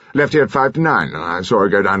her left here at 5 to 9. I saw her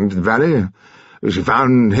go down into the valley. She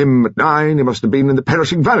found him at 9. He must have been in the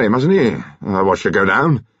perishing valley, mustn't he? I watched her go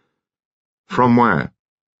down." "From where?"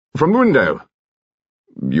 "From the window."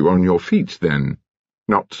 "You on your feet, then?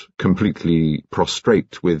 Not completely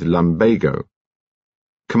prostrate with lumbago?"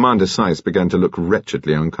 Commander Seiss began to look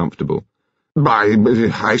wretchedly uncomfortable.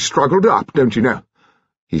 I struggled up, don't you know,"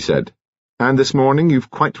 he said. "And this morning you've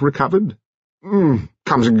quite recovered?"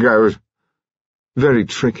 "Comes and goes." "Very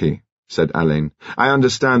tricky," said Alain. "I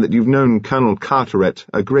understand that you've known Colonel Carteret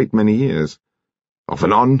a great many years." "Off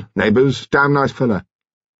and on, neighbours, damn nice fella."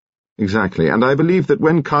 "Exactly, and I believe that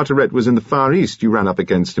when Carteret was in the Far East you ran up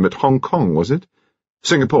against him at Hong Kong, was it?"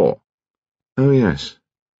 "Singapore." "Oh, yes.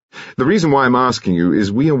 The reason why I'm asking you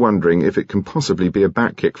is we are wondering if it can possibly be a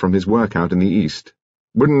backkick from his work out in the East."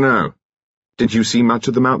 "Wouldn't know." "Did you see much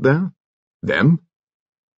of them out there?" "Them?"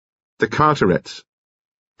 "The Carterets."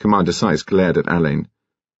 Commander Seiss glared at Alain.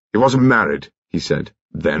 "He wasn't married," he said.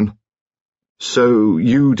 "Then." "So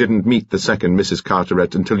you didn't meet the second Mrs.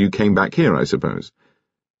 Carteret until you came back here, I suppose?"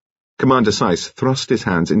 Commander Seiss thrust his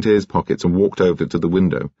hands into his pockets and walked over to the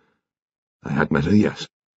window. "I had met her, yes,"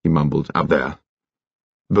 he mumbled, "out there."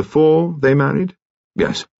 "Before they married?"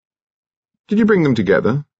 "Yes." "Did you bring them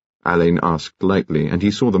together?" Alain asked lightly, and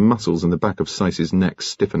he saw the muscles in the back of Seiss's neck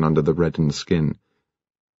stiffen under the reddened skin.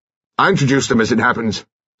 "I introduced them as it happens,"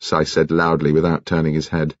 Seiss said loudly without turning his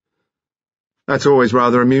head. "That's always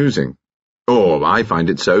rather amusing." "Oh, I find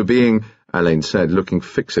it so, being," Alain said, looking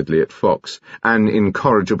fixedly at Fox, "an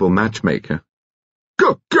incorrigible matchmaker."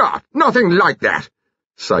 "Good God, nothing like that!"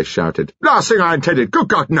 Seiss shouted. "Last thing I intended, good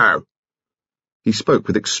God, no!" He spoke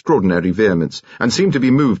with extraordinary vehemence, and seemed to be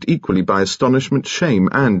moved equally by astonishment, shame,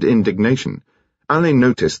 and indignation. Alain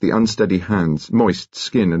noticed the unsteady hands, moist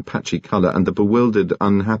skin and patchy colour, and the bewildered,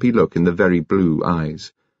 unhappy look in the very blue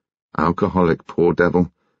eyes. "Alcoholic, poor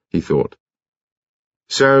devil," he thought.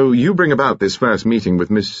 "So you bring about this first meeting with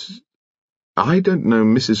I don't know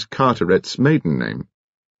Mrs. Carteret's maiden name,"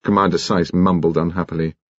 Commander Seiss mumbled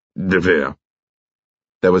unhappily. "De Vere."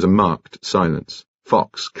 There was a marked silence.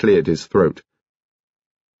 Fox cleared his throat.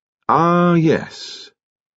 "Ah, yes,"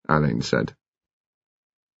 Alain said.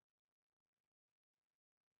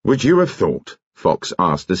 "Would you have thought," Fox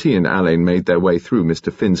asked as he and Alain made their way through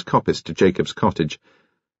Mr. Finn's coppice to Jacob's cottage,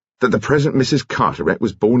 "that the present Mrs. Carteret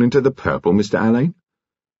was born into the purple, Mr. Alain?"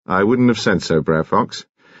 "I wouldn't have said so, Brer Fox.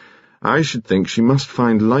 I should think she must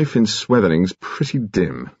find life in Sweatherings pretty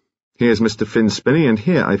dim. Here's Mr. Finn Spinney, and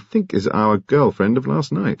here, I think, is our girlfriend of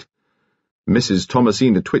last night. Mrs.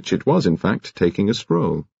 Thomasina Twitchett was, in fact, taking a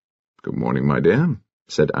stroll." "Good morning, my dear,"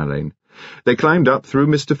 said Alain. They climbed up through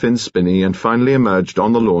Mr. Finn's spinney and finally emerged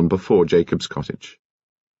on the lawn before Jacob's cottage.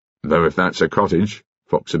 "Though if that's a cottage,"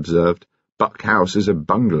 Fox observed, "Buck House is a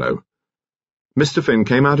bungalow." Mr. Finn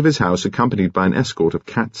came out of his house accompanied by an escort of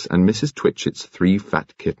cats and Mrs. Twitchett's 3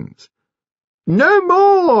 fat kittens. "No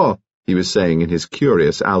more," he was saying in his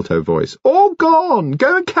curious alto voice. "All gone.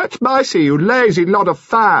 Go and catch mice, you lazy lot of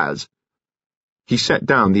fires." He set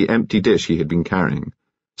down the empty dish he had been carrying.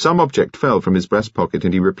 Some object fell from his breast pocket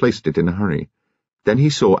and he replaced it in a hurry. Then he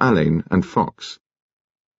saw Alain and Fox.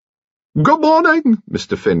 "Good morning,"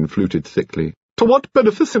 Mr. Finn fluted thickly. "To what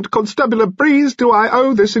beneficent constabular breeze do I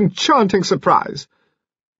owe this enchanting surprise?"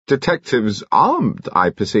 "Detectives armed, I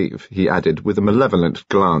perceive," he added, with a malevolent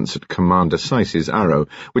glance at Commander Seiss's arrow,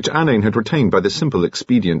 which Alain had retained by the simple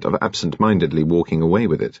expedient of absent-mindedly walking away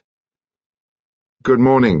with it. "Good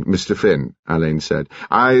morning, Mr. Finn," Alain said.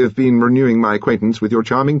 "I have been renewing my acquaintance with your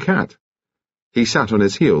charming cat." He sat on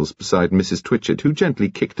his heels beside Mrs. Twitchett, who gently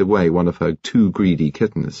kicked away one of her 2 greedy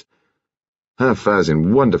kittens. "Her fur's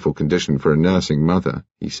in wonderful condition for a nursing mother,"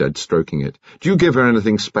 he said, stroking it. "Do you give her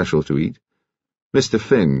anything special to eat?" Mr.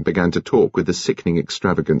 Finn began to talk with the sickening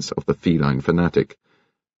extravagance of the feline fanatic.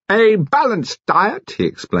 "A balanced diet," he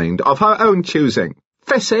explained, "of her own choosing.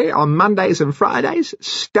 Fissy on Mondays and Fridays,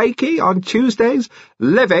 steaky on Tuesdays,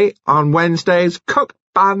 livy on Wednesdays, cooked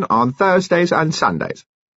bun on Thursdays and Sundays."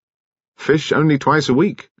 "Fish only twice a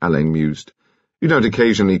week," Alain mused. "You don't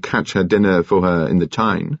occasionally catch her dinner for her in the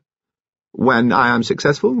chine?" When I am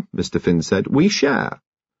successful, Mr. Finn said, we share.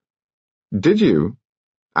 Did you?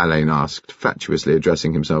 Alain asked, fatuously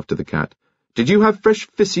addressing himself to the cat. Did you have fresh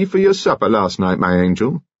fissy for your supper last night, my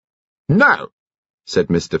angel? No, said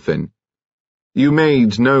Mr. Finn. You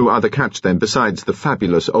made no other catch, then, besides the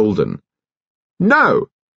fabulous Olden? No.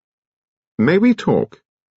 May we talk?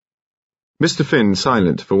 Mr. Finn,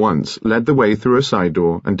 silent for once, led the way through a side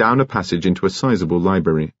door and down a passage into a sizable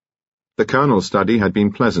library. The Colonel's study had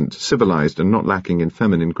been pleasant, civilized, and not lacking in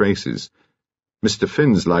feminine graces. Mr.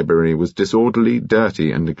 Finn's library was disorderly,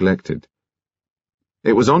 dirty, and neglected.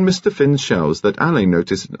 It was on Mr. Finn's shelves that Alain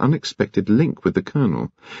noticed an unexpected link with the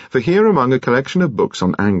Colonel, for here among a collection of books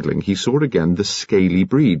on angling he saw again The Scaly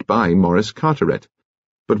Breed by Maurice Carteret.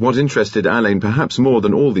 But what interested Alain perhaps more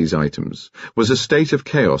than all these items was a state of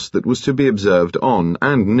chaos that was to be observed on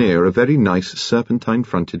and near a very nice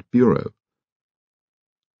serpentine-fronted bureau.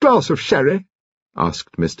 "Glass of sherry?"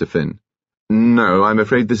 asked Mr. Finn. "No, I'm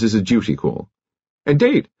afraid this is a duty call."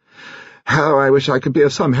 "Indeed? How I wish I could be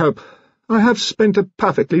of some help. I have spent a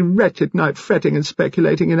perfectly wretched night fretting and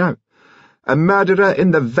speculating, you know. A murderer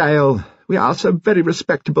in the Vale. We are so very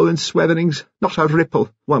respectable in Sweatherings, not a ripple,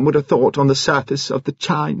 one would have thought, on the surface of the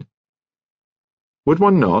chine." "Would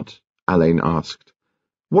one not?" Alain asked.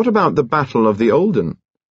 "What about the Battle of the Olden?"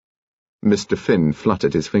 Mr. Finn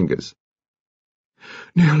fluttered his fingers.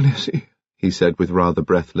 "Nil nisi," he said with rather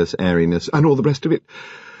breathless airiness, "and all the rest of it.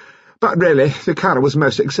 But really, the Colonel was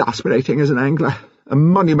most exasperating as an angler. A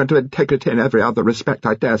monument of integrity in every other respect,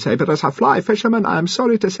 I dare say, but as a fly fisherman I am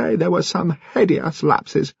sorry to say there were some hideous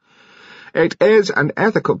lapses. It is an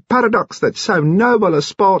ethical paradox that so noble a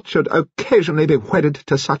sport should occasionally be wedded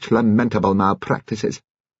to such lamentable malpractices."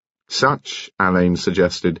 "Such," Alain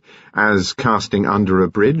suggested, "as casting under a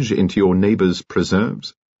bridge into your neighbour's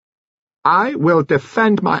preserves?" "I will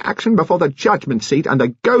defend my action before the judgment seat, and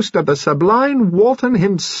the ghost of the sublime Walton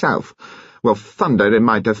himself will thunder in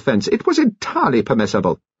my defence. It was entirely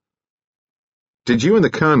permissible." "Did you and the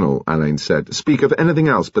Colonel," Alain said, "speak of anything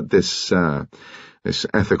else but this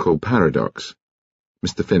ethical paradox?"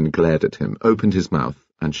 Mr. Finn glared at him, opened his mouth,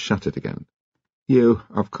 and shut it again. "You,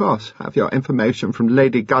 of course, have your information from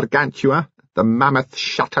Lady Gargantua, the mammoth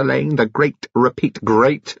chatelaine, the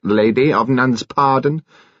great lady of Nun's Pardon,"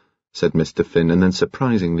 said Mr. Finn, and then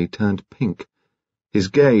surprisingly turned pink. His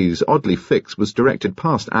gaze, oddly fixed, was directed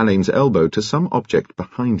past Alain's elbow to some object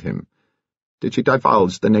behind him. "Did she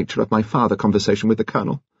divulge the nature of my farther conversation with the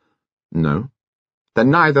Colonel?" "No."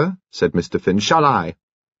 "Then neither," said Mr. Finn, "shall I."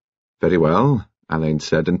 "Very well," Alain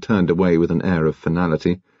said, and turned away with an air of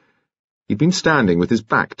finality. He'd been standing with his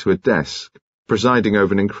back to a desk. Presiding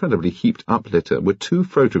over an incredibly heaped-up litter were two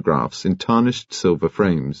photographs in tarnished silver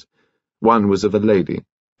frames. One was of a lady.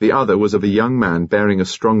 The other was of a young man bearing a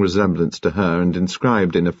strong resemblance to her and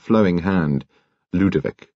inscribed in a flowing hand,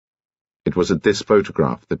 Ludovic. It was at this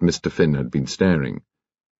photograph that Mr. Finn had been staring.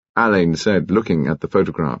 Alain said, looking at the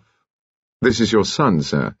photograph, "This is your son,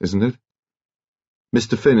 sir, isn't it?"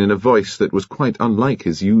 Mr. Finn, in a voice that was quite unlike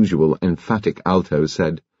his usual emphatic alto,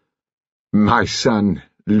 said, "My son,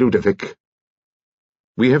 Ludovic."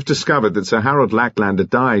 "We have discovered that Sir Harold Lacklander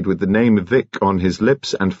died with the name Vic on his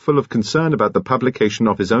lips and full of concern about the publication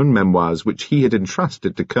of his own memoirs which he had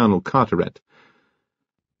entrusted to Colonel Carteret.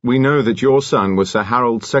 We know that your son was Sir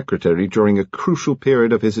Harold's secretary during a crucial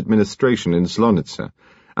period of his administration in Slonitzer,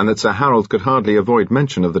 and that Sir Harold could hardly avoid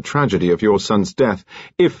mention of the tragedy of your son's death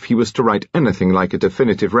if he was to write anything like a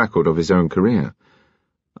definitive record of his own career.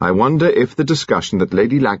 I wonder if the discussion that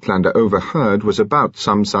Lady Lacklander overheard was about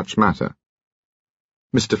some such matter."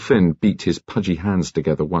 Mr. Finn beat his pudgy hands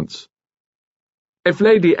together once. "If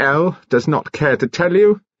Lady L. does not care to tell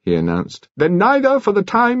you," he announced, "then neither for the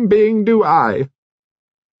time being do I."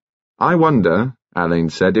 "I wonder," Alain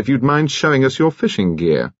said, "if you'd mind showing us your fishing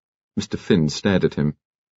gear." Mr. Finn stared at him.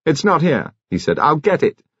 "It's not here," he said. "I'll get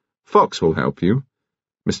it. Fox will help you."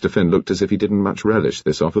 Mr. Finn looked as if he didn't much relish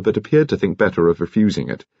this offer, but appeared to think better of refusing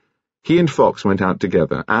it. He and Fox went out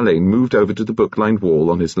together. Alain moved over to the book-lined wall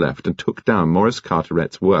on his left and took down Maurice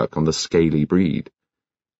Carteret's work on the Scaly Breed.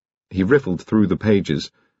 He riffled through the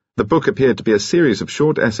pages. The book appeared to be a series of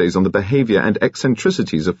short essays on the behaviour and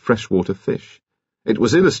eccentricities of freshwater fish. It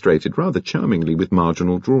was illustrated rather charmingly with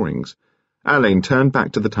marginal drawings. Alain turned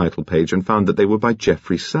back to the title page and found that they were by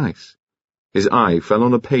Geoffrey Sayce. His eye fell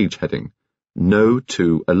on a page heading, "No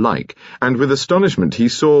two alike," and with astonishment he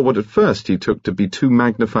saw what at first he took to be two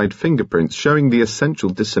magnified fingerprints showing the essential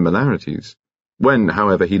dissimilarities. When,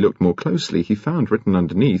 however, he looked more closely, he found written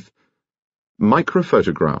underneath,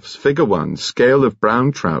 "Microphotographs, Figure 1, scale of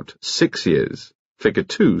brown trout, 6 years. Figure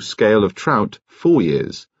 2, scale of trout, 4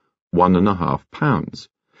 years, 1½ pounds.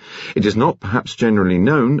 It is not perhaps generally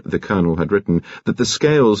known, the Colonel had written, that the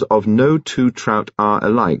scales of no two trout are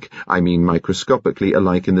alike, I mean microscopically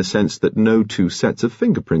alike in the sense that no two sets of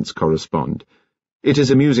fingerprints correspond. It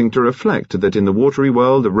is amusing to reflect that in the watery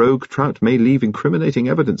world a rogue trout may leave incriminating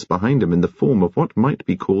evidence behind him in the form of what might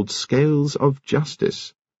be called scales of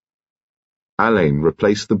justice. Alain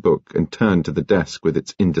replaced the book and turned to the desk with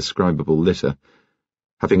its indescribable litter.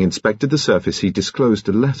 Having inspected the surface, he disclosed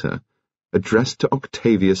a letter, addressed to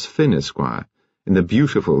Octavius Finn, Esquire, in the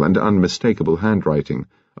beautiful and unmistakable handwriting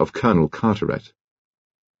of Colonel Carteret.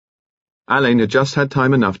 Alain had just had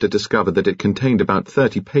time enough to discover that it contained about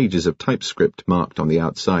 30 pages of typescript marked on the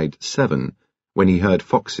outside 7, when he heard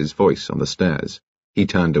Fox's voice on the stairs. He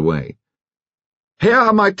turned away. "Here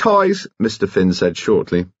are my toys," Mr. Finn said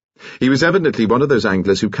shortly. He was evidently one of those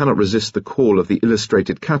anglers who cannot resist the call of the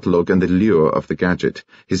illustrated catalogue and the lure of the gadget.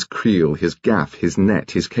 His creel, his gaff, his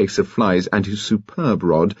net, his case of flies, and his superb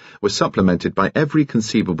rod were supplemented by every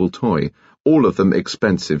conceivable toy, all of them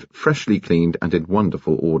expensive, freshly cleaned, and in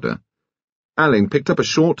wonderful order. Alain picked up a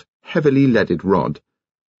short, heavily leaded rod.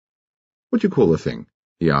 "What do you call the thing?"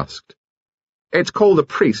 he asked. "It's called a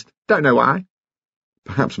priest. Don't know why."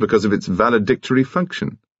 "Perhaps because of its valedictory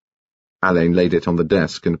function." Alain laid it on the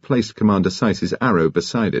desk and placed Commander Seyss's arrow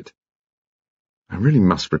beside it. "I really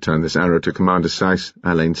must return this arrow to Commander Seyss,"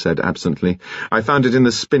 Alain said absently. "I found it in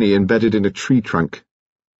the spinney embedded in a tree trunk."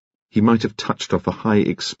 He might have touched off a high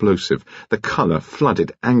explosive. The colour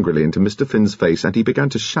flooded angrily into Mr. Finn's face, and he began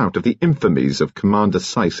to shout of the infamies of Commander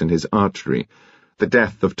Seyss and his archery. The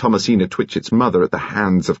death of Thomasina Twitchett's mother at the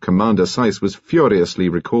hands of Commander Seyss was furiously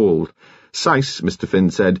recalled. Seyss, Mr. Finn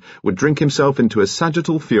said, would drink himself into a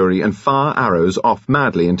sagittal fury and fire arrows off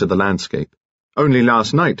madly into the landscape. Only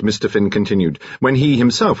last night, Mr. Finn continued, when he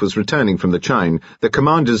himself was returning from the chine, the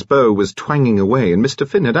commander's bow was twanging away, and Mr.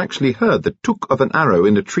 Finn had actually heard the took of an arrow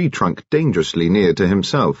in a tree trunk dangerously near to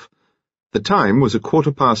himself. The time was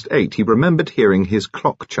 8:15. He remembered hearing his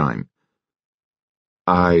clock chime.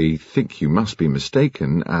 "I think you must be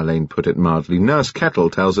mistaken," Alain put it mildly. "Nurse Kettle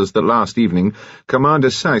tells us that last evening Commander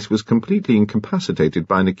Seyss was completely incapacitated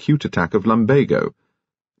by an acute attack of lumbago."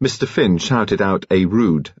 Mr. Finn shouted out a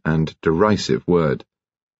rude and derisive word.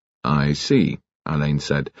 "I see," Alain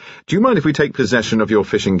said. "Do you mind if we take possession of your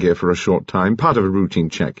fishing gear for a short time? Part of a routine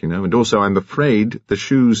check, and also, I'm afraid, the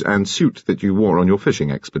shoes and suit that you wore on your fishing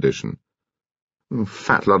expedition."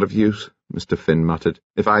 "Fat lot of use," Mr. Finn muttered.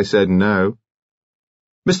 "If I said no."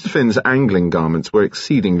 Mr. Finn's angling garments were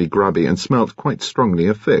exceedingly grubby and smelt quite strongly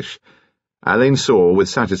of fish. Alain saw with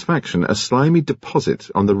satisfaction a slimy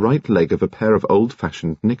deposit on the right leg of a pair of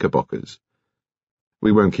old-fashioned knickerbockers.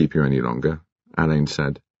 "We won't keep you any longer," Alain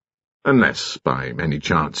said. "Unless, by any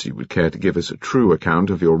chance, you would care to give us a true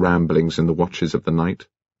account of your ramblings in the watches of the night."